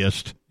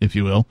non-theist, if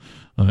you will,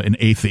 an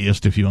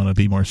atheist, if you want to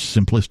be more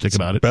simplistic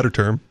about it. Better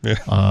term. Yeah.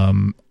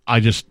 I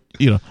just,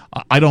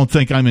 I don't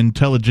think I'm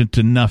intelligent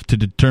enough to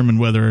determine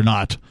whether or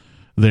not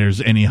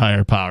there's any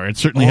higher power. It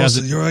certainly has.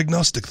 So you're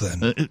agnostic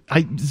then.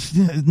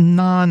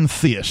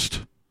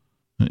 Non-theist,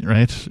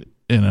 right?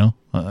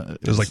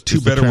 There's like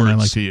two better words. I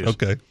like to use.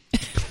 Okay.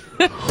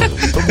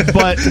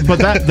 but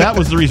that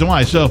was the reason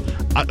why. So,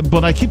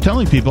 but I keep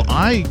telling people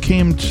I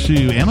came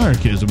to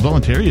anarchism,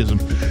 voluntarism,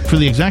 for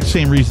the exact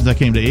same reasons I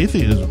came to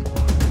atheism,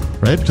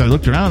 right? Because I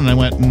looked around and I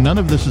went, none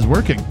of this is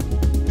working.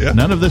 Yeah.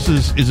 None of this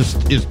is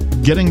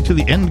getting to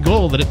the end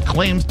goal that it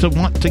claims to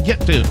want to get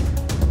to.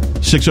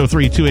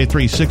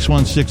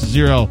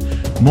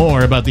 603-283-6160.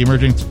 More about the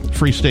emerging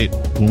free state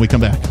when we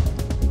come back.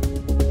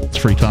 It's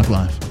Free Talk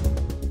Live.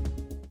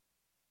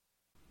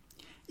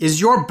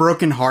 Is your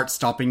broken heart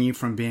stopping you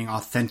from being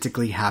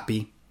authentically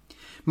happy?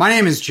 My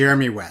name is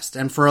Jeremy West,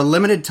 and for a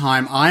limited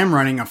time, I am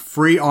running a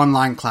free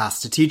online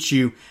class to teach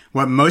you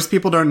what most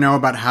people don't know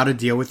about how to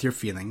deal with your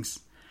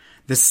feelings.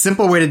 The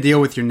simple way to deal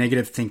with your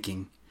negative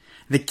thinking.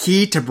 The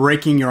key to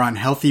breaking your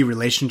unhealthy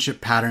relationship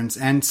patterns,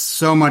 and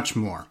so much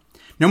more.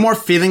 No more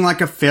feeling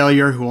like a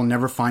failure who will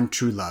never find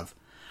true love.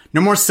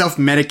 No more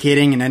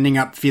self-medicating and ending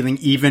up feeling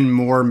even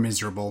more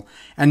miserable.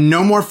 And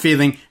no more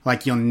feeling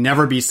like you'll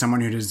never be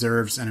someone who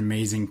deserves an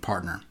amazing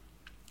partner.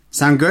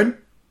 Sound good?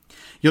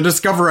 You'll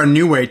discover a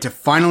new way to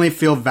finally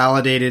feel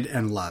validated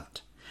and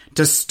loved.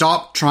 To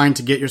stop trying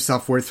to get your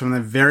self-worth from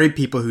the very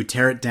people who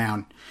tear it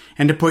down.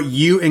 And to put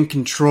you in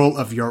control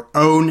of your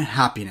own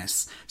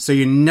happiness, so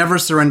you never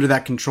surrender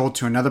that control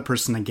to another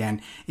person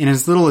again in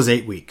as little as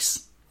 8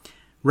 weeks.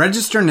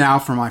 Register now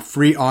for my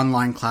free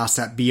online class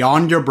at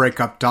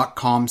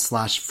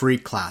beyondyourbreakup.com/free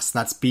class.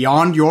 That's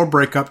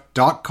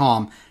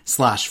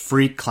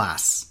beyondyourbreakup.com/free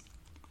class.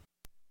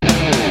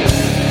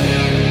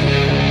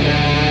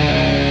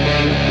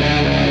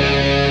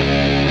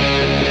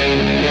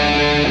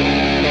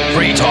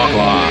 Free Talk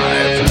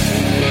Live.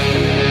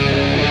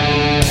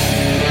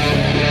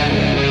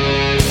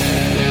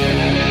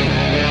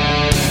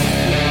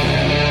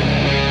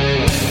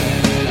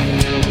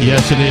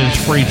 Yes, it is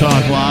Free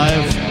Talk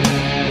Live.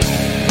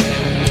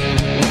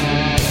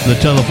 The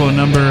telephone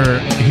number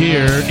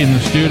here in the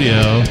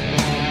studio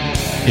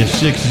is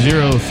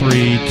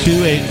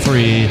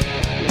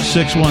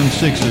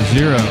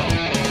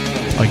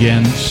 603-283-6160.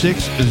 Again,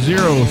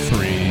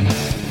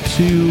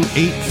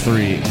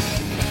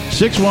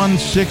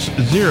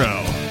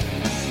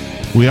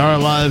 603-283-6160. We are a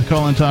live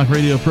call and talk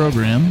radio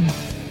program.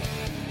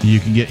 You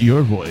can get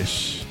your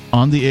voice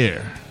on the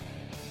air.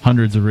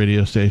 Hundreds of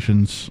radio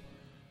stations,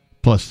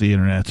 plus the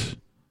internet,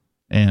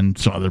 and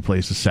some other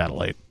places,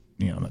 satellite,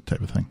 that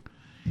type of thing.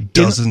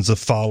 Dozens of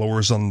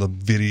followers on the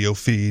video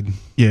feed.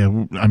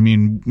 Yeah, I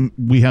mean,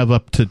 we have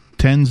up to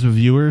tens of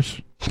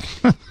viewers.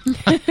 No,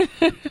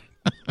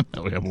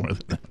 we have more than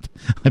that.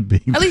 I'm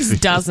being At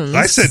least dozens.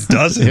 I said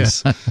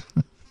dozens. Yeah.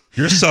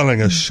 You're selling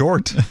a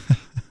short.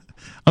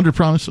 Under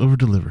promise, over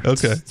deliver.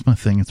 Okay. It's my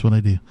thing. It's what I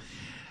do.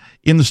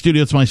 In the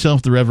studio, it's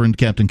myself, the Reverend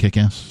Captain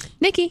Kickass.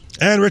 Nikki.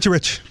 And Richie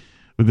Rich.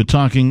 We've been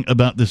talking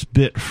about this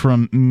bit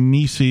from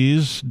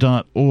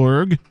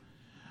Mises.org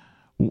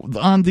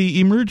on the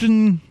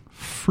emerging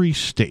free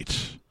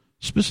state,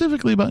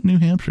 specifically about New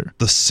Hampshire.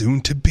 The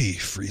soon-to-be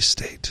free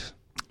state.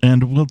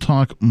 And we'll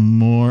talk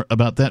more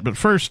about that. But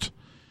first,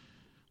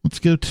 let's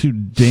go to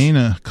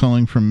Dana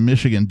calling from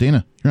Michigan.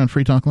 Dana, you're on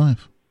Free Talk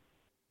Live.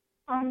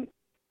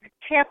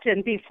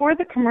 Captain, before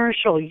the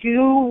commercial,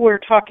 you were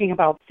talking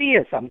about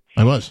theism.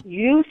 I was.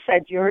 You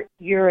said you're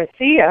a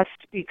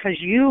theist because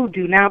you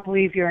do not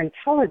believe you're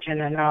intelligent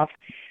enough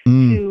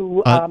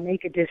to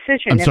make a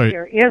decision if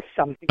there is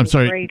something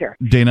greater.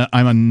 Dana,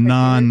 I'm a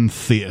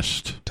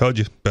non-theist. Told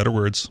you, better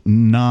words.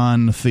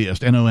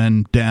 Non-theist,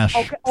 N-O-N-theist.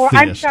 Okay. Oh,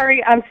 I'm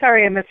sorry, I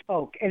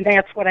misspoke, and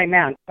that's what I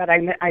meant, but I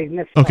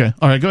misspoke. Okay,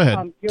 all right, go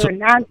ahead. You're a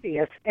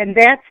non-theist, and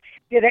that's.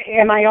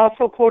 Am I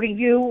also quoting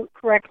you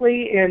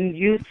correctly? And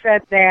you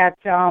said that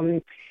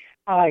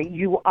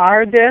you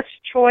are this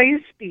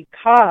choice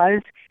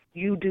because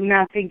you do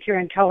not think you're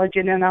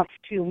intelligent enough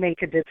to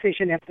make a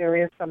decision if there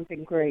is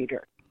something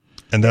greater.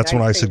 And that's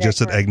when I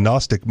suggested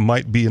agnostic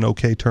might be an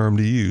okay term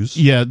to use.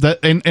 Yeah,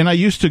 and I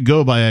used to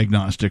go by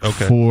agnostic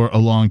for a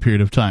long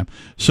period of time.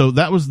 So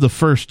that was the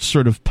first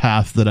sort of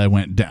path that I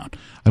went down.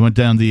 I went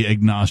down the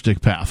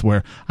agnostic path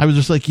where I was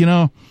just like,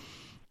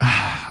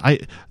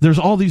 there's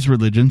all these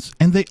religions,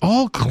 and they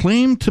all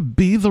claim to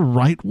be the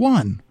right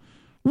one,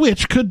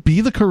 which could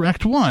be the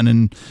correct one.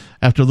 And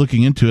after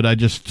looking into it, I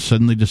just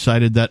suddenly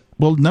decided that,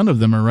 well, none of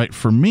them are right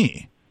for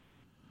me.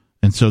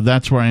 And so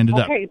that's where I ended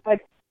up. Okay,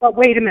 but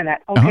wait a minute.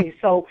 Okay,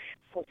 so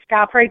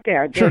stop right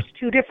there. There's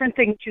two different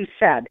things you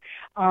said.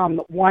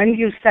 One,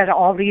 you said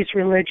all these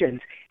religions.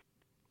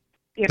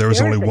 If there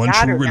is only one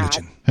true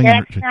religion.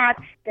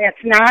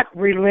 That's not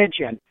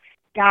religion.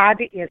 God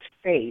is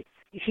faith.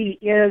 He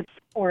is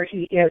or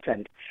he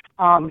isn't.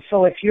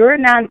 So if you're a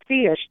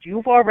non-theist,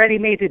 you've already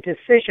made a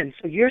decision.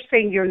 So you're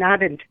saying you're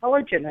not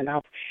intelligent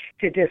enough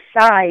to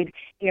decide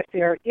if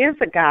there is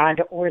a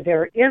God or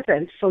there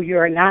isn't, so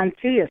you're a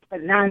non-theist.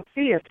 But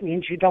non-theist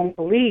means you don't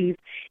believe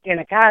in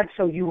a God,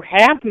 so you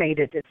have made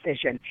a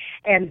decision.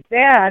 And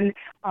then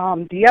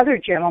the other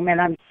gentleman,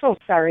 I'm so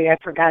sorry I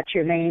forgot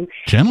your name.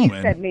 Gentleman?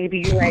 He said maybe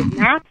you're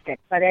agnostic,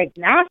 but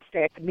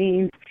agnostic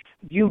means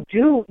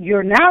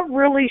you're not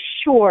really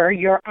sure,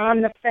 you're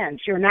on the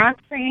fence. You're not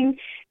saying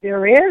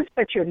there is,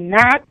 but you're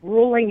not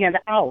ruling it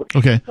out.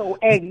 Okay. So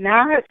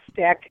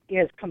agnostic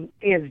is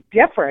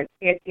different.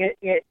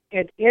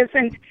 It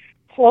isn't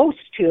close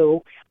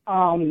to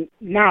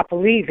not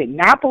believing.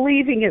 Not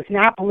believing is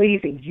not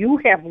believing. You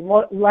have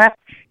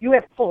you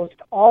have closed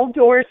all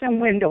doors and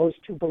windows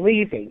to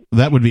believing.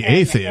 That would be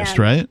atheist,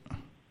 right?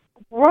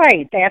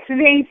 Right, that's an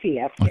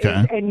atheist.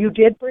 Okay. And you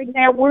did bring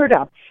that word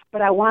up.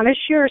 But I want to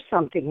share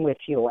something with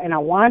you, and I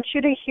want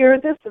you to hear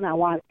this, and I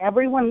want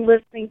everyone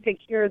listening to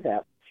hear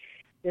this.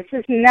 This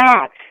is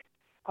not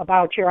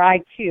about your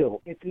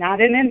IQ. It's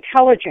not an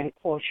intelligent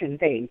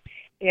quotient thing.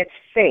 It's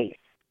faith.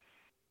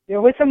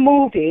 There was a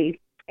movie,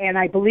 and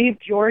I believe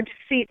George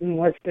Seaton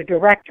was the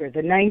director,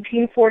 the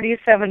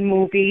 1947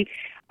 movie,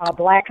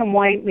 Black and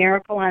White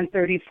Miracle on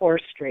 34th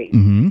Street.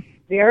 Mm-hmm.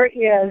 There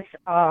is,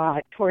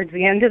 towards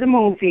the end of the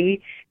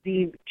movie,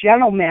 the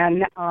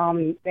gentleman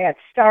that's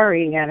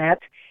starring in it,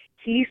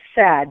 he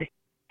said,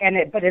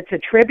 but it's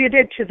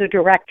attributed to the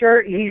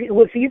director. It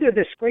was either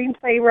the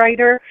screenplay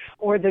writer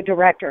or the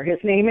director. His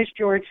name is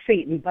George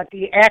Seaton, but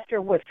the actor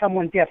was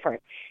someone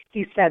different.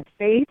 He said,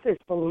 faith is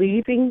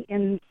believing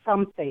in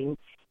something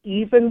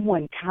even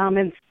when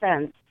common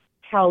sense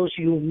tells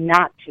you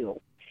not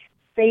to.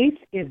 Faith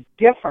is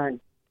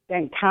different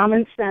than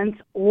common sense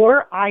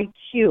or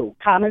IQ.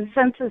 Common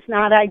sense is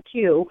not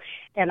IQ,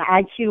 and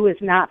IQ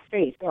is not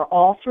faith. They're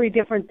all three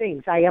different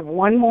things. I have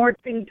one more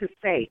thing to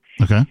say.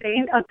 Okay.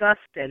 St.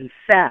 Augustine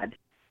said,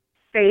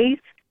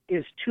 faith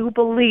is to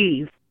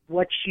believe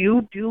what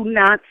you do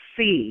not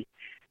see.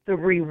 The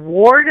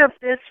reward of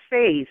this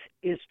faith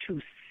is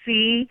to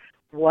see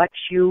what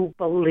you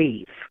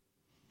believe.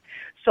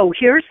 So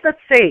here's the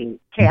thing,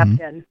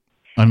 Captain.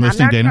 I'm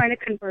listening, not Dana. Trying to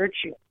convert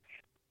you,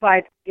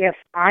 but if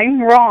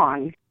I'm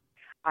wrong,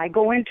 I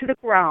go into the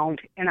ground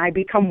and I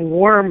become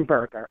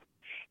Wormburger.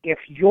 If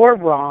you're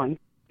wrong,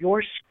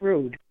 you're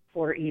screwed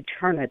for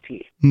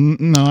eternity.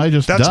 No, I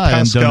just that's die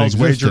Pascal's and don't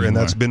exist wager, anymore. and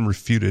that's been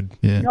refuted.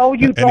 Yeah. No,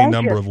 you any don't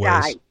number just of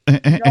ways.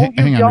 die. No, you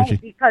Hang on, don't, Richie.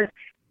 because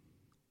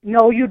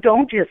no, you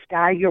don't just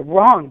die. You're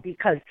wrong,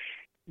 because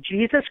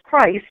Jesus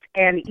Christ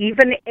and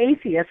even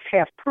atheists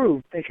have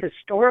proved that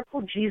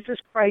historical Jesus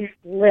Christ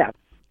lived.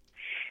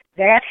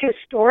 That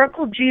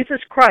historical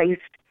Jesus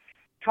Christ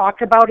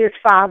talked about his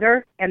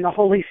Father and the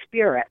Holy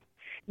Spirit.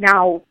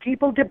 Now,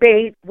 people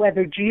debate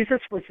whether Jesus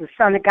was the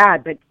Son of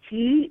God, but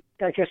the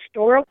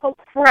historical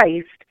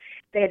Christ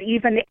that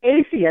even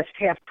atheists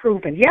have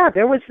proven,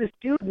 there was this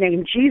dude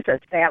named Jesus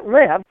that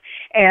lived,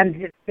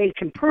 and they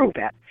can prove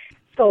it.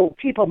 So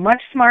people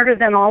much smarter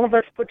than all of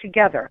us put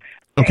together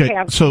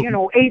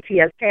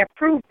atheists have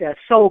proved this.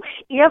 So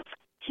if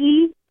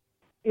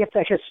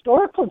the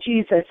historical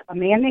Jesus, a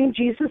man named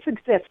Jesus,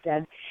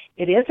 existed,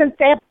 it isn't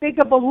that big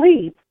of a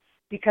leap,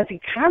 because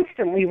he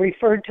constantly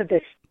referred to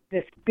this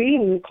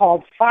being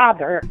called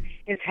Father,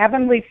 his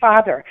heavenly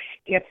Father.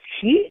 If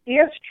he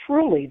is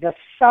truly the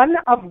Son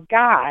of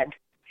God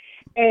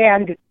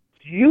and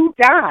you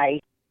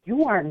die,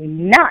 you are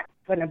not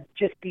going to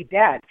just be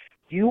dead.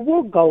 you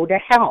will go to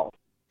hell.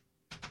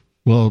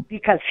 Well,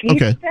 because he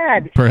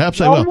said, perhaps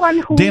no I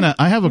will. Dana,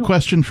 I have a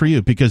question for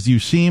you because you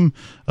seem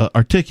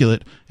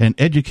articulate and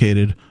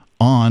educated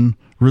on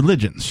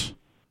religions,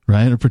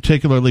 right? Or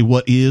particularly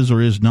what is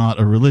or is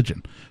not a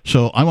religion.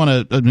 So I'm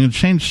going to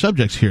change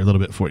subjects here a little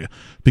bit for you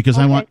because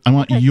I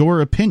want your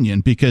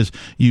opinion because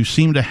you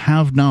seem to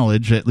have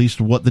knowledge, at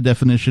least what the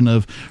definition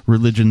of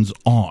religions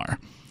are.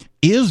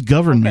 Is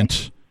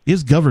government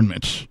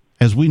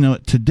as we know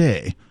it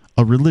today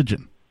a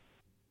religion?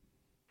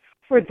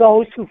 For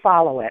those who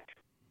follow it.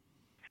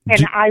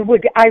 And I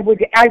would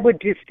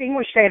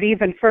distinguish that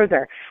even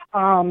further.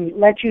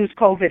 Let's use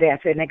COVID as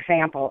an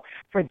example.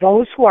 For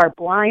those who are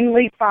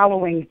blindly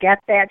following, get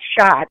that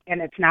shot,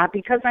 and it's not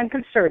because I'm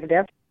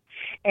conservative,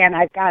 and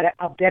I've got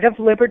a bit of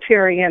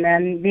libertarian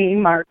in me,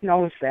 Mark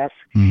knows this,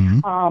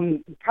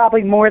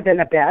 probably more than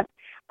a bit,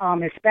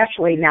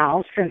 especially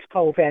now since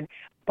COVID.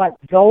 But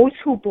those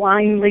who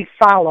blindly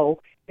follow,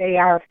 they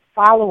are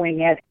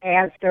following it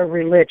as their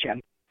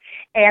religion.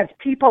 As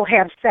people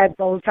have said,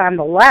 those on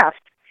the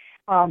left,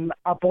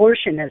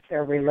 abortion is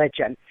their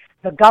religion.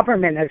 The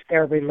government is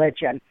their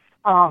religion.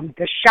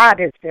 The shot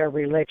is their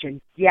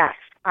religion. Yes,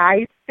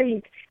 I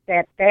think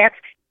that's,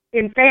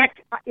 in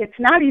fact, it's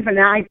not even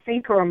I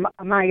think or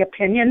my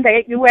opinion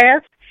that you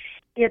asked.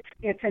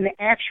 It's an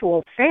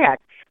actual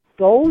fact.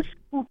 Those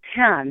who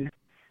tend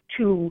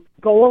to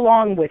go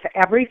along with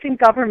everything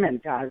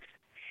government does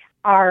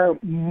are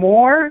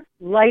more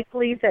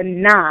likely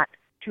than not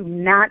to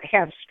not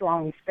have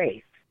strong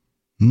faith.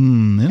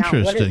 Interesting. Now,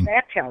 what does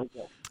that tell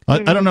you? I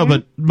don't know,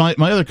 but my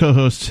other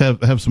co-hosts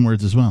have some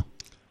words as well.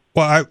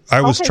 Well,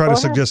 I was trying to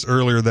suggest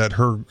earlier that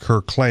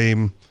her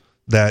claim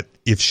that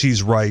if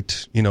she's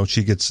right,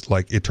 she gets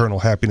like eternal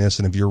happiness,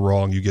 and if you're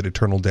wrong, you get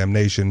eternal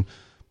damnation,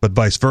 but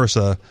vice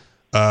versa.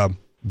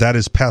 That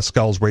is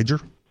Pascal's wager,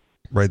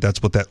 right?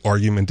 That's what that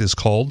argument is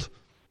called,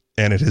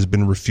 and it has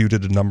been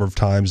refuted a number of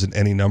times in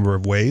any number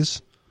of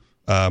ways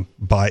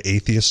by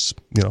atheists,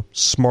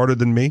 smarter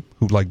than me,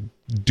 who like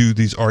do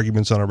these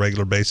arguments on a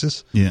regular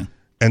basis. Yeah.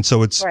 And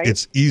so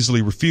it's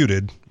easily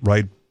refuted,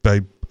 right,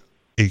 by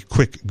a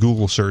quick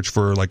Google search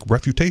for like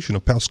refutation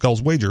of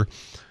Pascal's wager,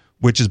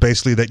 which is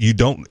basically that you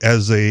don't,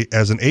 as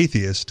an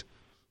atheist,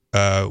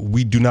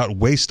 we do not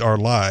waste our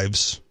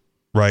lives,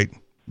 right,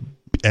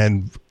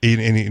 and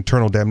in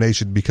eternal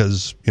damnation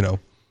because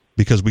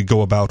we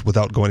go about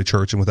without going to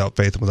church and without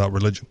faith and without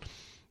religion.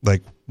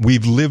 Like,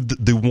 we've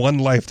lived the one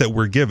life that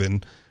we're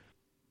given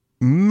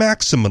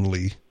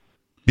maximally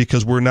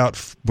because we're not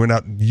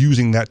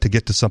using that to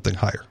get to something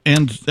higher.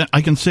 And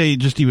I can say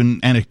just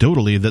even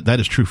anecdotally that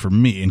is true for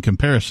me in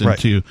comparison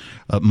to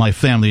my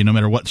family, no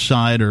matter what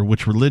side or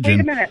which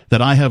religion,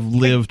 that I have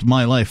lived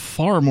my life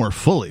far more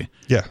fully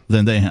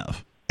than they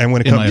have. And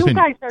when it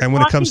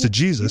comes to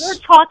Jesus, you're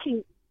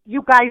talking,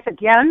 you guys,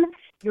 again,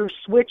 you're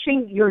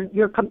switching,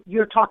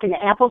 you're talking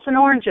apples and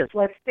oranges.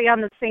 Let's stay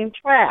on the same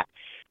track.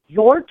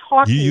 You're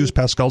talking. You use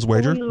Pascal's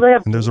wager,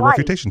 and there's a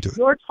refutation to it.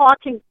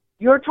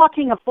 You're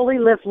talking a fully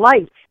lived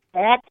life.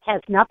 That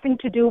has nothing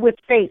to do with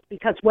faith,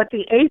 because what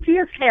the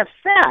atheists have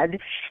said,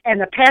 and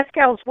the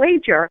Pascal's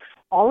wager,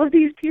 all of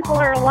these people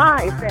are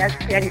alive,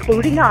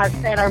 including us,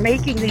 that are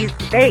making these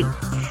debates.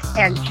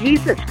 And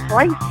Jesus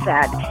Christ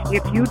said,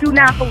 if you do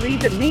not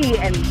believe in me,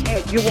 and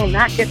you will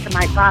not get to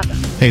my Father.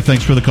 Hey,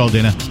 thanks for the call,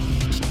 Dana.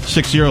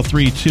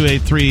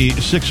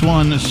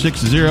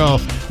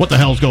 603-283-6160. What the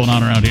hell's going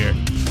on around here?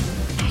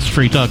 It's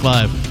Free Talk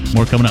Live.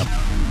 More coming up.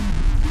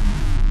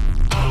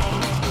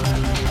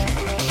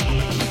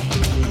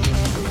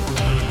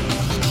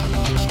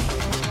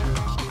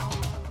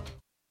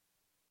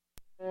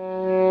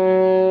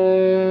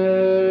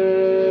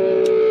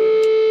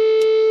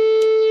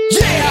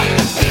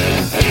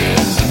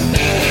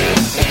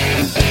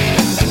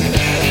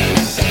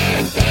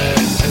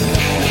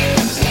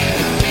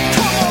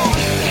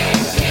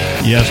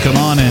 Yes, come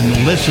on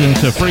and listen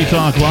to Free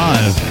Talk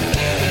Live.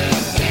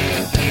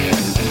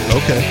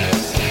 Okay.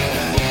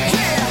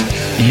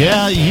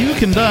 Yeah, you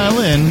can dial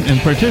in and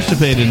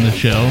participate in the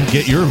show.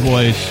 Get your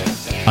voice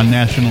on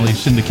nationally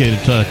syndicated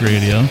talk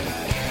radio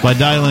by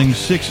dialing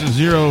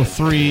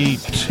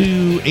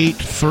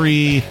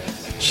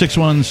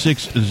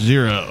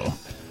 603-283-6160.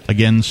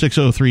 Again,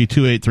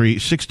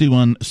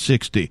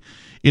 603-283-6160.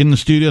 In the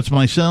studio, it's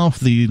myself,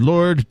 the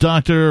Lord,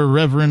 Dr.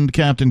 Reverend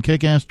Captain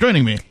Kickass.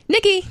 Joining me,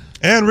 Nikki.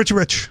 And Richie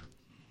Rich.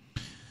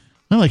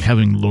 I like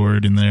having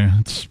Lord in there.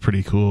 It's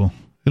pretty cool.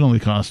 It only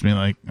cost me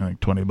like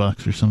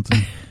 $20 or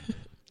something.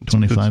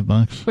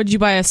 $25. Would you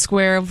buy a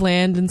square of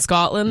land in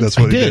Scotland? That's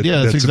what I did.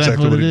 Yeah, that's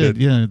exactly what I did.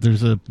 Yeah,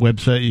 there's a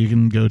website you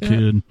can go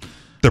to. And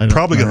they're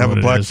probably going to have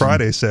a Black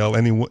Friday sale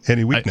any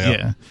week now.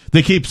 Yeah.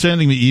 They keep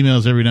sending me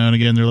emails every now and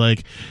again. They're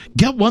like,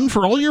 get one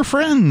for all your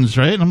friends,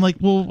 right? And I'm like,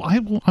 well, I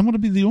want to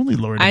be the only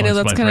Lord. I know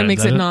that's kind of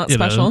makes it not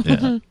special.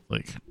 Yeah.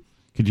 Like,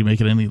 could you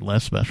make it any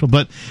less special?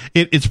 But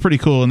it's pretty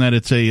cool in that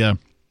it's a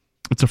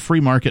free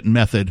market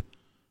method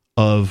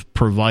of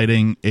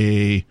providing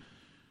a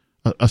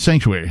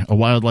sanctuary, a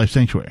wildlife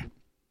sanctuary,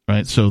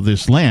 right? So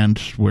this land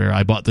where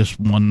I bought this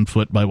 1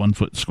 foot by 1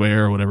 foot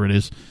square or whatever it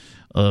is,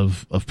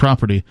 of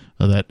property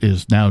that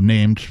is now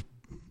named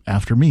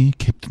after me,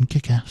 Captain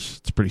Kickass.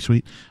 It's pretty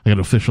sweet. I got an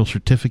official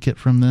certificate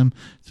from them.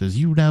 It says,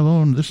 you now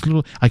own this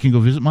little... I can go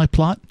visit my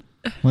plot.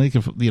 Like,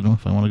 if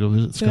I want to go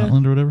visit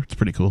Scotland or whatever. It's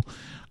pretty cool.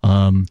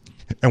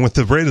 And with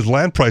the rated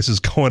land prices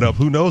going up,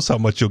 who knows how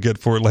much you'll get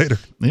for it later?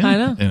 Yeah, I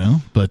know. You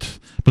know, but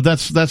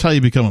that's how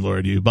you become a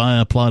lord. You buy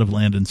a plot of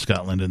land in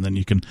Scotland, and then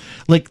you can,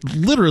 like,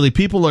 literally,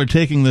 people are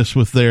taking this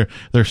with their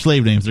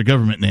slave names, their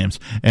government names,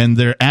 and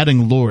they're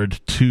adding lord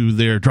to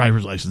their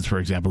driver's license, for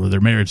example, or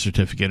their marriage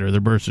certificate, or their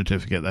birth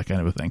certificate, that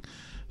kind of a thing.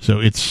 So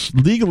it's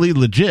legally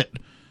legit.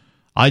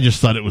 I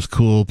just thought it was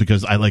cool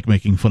because I like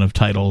making fun of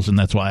titles, and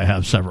that's why I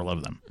have several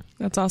of them.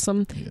 That's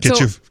awesome.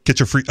 Get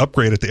your free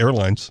upgrade at the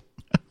airlines.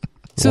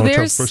 So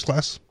there's first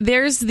class.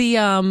 There's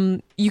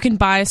the you can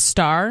buy a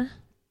star.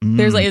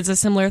 There's it's a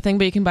similar thing,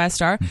 but you can buy a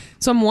star.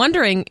 So I'm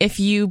wondering, if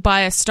you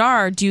buy a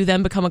star, do you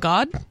then become a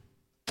god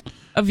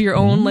of your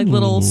own like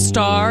little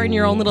star in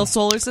your own little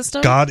solar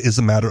system? God is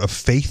a matter of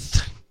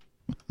faith.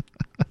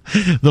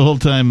 The whole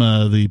time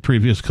the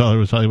previous caller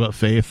was talking about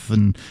faith,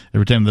 and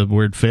every time the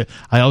word faith,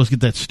 I always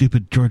get that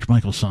stupid George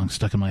Michael song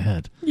stuck in my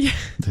head. Yeah.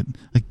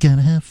 I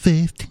gotta have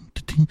faith.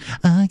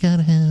 I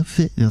gotta have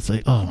faith. It's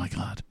like, oh my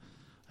God.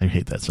 I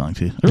hate that song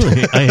too.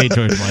 I hate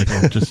George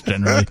Michael just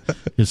generally.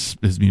 His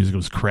music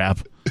was crap.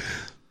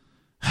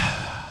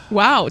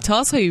 Wow, tell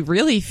us how you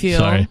really feel.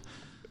 Sorry,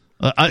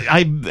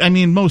 I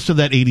mean, most of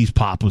that '80s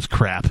pop was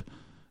crap.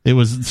 It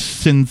was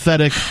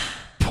synthetic,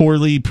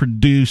 poorly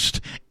produced,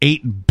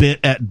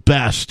 8-bit at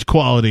best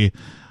quality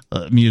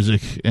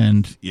music,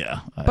 and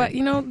yeah. But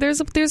you know, there's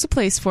a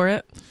place for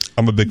it.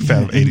 I'm a big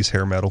fan of '80s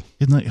hair metal.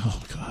 Isn't that?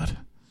 Oh God.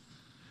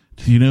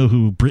 Do you know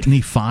who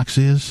Brittany Fox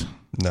is?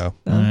 No.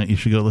 You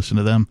should go listen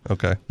to them.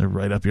 Okay. They're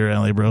right up your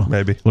alley, bro.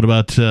 Maybe. What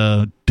about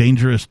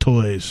Dangerous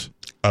Toys?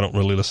 I don't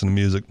really listen to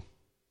music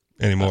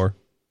anymore.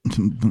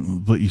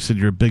 But you said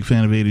you're a big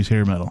fan of 80s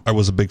hair metal. I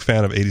was a big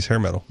fan of 80s hair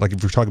metal. Like,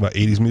 if we're talking about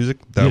 80s music,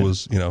 that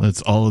was, you know.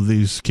 That's all of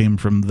these came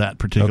from that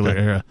particular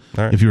era.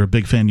 All right. If you're a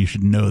big fan, you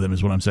should know them,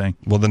 is what I'm saying.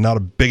 Well, they're not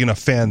a big enough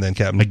fan then,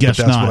 Captain. I guess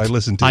but that's not. what I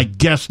listen to. I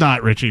guess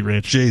not, Richie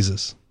Rich.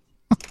 Jesus.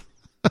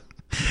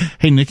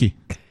 Hey, Nikki.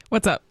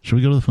 What's up? Should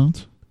we go to the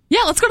phones?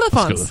 Yeah, let's go to the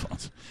phones. Let's go to the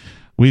phones.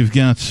 We've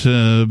got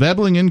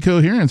Babbling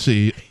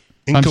Incoherency.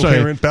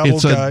 Incoherent Babble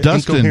it's Guy.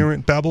 Dustin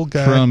Incoherent Babble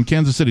Guy. from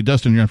Kansas City.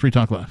 Dustin, you're on Free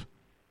Talk Live.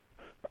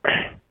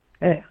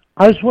 Hey,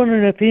 I was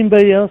wondering if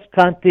anybody else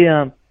caught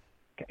the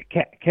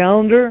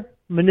calendar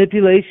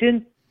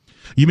manipulation.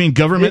 You mean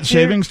government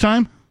savings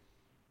time?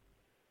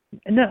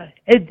 No,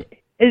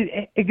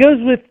 it goes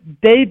with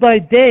day by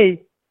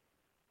day,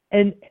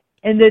 and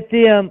that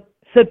the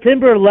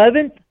September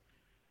 11th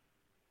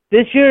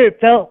this year it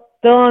fell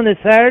on a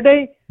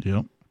Saturday.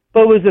 Yep.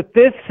 But it was the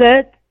fifth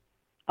set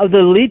of the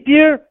leap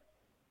year,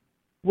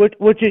 which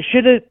it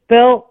should have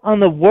fell on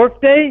the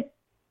work day.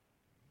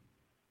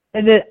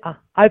 And then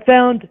I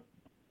found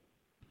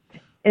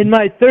in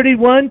my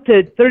 31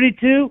 to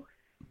 32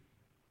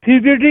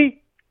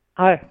 puberty,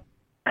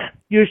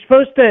 you're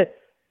supposed to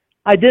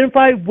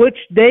identify which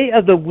day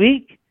of the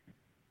week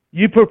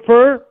you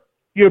prefer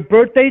your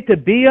birthday to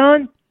be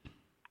on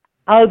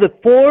out of the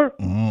four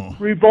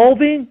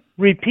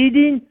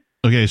repeating.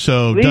 Okay,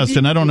 so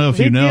Dustin, I don't know if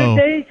you know.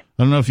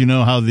 I don't know if you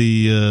know how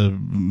the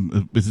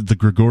is it the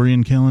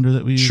Gregorian calendar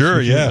that we use? Sure,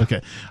 yeah.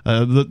 Okay,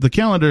 the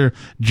calendar,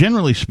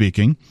 generally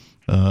speaking,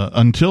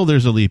 until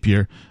there's a leap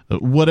year,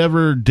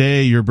 whatever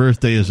day your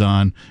birthday is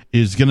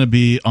going to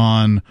be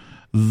on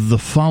the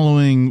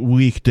following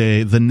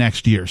weekday the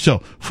next year.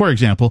 So, for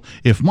example,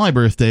 if my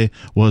birthday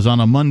was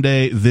on a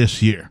Monday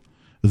this year,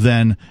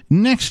 then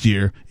next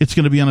year it's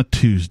going to be on a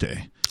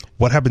Tuesday.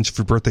 What happens if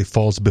your birthday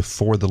falls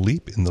before the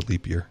leap in the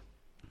leap year?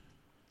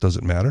 Does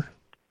it matter?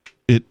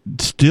 It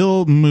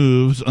still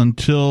moves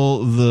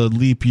until the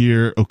leap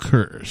year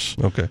occurs.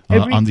 Okay.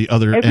 On the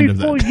other end of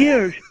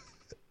that.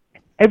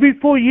 Every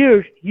 4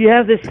 years, you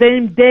have the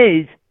same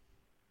days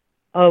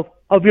of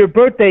your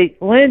birthday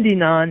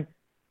landing on,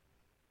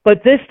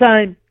 but this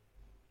time,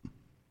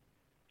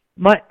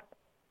 my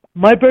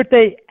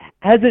birthday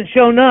hasn't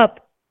shown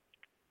up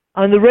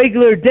on the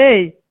regular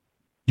day.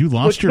 You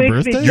lost your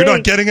birthday? You're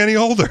not getting any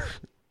older.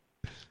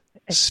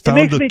 It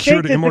makes me think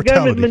that the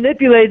government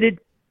manipulated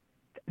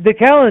the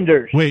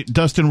calendars. Wait,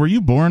 Dustin, were you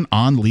born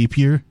on leap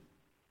year?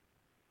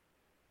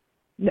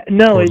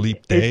 No. Or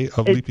leap day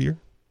of leap year?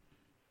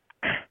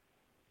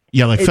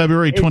 Yeah, like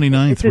February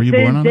 29th. Were you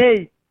born on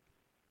it?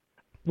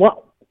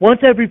 Once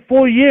every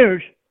 4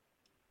 years,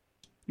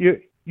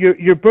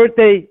 your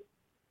birthday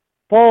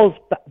falls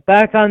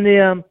back on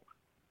the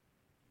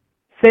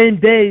same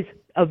days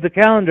of the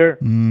calendar.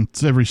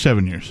 It's every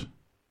 7 years.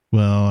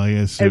 Well, I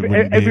guess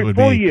every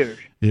 4 years.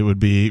 It would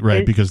be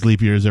right because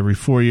leap year is every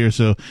 4 years,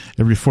 so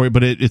every 4.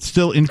 But it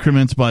still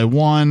increments by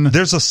one.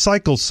 There's a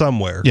cycle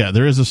somewhere. Yeah,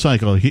 there is a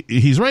cycle.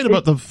 He's right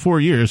about the 4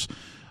 years.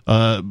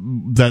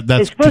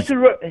 That's supposed to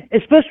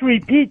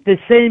repeat the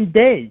same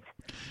days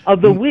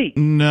of the week.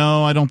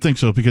 No, I don't think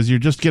so because you're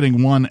just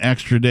getting one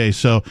extra day.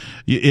 So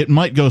it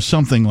might go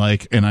something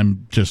like, and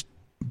I'm just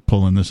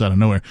pulling this out of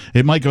nowhere.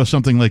 It might go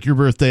something like your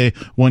birthday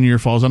one year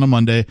falls on a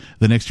Monday,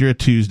 the next year a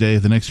Tuesday,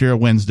 the next year a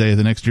Wednesday,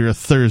 the next year a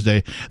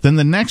Thursday. Then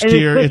the next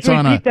year it's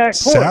on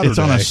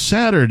a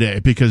Saturday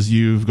because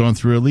you've gone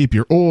through a leap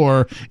year,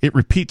 or it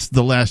repeats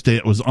the last day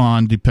it was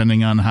on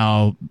depending on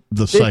how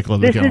the cycle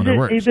of the calendar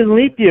works. This isn't even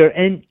leap year,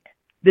 and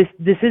this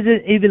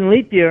isn't even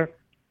leap year,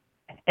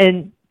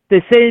 and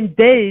the same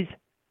days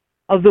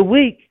of the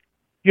week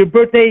your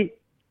birthday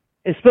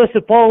is supposed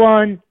to fall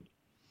on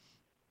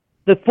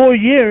the 4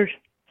 years,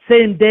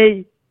 same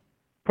day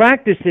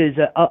practices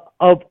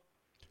of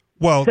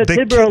September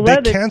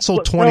 11th. They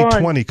canceled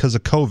 2020 because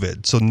of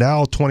COVID, so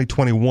now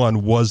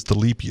 2021 was the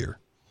leap year.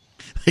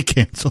 They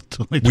canceled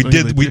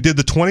 2020. We did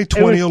the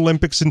 2020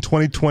 Olympics in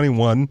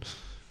 2021.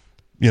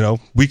 You know,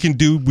 we can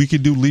do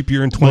leap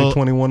year in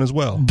 2021 as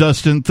well.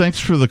 Dustin, thanks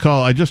for the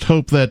call. I just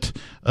hope that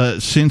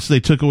since they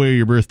took away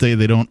your birthday,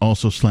 they don't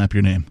also slap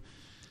your name.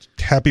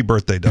 Happy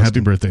birthday, Dustin. Happy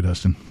birthday,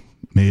 Dustin.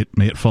 May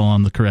it fall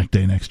on the correct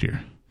day next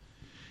year.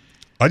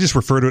 I just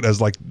refer to it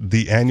as like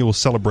the annual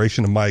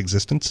celebration of my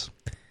existence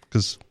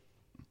because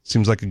it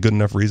seems like a good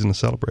enough reason to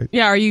celebrate.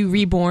 Yeah, are you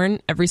reborn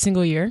every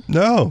single year?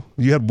 No,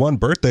 you had one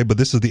birthday, but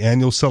this is the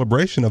annual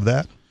celebration of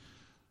that.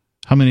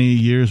 How many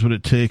years would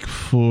it take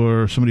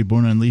for somebody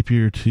born on leap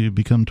year to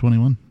become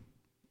 21?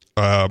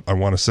 I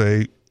want to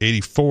say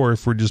 84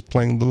 if we're just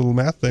playing the little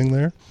math thing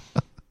there.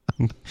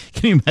 Can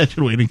you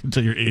imagine waiting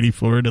until you're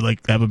 84 to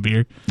like have a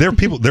beer? There are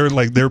people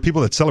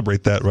that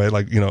celebrate that, right?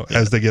 Like, you know,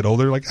 as they get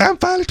older, like, I'm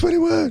finally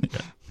 21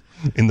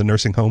 in the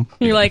nursing home.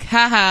 You're like,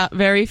 haha,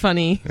 very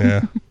funny.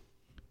 Yeah.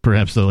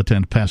 Perhaps they'll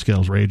attend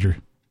Pascal's Rager.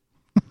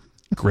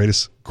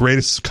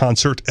 Greatest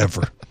concert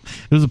ever.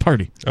 It was a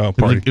party. Oh,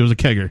 party. It was a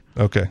kegger.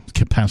 Okay.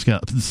 Pascal,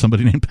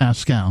 somebody named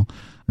Pascal,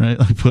 right?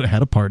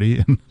 Had a party,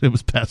 and it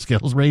was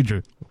Pascal's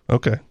Rager.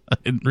 Okay. I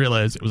didn't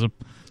realize it was a...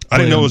 I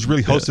didn't know it was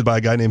really hosted by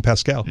a guy named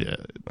Pascal. Yeah.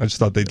 I just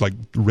thought they'd like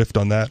riffed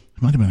on that.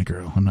 It might have been a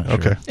girl. I'm not sure.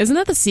 Okay. Isn't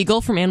that the seagull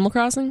from Animal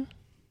Crossing?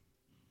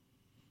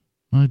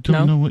 I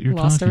don't know what you're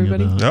talking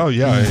about. Oh,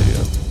 yeah.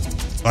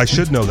 I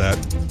should know that.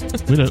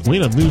 Way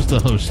to lose the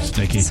host,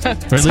 Nikki.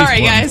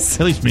 Sorry, guys.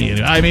 At least me.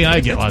 Anyway. I mean,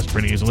 I get lost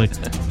pretty easily.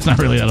 It's not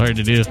really that hard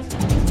to do.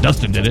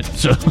 Dustin did it,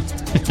 so,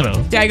 you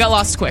know. Yeah, I got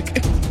lost quick.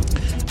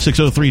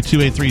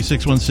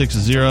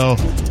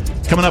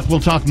 603-283-6160. Coming up, we'll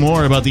talk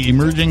more about the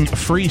emerging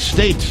Free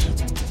State.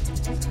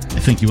 I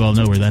think you all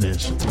know where that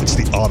is. It's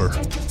the Otter.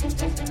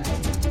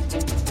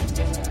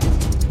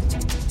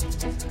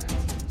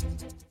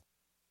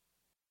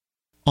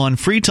 On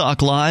Free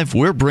Talk Live,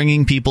 we're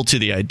bringing people to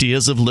the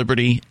ideas of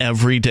liberty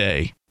every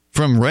day.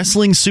 From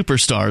wrestling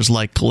superstars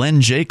like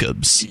Glenn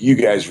Jacobs. You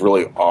guys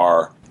really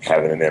are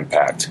having an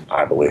impact,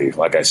 I believe.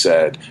 Like I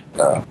said,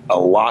 a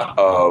lot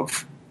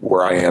of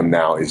where I am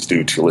now is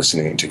due to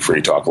listening to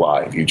Free Talk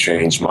Live. You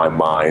changed my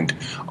mind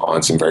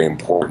on some very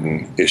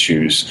important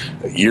issues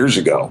years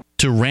ago.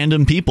 To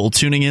random people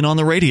tuning in on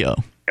the radio.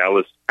 I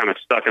was kind of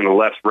stuck in the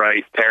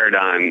left-right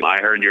paradigm. I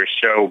heard your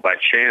show by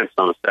chance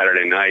on a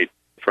Saturday night.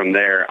 From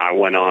there, I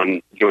went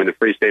on, joined the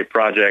Free State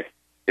Project,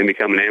 and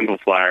become an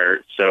amplifier.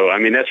 So, I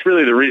mean, that's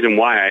really the reason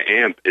why I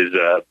amp is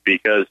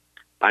because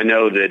I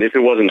know that if it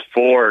wasn't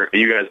for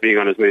you guys being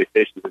on as many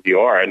stations as you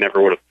are, I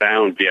never would have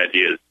found the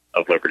ideas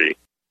of liberty.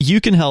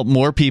 You can help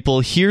more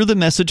people hear the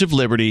message of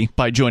liberty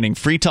by joining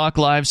Free Talk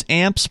Live's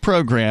AMPS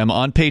program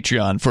on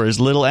Patreon for as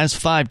little as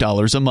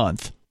 $5 a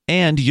month.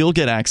 And you'll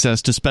get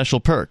access to special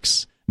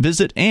perks.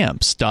 Visit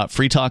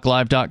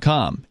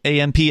amps.freetalklive.com,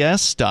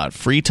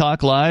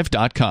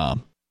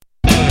 amps.freetalklive.com.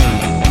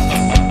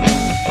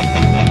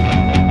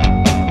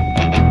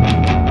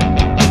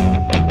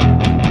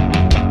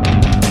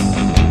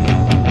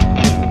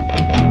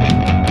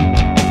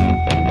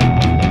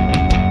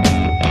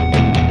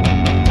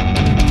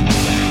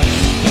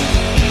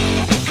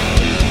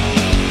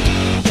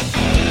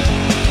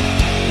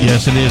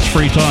 Yes, it is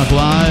Free Talk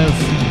Live.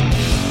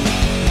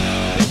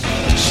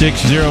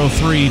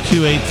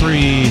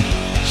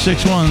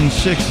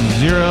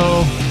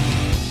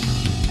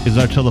 603-283-6160 is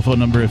our telephone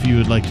number if you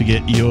would like to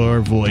get your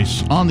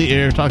voice on the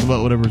air. Talk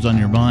about whatever's on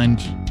your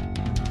mind.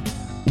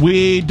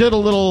 We did a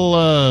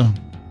little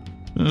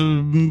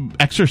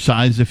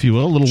exercise, if you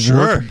will, a little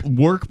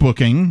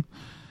workbooking.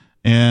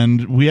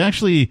 And we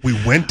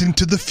went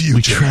into the future.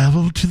 We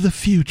traveled to the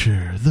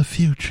future.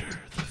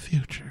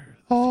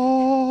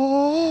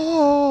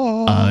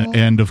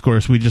 And of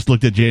course, we just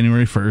looked at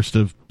January 1st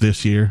of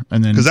this year,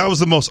 and then because that was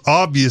the most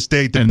obvious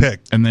date to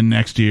pick, and then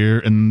next year,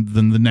 and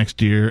then the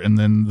next year, and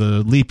then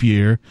the leap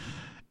year.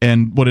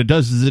 And what it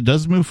does is it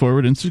does move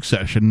forward in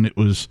succession. It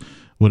was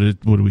what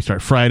did we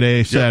start?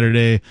 Friday,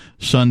 Saturday,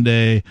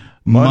 Sunday,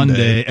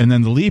 Monday, and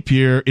then the leap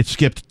year it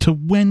skipped to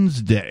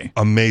Wednesday.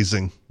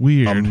 Amazing,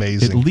 weird,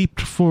 amazing. It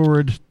leaped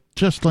forward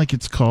just like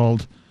it's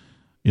called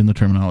in the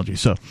terminology.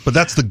 But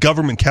that's the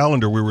government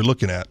calendar we were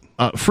looking at.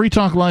 Free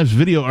Talk Live's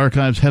video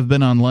archives have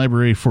been on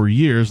Library for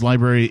years.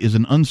 Library is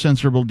an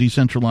uncensorable,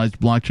 decentralized,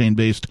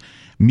 blockchain-based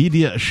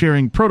media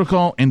sharing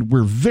protocol, and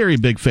we're very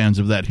big fans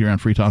of that here on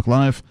Free Talk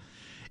Live.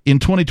 In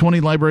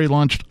 2020, Library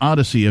launched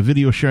Odyssey, a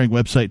video sharing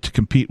website to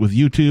compete with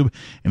YouTube,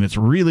 and it's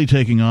really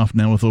taking off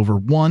now with over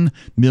 1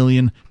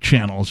 million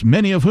channels,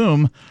 many of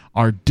whom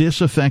are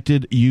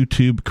disaffected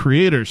YouTube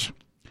creators.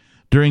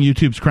 During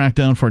YouTube's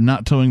crackdown for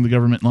not towing the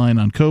government line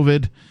on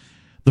COVID,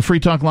 the Free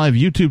Talk Live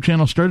YouTube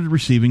channel started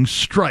receiving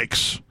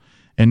strikes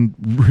and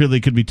really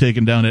could be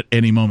taken down at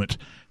any moment.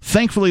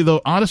 Thankfully,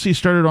 though, Odyssey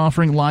started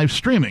offering live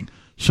streaming.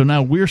 So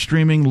now we're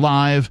streaming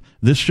live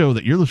this show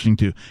that you're listening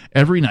to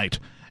every night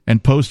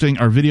and posting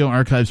our video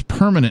archives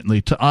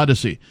permanently to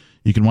Odyssey.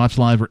 You can watch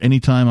live or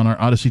anytime on our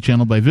Odyssey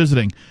channel by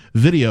visiting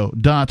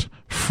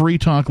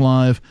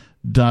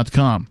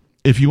video.freetalklive.com.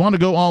 If you want to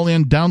go all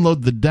in,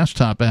 download the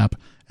desktop app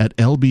at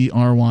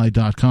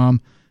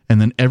lbry.com,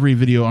 and then every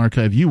video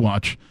archive you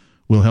watch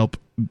will help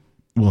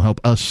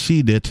us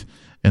seed it,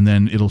 and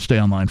then it'll stay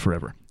online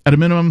forever. At a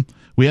minimum,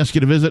 we ask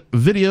you to visit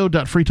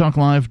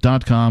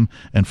video.freetalklive.com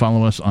and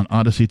follow us on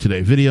Odyssey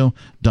today,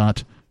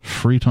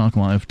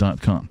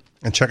 video.freetalklive.com.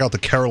 And check out the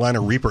Carolina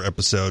Reaper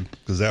episode,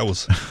 because that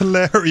was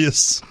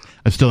hilarious.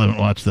 I still haven't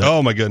watched that.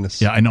 Oh, my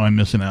goodness. Yeah, I know I'm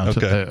missing out.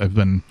 Okay.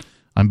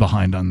 I'm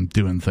behind on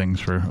doing things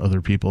for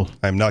other people.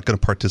 I'm not going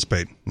to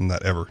participate in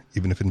that ever,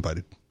 even if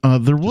invited.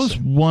 There was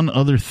one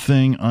other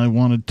thing I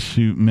wanted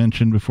to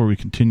mention before we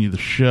continue the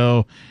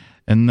show,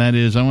 and that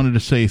is I wanted to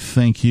say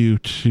thank you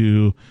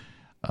to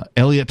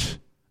Elliot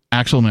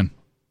Axelman.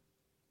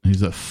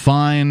 He's a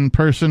fine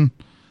person,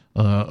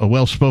 a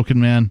well-spoken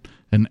man,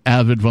 an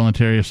avid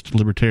voluntarist,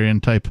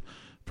 libertarian type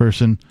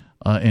person,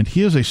 and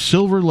he is a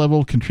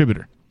silver-level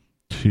contributor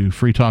to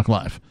Free Talk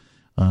Live.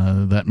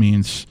 That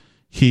means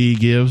he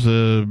gives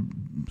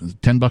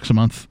 $10 a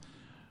month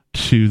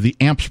to the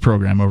AMPS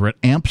program over at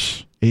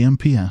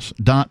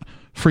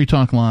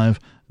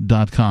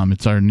amps.freetalklive.com.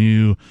 It's our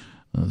new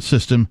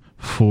system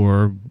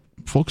for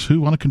folks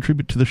who want to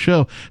contribute to the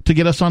show to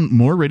get us on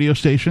more radio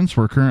stations.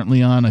 We're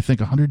currently on, I think,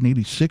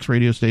 186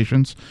 radio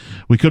stations.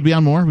 We could be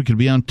on more. We could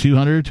be on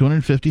 200,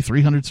 250,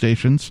 300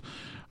 stations.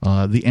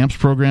 The AMPS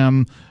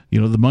program,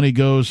 the money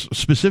goes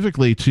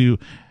specifically to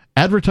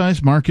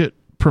advertise, market,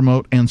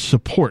 promote, and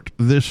support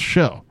this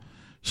show.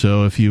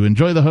 So if you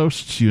enjoy the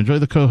hosts, you enjoy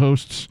the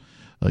co-hosts,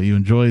 you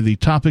enjoy the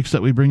topics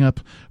that we bring up,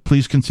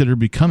 please consider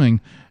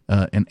becoming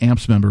an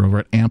AMPS member over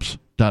at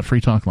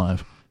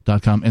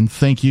amps.freetalklive.com. And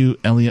thank you,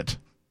 Elliot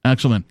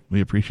Axelman.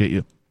 We appreciate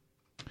you.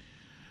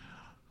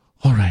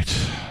 All right.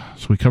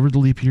 So we covered the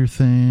leap year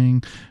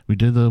thing. We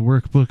did the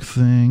workbook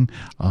thing.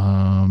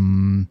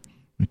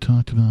 We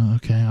talked about,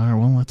 okay, all right,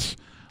 well,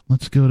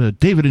 let's go to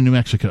David in New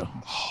Mexico.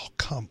 Oh,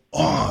 come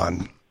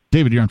on.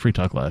 David, you're on Free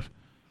Talk Live.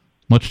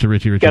 Much to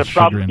Richie's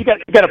chagrin. You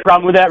got a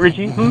problem with that,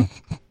 Richie?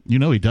 You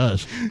know he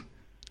does.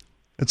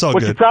 It's all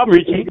What's good. your problem,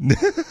 Richie?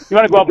 You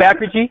want to go out back,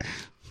 Richie?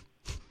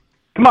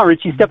 Come on,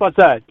 Richie, step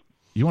outside.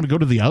 You want to go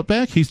to the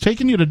Outback? He's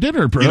taking you to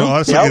dinner, bro.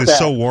 Honestly, it is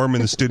so warm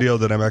in the studio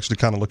that I'm actually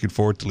kind of looking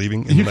forward to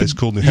leaving in nice,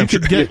 cool New Hampshire.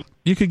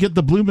 You could get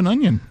the Bloomin'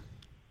 Onion.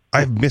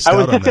 I've missed out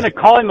on that. I was just going to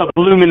call him a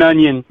bloomin'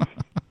 onion.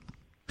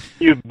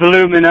 You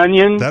bloomin'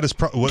 onion. That is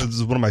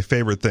one of my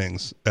favorite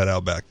things at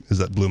Outback, is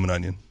that bloomin'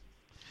 onion.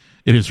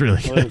 It is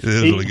really good. It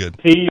is really good.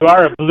 See, you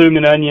are a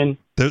bloomin' onion.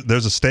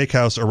 There's a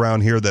steakhouse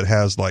around here that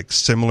has like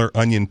similar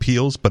onion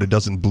peels, but it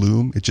doesn't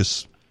bloom. It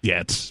just... Yeah,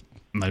 it's...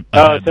 So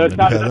it's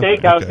not a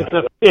steakhouse.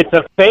 Okay. It's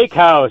a fake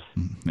house.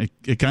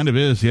 It kind of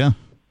is, yeah.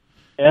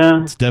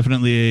 Yeah. It's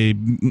definitely a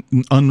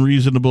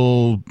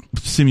unreasonable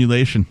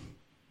simulation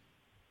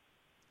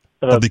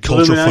of the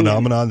cultural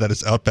phenomenon that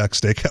is Outback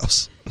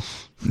Steakhouse.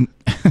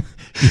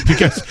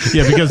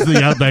 because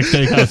the Outback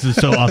Steakhouse is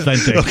so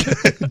authentic. Okay,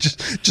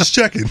 just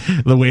checking.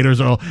 The waiters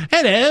are all,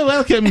 hello,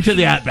 welcome to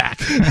the Outback.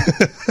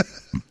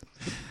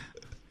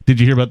 Did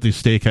you hear about the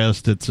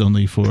steakhouse that's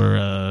only for,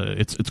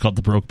 it's called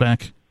the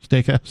Brokeback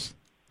Steakhouse?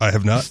 I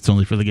have not. It's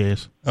only for the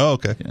gays. Oh,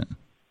 okay. Yeah.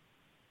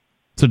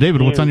 So,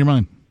 David, what's on your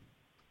mind?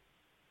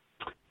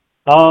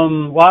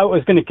 Well, I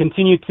was going to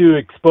continue to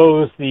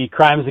expose the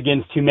crimes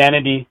against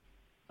humanity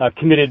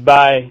committed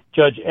by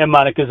Judge M.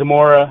 Monica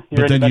Zamora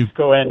here in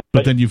Mexico.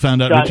 But then you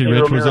found out Richie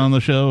Rich was on the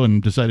show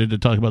and decided to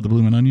talk about the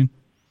Bloomin' Onion?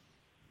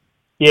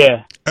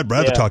 Yeah. I'd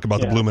rather talk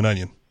about the Bloomin'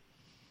 Onion.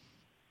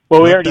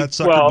 Well,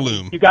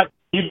 bloom.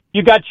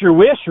 You got your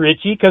wish,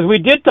 Richie, because we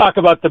did talk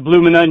about the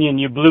Bloomin' Onion,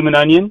 you Bloomin'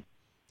 Onion.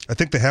 I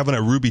think they have it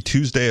at Ruby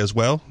Tuesday as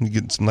well. You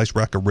get some nice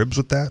rack of ribs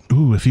with that.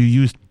 Ooh, if you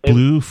used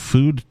blue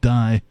food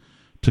dye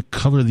to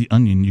color the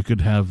onion, you could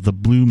have the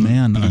Blue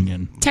Man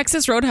Onion.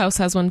 Texas Roadhouse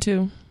has one,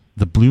 too.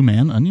 The Blue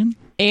Man Onion?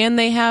 And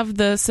they have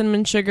the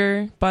cinnamon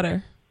sugar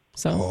butter.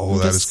 So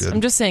that is good.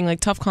 I'm just saying,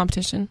 like, tough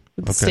competition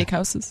with the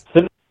steakhouses.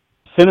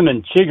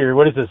 Cinnamon sugar?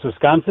 What is this,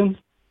 Wisconsin?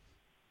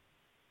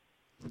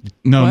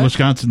 No, in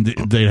Wisconsin,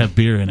 they have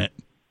beer in it.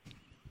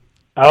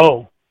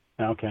 Oh,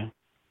 okay.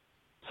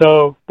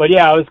 So, but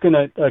yeah, I was going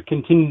to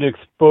continue to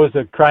expose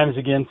the crimes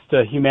against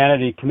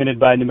humanity committed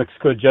by New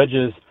Mexico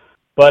judges.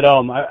 But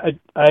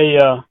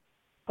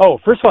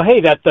first of all,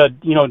 hey,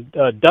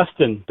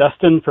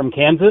 Dustin from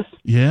Kansas.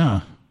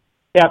 Yeah.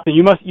 Captain,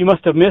 you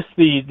must have missed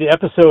the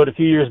episode a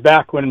few years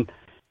back when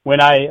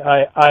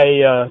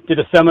I did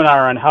a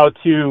seminar on how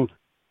to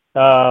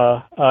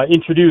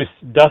introduce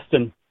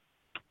Dustin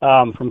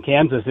from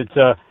Kansas.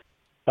 It's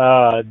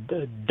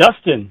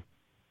Dustin,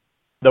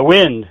 the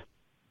Wind,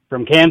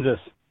 from Kansas.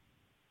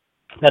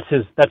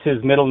 That's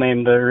his middle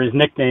name, or his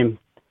nickname.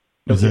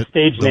 Is it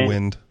stage the name?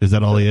 Wind? Is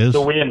that all he is?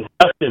 The Wind,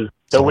 Dustin,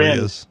 the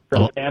Wind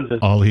from Kansas.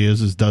 All he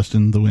is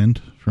Dustin the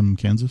Wind from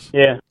Kansas?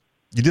 Yeah.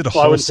 You did a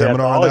whole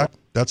seminar on that?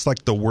 That's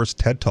like the worst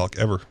TED Talk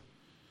ever.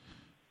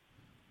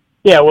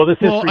 Yeah, well, this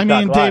is Free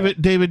Talk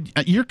Live. David,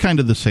 you're kind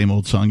of the same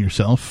old song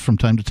yourself from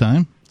time to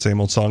time.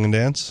 Same old song and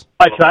dance?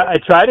 I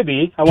try to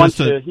be. I want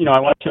you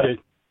to...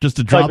 Just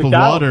a drop of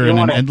water in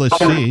an endless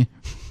sea.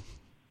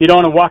 You don't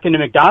want to walk into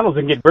McDonald's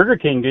and get Burger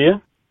King, do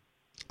you?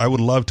 I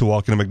would love to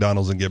walk into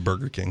McDonald's and get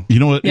Burger King. You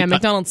know what? Yeah,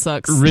 McDonald's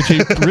sucks. Richie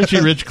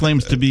Rich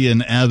claims to be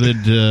an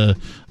avid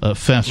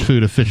fast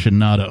food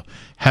aficionado.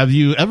 Have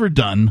you ever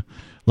done,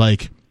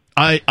 like,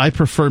 I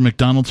prefer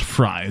McDonald's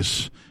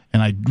fries,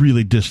 and I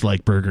really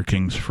dislike Burger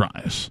King's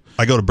fries.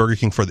 I go to Burger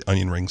King for the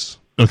onion rings.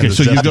 Okay,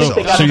 so you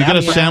get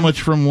a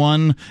sandwich from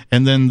one,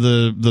 and then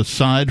the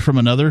side from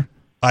another?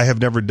 I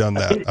have never done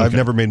that. I've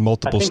never made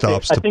multiple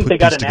stops to piece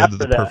together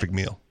the perfect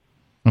meal.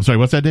 I'm sorry,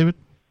 what's that, David?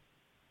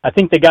 I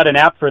think they got an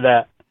app for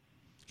that.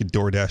 You can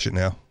DoorDash it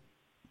now.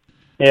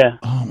 Yeah.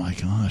 Oh my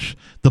gosh,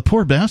 the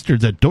poor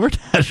bastards at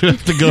DoorDash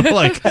have to go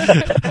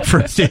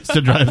first he has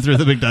to drive through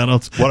the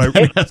McDonald's. He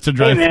has to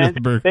drive through the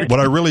Burger.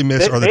 What I really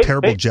miss are the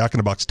terrible Jack in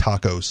the Box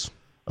tacos.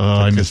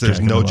 Oh, because there's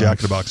no Jack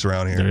in the Box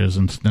around here. There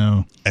isn't.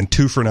 No. And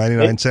 2 for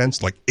 99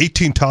 cents, like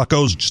 18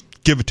 tacos. Just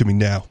give it to me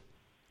now.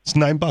 It's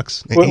 $9 and 18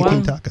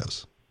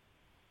 tacos.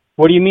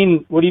 What do you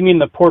mean? What do you mean?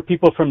 The poor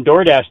people from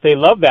DoorDash, they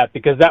love that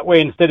because that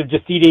way, instead of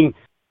just eating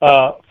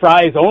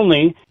fries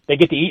only, they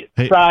get to eat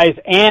fries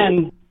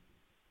and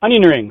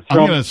onion rings. I'm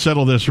going to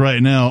settle this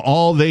right now.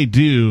 All they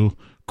do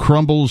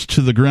crumbles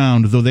to the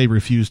ground, though they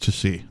refuse to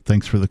see.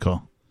 Thanks for the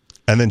call.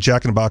 And then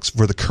Jack in the Box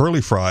for the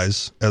curly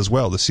fries as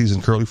well, the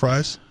seasoned curly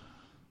fries.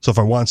 So if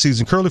I want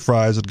seasoned curly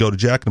fries, I'd go to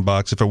Jack in the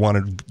Box. If I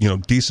wanted,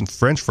 decent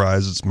French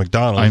fries, it's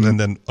McDonald's, and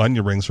then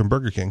onion rings from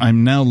Burger King.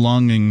 I'm now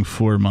longing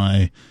for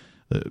my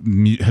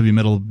heavy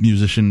metal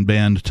musician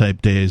band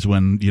type days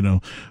when,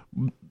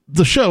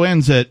 the show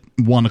ends at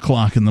 1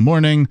 o'clock in the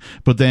morning,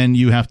 but then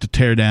you have to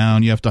tear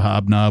down, you have to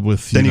hobnob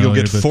with. Then you go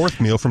get fourth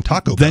meal from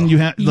Taco Bell. Then you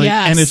have,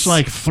 and it's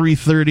like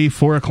 3:30,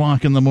 4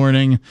 o'clock in the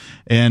morning,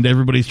 and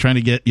everybody's trying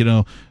to get,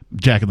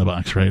 Jack in the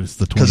Box, right? It's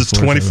the 24/7. Because it's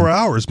 24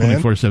 hours,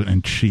 man. 24/7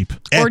 and cheap.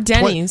 Or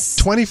Denny's.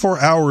 24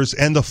 hours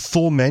and the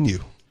full menu.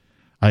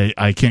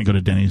 I can't go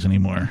to Denny's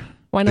anymore.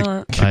 Why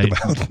not?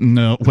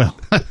 No, well,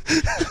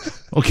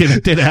 okay,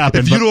 that did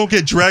happen. If you don't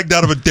get dragged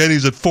out of a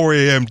Denny's at 4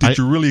 a.m., did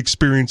you really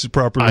experience it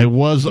properly? I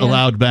was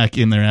allowed back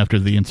in there after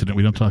the incident.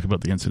 We don't talk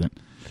about the incident.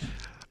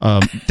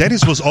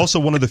 Denny's was also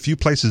one of the few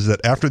places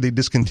that after they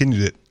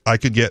discontinued it, I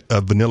could get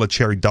a vanilla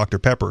cherry Dr.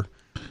 Pepper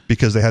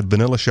because they had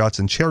vanilla shots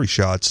and cherry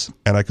shots,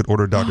 and I could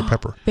order Dr.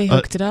 Pepper. They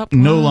hooked it up.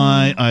 No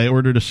lie, I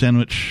ordered a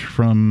sandwich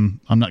from,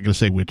 I'm not going to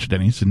say which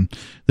Denny's, and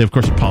they, of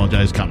course,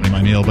 apologized, got me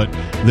my meal, but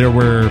there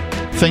were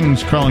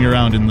things crawling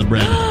around in the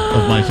bread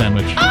of my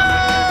sandwich.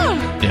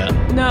 Yeah.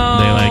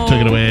 No. They,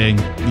 took it away,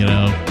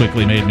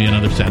 quickly made me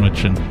another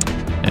sandwich, and, so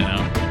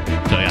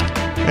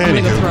yeah. I'm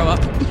going to go throw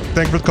up.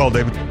 Thank you for the call,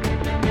 David.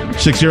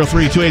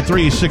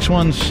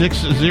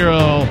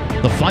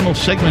 603-283-6160. The final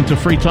segment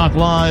of Free Talk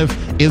Live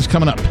is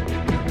coming up.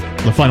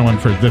 The final one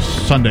for this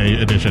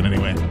Sunday edition,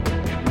 anyway.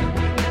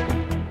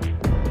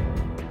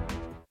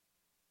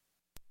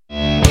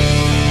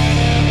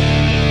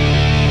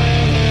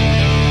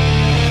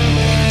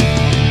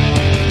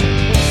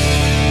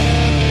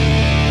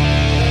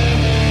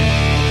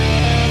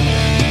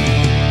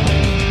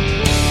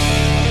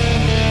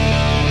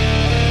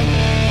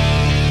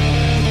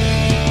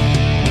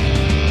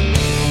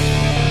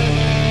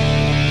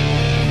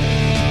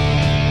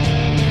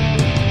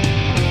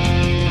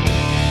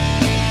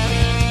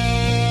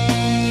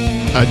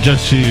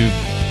 Just to,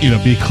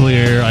 be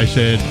clear, I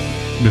said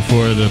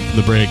before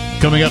the break,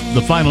 coming up,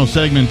 the final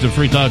segment of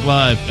Free Talk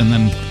Live, and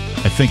then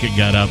I think it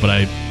got out, but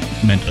I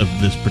meant of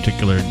this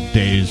particular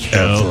day's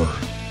show.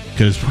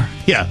 Because,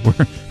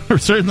 we're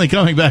certainly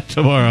coming back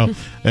tomorrow,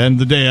 and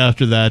the day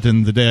after that,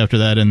 and the day after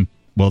that, and,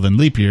 well, then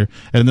leap year,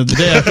 and then the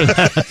day after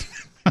that.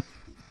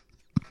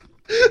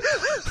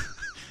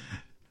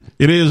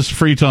 It is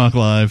Free Talk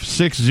Live,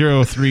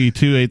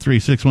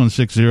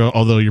 603-283-6160,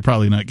 although you're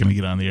probably not going to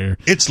get on the air.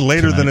 It's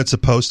later than it's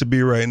supposed to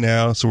be right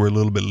now, so we're a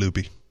little bit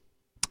loopy.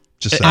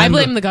 Just saying. I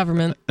blame the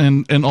government.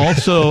 And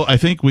also, I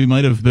think we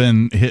might have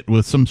been hit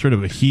with some sort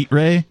of a heat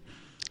ray.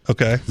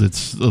 Okay.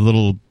 It's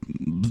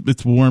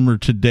warmer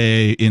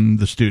today in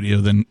the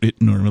studio than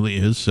it normally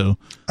is, so.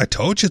 I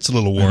told you it's a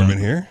little warm in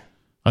here.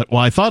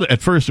 I thought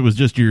at first it was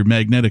just your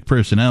magnetic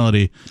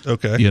personality.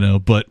 Okay.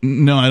 But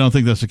no, I don't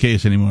think that's the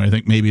case anymore. I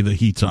think maybe the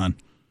heat's on.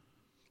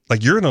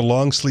 Like you're in a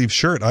long sleeve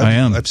shirt. I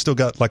am. I've still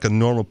got like a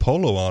normal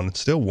polo on. It's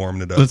still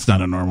warming it up. That's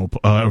not a normal.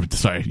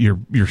 Sorry,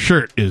 your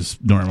shirt is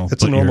normal.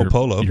 It's a normal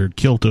polo. Your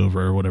kilt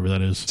over or whatever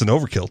that is. It's an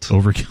overkilt.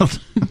 Overkilt.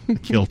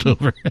 Kilt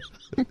over.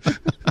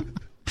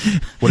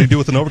 What do you do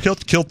with an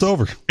overkilt? Kilt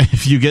over.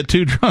 If you get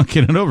too drunk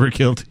in an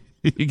overkilt,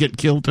 You get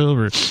killed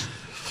over.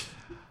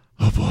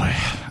 Oh, boy.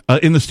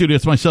 In the studio,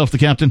 it's myself, the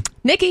captain.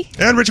 Nikki.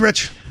 And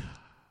Rich.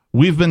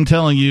 We've been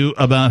telling you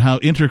about how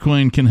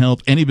Intercoin can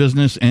help any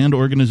business and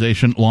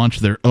organization launch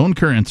their own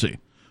currency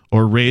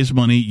or raise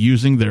money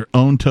using their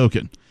own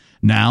token.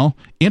 Now,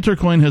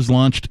 Intercoin has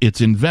launched its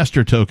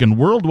investor token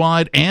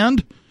worldwide,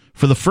 and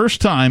for the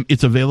first time,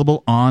 it's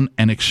available on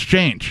an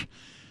exchange.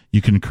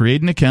 You can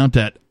create an account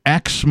at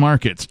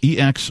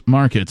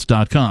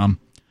exmarkets.com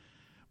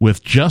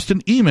with just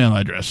an email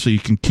address so you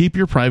can keep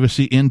your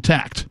privacy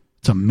intact.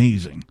 It's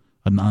amazing.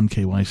 A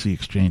non-KYC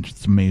exchange.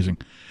 It's amazing.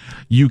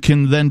 You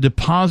can then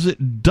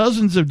deposit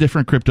dozens of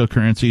different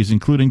cryptocurrencies,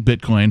 including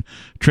Bitcoin,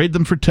 trade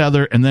them for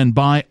Tether, and then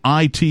buy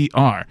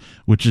ITR,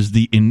 which is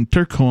the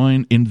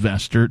Intercoin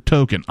Investor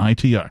Token,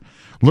 ITR.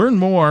 Learn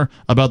more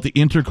about the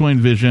Intercoin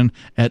vision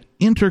at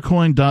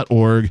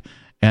intercoin.org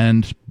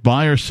and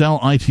buy or sell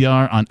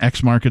ITR on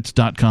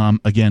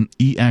xmarkets.com. Again,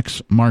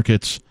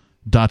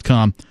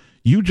 exmarkets.com.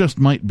 You just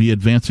might be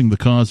advancing the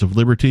cause of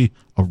liberty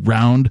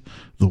around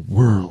the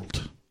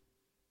world.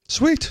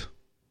 Sweet.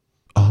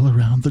 All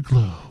around the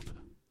globe.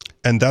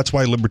 And that's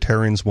why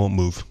libertarians won't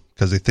move,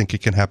 because they think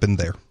it can happen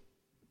there.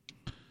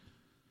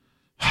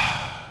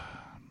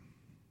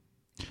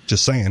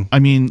 Just saying. I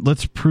mean,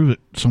 let's prove it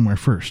somewhere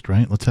first,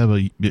 right? Let's have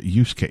a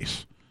use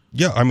case.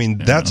 Yeah, I mean,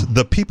 that's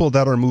the people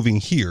that are moving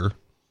here,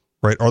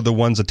 right, are the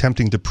ones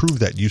attempting to prove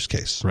that use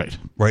case. Right.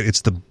 Right?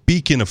 It's the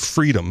beacon of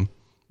freedom,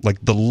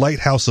 like the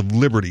lighthouse of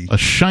liberty. A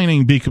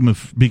shining beacon of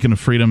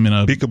freedom in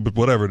a... beacon,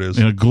 whatever it is.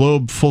 In a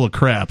globe full of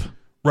crap.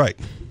 Right.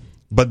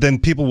 But then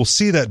people will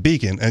see that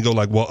beacon and go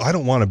like, well, I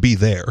don't want to be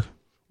there.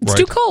 It's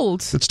too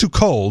cold. It's too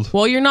cold.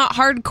 Well, you're not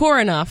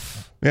hardcore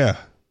enough. Yeah.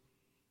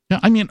 Yeah,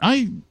 I mean,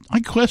 I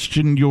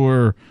question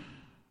your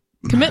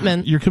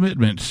commitment, your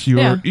commitments,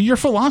 your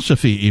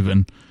philosophy,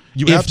 even.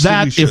 If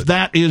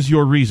that is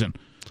your reason.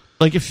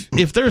 Like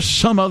if there's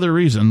some other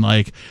reason,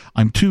 like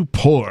I'm too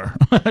poor,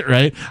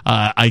 right?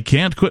 I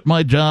can't quit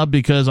my job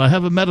because I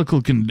have a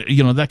medical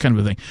that kind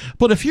of a thing.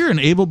 But if you're an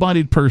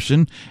able-bodied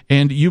person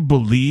and you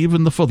believe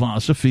in the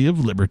philosophy of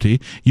liberty,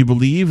 you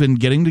believe in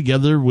getting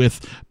together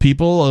with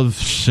people of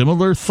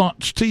similar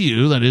thoughts to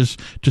you, that is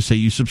to say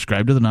you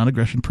subscribe to the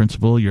non-aggression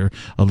principle, you're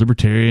a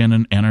libertarian,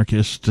 an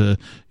anarchist, a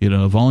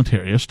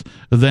voluntarist,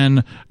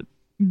 then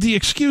the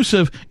excuse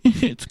of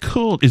it's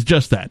cold is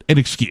just that, an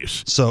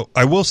excuse. So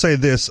I will say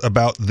this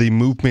about the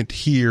movement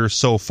here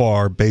so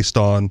far based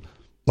on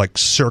like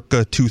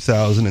circa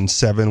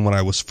 2007 when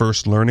I was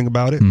first learning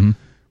about it. Mm-hmm.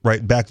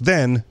 Right back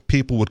then,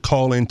 people would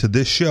call into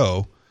this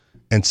show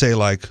and say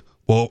like,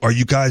 well, are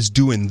you guys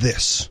doing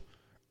this?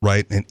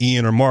 Right. And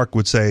Ian or Mark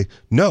would say,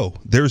 no,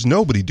 there's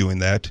nobody doing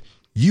that.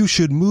 You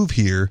should move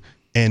here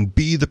and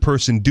be the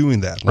person doing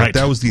that. Like, right.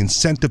 That was the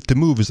incentive to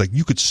move, is like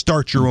you could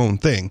start your own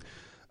thing.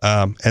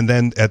 And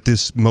then at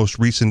this most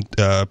recent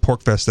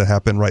Pork Fest that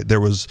happened, right, there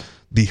was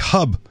the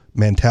hub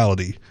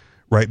mentality,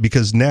 right?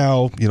 Because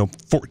now,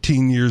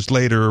 14 years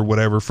later or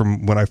whatever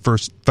from when I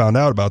first found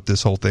out about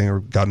this whole thing or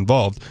got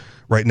involved,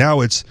 right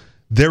now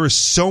there is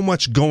so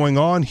much going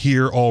on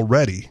here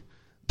already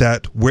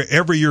that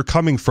wherever you're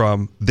coming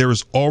from, there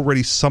is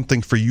already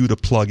something for you to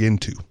plug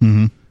into,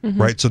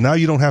 right? So now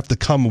you don't have to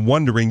come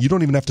wondering, you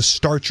don't even have to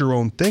start your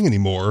own thing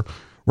anymore,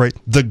 right?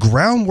 The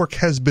groundwork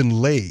has been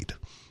laid.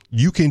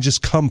 You can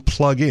just come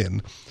plug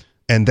in,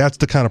 and that's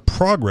the kind of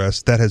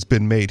progress that has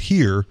been made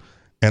here.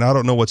 And I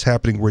don't know what's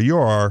happening where you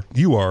are,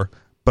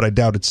 but I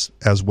doubt it's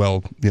as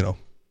well,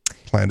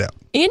 planned out.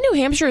 And New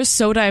Hampshire is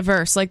so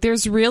diverse. Like,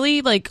 there's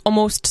really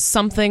almost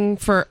something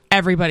for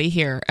everybody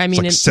here. I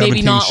mean, it's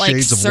maybe not like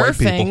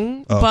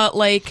surfing, but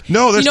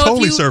no, there's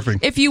totally surfing.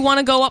 If you want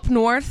to go up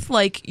north,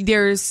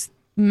 there's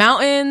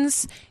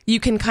mountains. You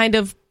can kind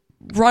of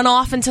run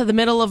off into the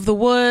middle of the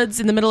woods,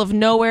 in the middle of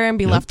nowhere, and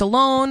be left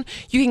alone.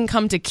 You can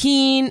come to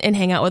Keene and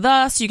hang out with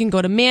us. You can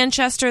go to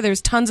Manchester.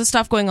 There's tons of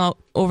stuff going on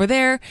over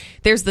there.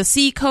 There's the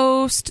Sea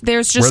Coast.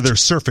 There's just where they're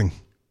surfing.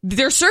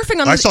 They're surfing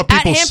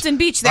at Hampton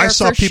Beach. I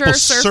saw people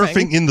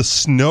surfing in the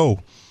snow.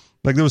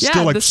 Like there was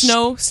still the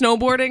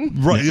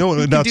snowboarding. Right,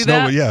 not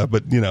snow,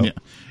 but Yeah.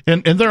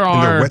 And there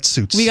are in their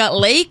wetsuits. We got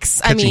lakes.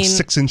 Catching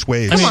 6-inch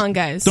waves. Come on,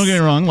 guys. Don't get me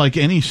wrong. Like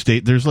any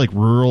state, there's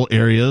rural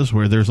areas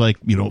where there's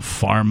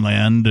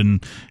farmland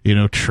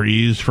and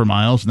trees for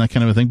miles and that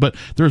kind of a thing. But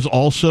there's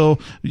also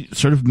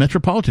sort of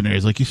metropolitan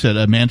areas, like you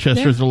said.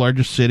 Manchester is the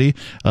largest city.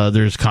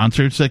 There's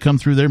concerts that come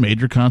through there,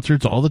 major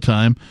concerts all the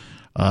time.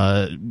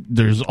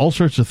 There's all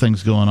sorts of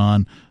things going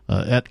on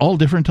at all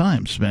different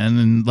times, man.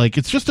 And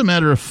it's just a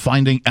matter of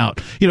finding out,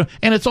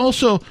 and it's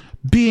also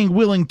being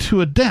willing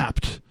to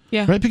adapt.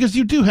 Yeah. Right? Because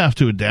you do have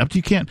to adapt.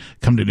 You can't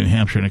come to New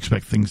Hampshire and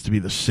expect things to be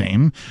the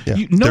same. Yeah.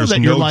 You know There's that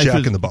no your life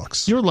Jack in the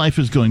Box. Your life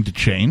is going to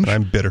change. But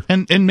I'm bitter.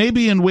 And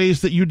maybe in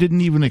ways that you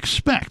didn't even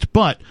expect.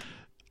 But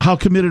how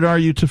committed are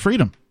you to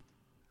freedom?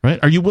 Right?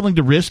 Are you willing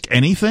to risk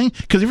anything?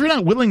 Because if you're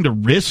not willing to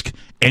risk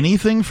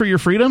anything for your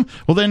freedom,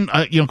 well then,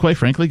 quite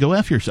frankly, go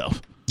F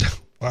yourself.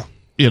 Wow.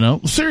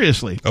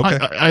 Seriously. Okay.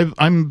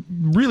 I'm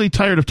really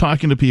tired of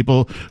talking to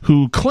people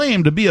who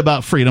claim to be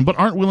about freedom but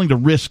aren't willing to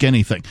risk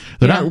anything.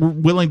 They're not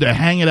willing to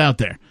hang it out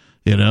there.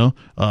 You're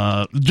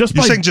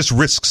saying just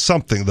risk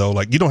something, though.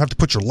 Like, you don't have to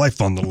put your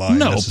life on the line.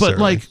 No, but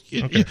like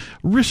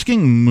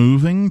risking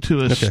moving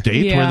to a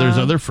state where there's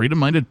other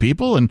freedom-minded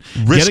people and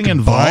getting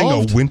involved,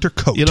 buying a winter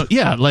coat.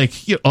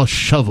 A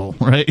shovel,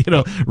 right?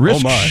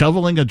 Risk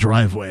shoveling a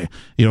driveway,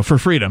 for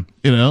freedom.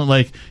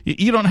 Like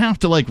you don't have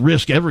to like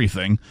risk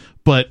everything,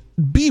 but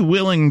be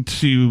willing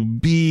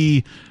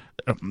to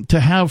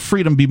have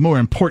freedom be more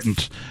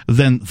important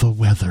than the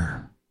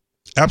weather.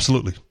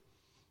 Absolutely.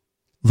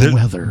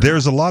 Weather.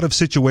 There's a lot of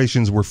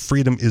situations where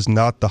freedom is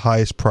not the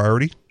highest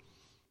priority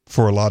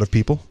for a lot of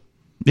people.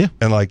 Yeah.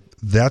 And like,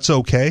 that's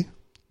okay,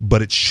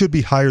 but it should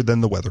be higher than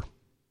the weather.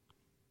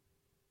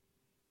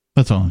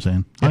 That's all I'm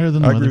saying. Higher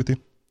than the weather. I agree with you.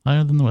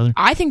 Higher than the weather.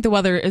 I think the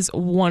weather is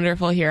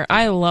wonderful here.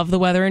 I love the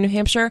weather in New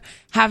Hampshire.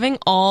 Having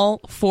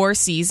all 4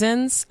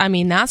 seasons, I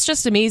mean, that's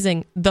just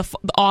amazing. The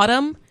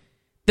autumn,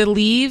 the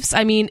leaves.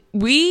 I mean,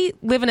 we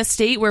live in a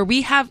state where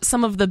we have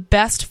some of the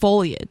best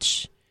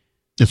foliage.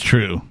 It's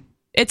true.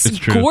 It's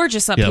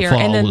gorgeous up here. Fall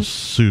and then was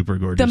super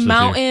gorgeous. The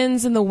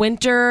mountains in the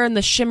winter and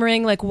the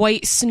shimmering like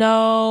white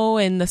snow,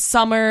 and the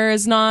summer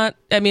is not,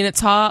 I mean, it's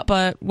hot,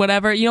 but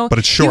whatever, But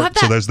it's short,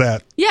 so there's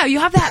that. Yeah, you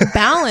have that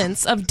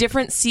balance of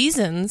different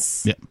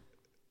seasons. Yeah.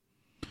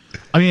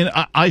 I mean,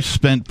 I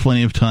spent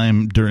plenty of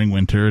time during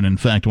winter, and in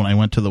fact, when I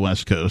went to the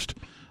West Coast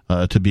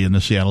to be in the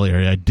Seattle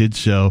area, I did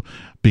so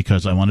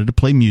because I wanted to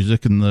play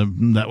music,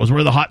 and that was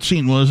where the hot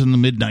scene was in the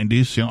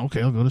mid-'90s.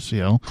 Okay, I'll go to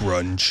Seattle.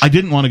 Grunge. I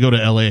didn't want to go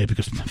to L.A.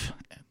 because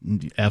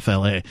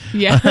FLA.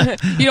 Yeah,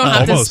 you don't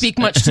have to speak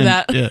much to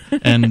that.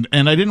 and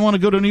I didn't want to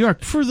go to New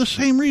York for the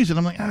same reason.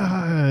 I'm like,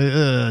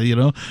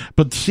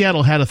 but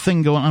Seattle had a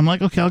thing going. I'm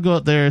like, okay, I'll go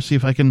out there, see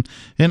if I can.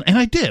 And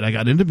I did. I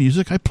got into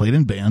music. I played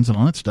in bands and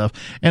all that stuff.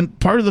 And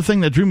part of the thing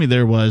that drew me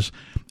there was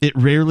it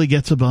rarely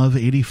gets above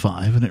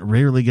 85 and it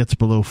rarely gets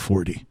below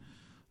 40.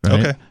 Right?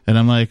 Okay. And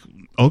I'm like,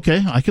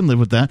 okay, I can live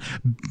with that.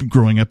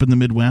 Growing up in the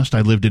Midwest,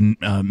 I lived in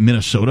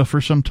Minnesota for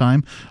some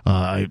time.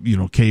 I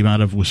came out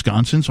of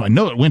Wisconsin, so I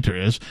know what winter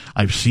is.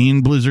 I've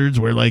seen blizzards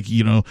where, like,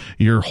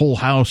 your whole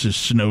house is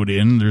snowed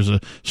in. There's a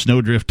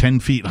snowdrift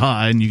 10 feet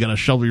high, and you got to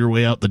shovel your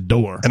way out the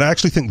door. And I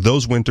actually think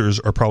those winters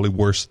are probably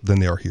worse than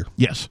they are here.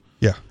 Yes.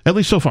 Yeah. At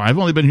least so far. I've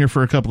only been here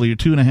for a couple of years,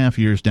 2.5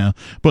 years now.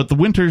 But the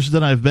winters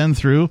that I've been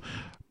through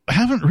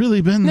haven't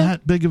really been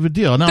that big of a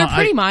deal. Now, they're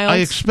pretty mild. I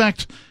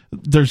expect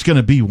there's going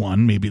to be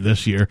one maybe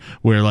this year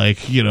where, like,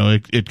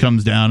 it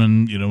comes down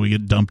and, we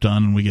get dumped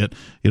on and we get,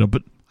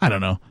 but I don't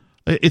know.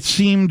 It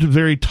seemed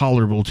very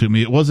tolerable to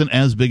me. It wasn't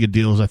as big a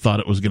deal as I thought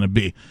it was going to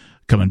be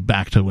coming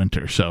back to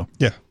winter. So,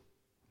 yeah.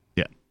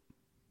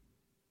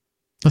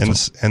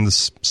 And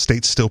the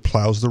state still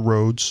plows the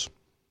roads,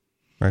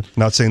 right?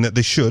 Not saying that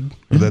they should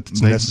or that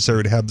it's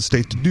necessary to have the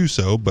state to do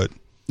so, but.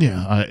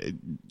 Yeah,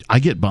 I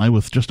get by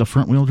with just a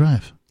front-wheel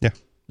drive. Yeah.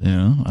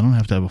 I don't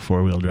have to have a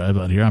 4-wheel drive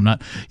out here. I'm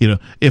not,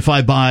 if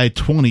I buy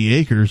 20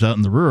 acres out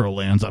in the rural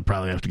lands, I'll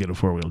probably have to get a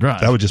 4-wheel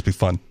drive. That would just be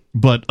fun.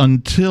 But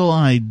until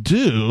I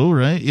do,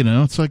 right,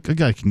 it's like a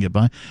guy can get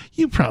by.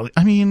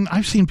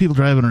 I've seen people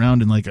driving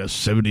around in like a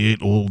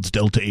 78 Olds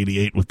Delta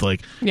 88 with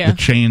like the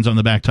chains on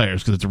the back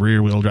tires because it's a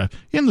rear-wheel drive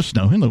in the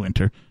snow, in the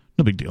winter.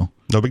 No big deal.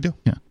 No big deal.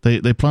 Yeah,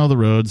 they plow the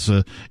roads.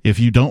 If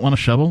you don't want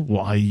to shovel,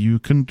 why, you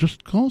can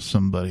just call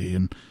somebody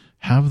and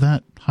have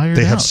that hired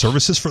They out. have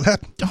services for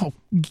that? Oh,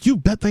 you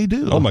bet they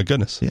do. Oh, my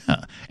goodness.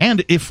 Yeah.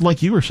 And if,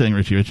 like you were saying,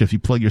 Richie, if you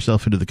plug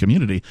yourself into the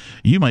community,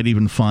 you might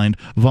even find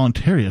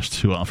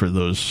voluntarists who offer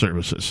those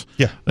services.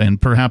 Yeah.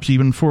 And perhaps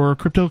even for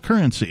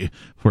cryptocurrency,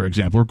 for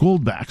example, or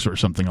goldbacks or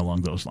something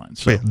along those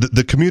lines. So,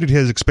 the community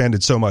has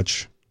expanded so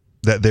much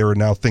that there are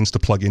now things to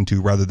plug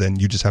into rather than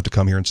you just have to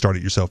come here and start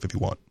it yourself if you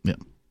want. Yeah.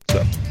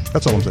 So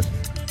that's all I'm saying.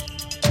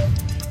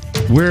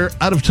 We're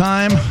out of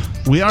time.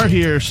 We are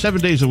here 7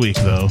 days a week,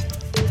 though,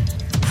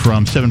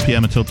 from 7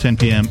 p.m. until 10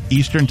 p.m.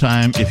 Eastern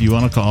Time, if you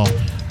want to call.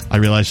 I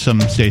realize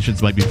some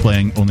stations might be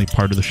playing only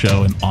part of the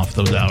show and off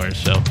those hours.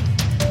 So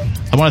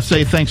I want to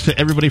say thanks to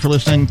everybody for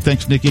listening.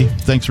 Thanks, Nikki.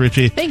 Thanks,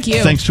 Richie. Thank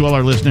you. Thanks to all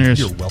our listeners.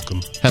 You're welcome.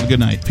 Have a good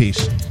night.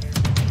 Peace.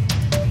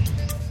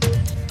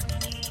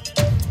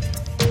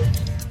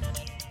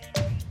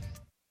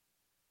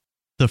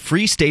 The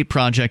Free State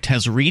Project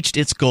has reached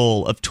its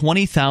goal of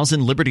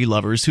 20,000 liberty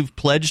lovers who've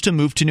pledged to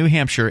move to New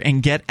Hampshire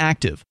and get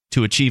active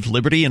to achieve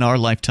liberty in our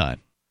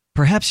lifetime.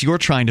 Perhaps you're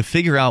trying to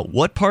figure out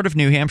what part of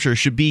New Hampshire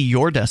should be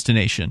your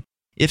destination.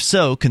 If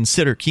so,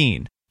 consider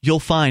Keene. You'll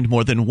find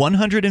more than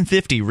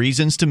 150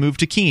 reasons to move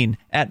to Keene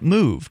at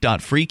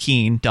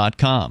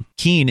move.freekeene.com.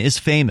 Keene is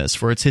famous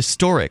for its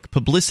historic,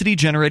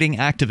 publicity-generating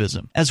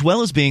activism, as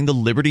well as being the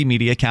liberty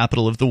media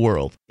capital of the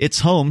world.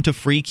 It's home to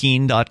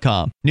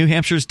freekeene.com, New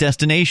Hampshire's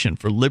destination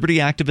for liberty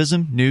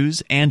activism,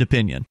 news, and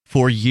opinion.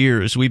 For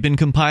years, we've been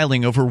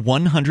compiling over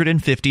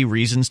 150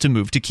 reasons to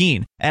move to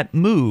Keene at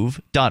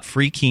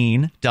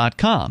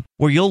move.freekeene.com,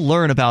 where you'll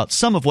learn about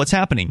some of what's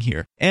happening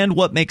here and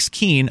what makes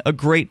Keene a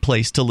great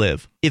place to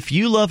live. If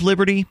you love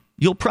liberty,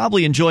 you'll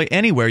probably enjoy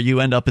anywhere you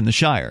end up in the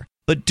Shire.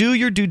 But do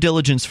your due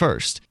diligence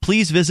first.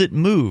 Please visit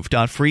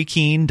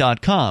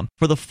move.freekeene.com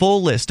for the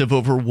full list of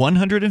over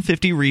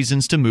 150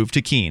 reasons to move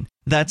to Keene.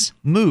 That's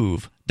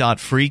move.freekeene.com.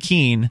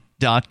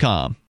 shop.freekeen.com.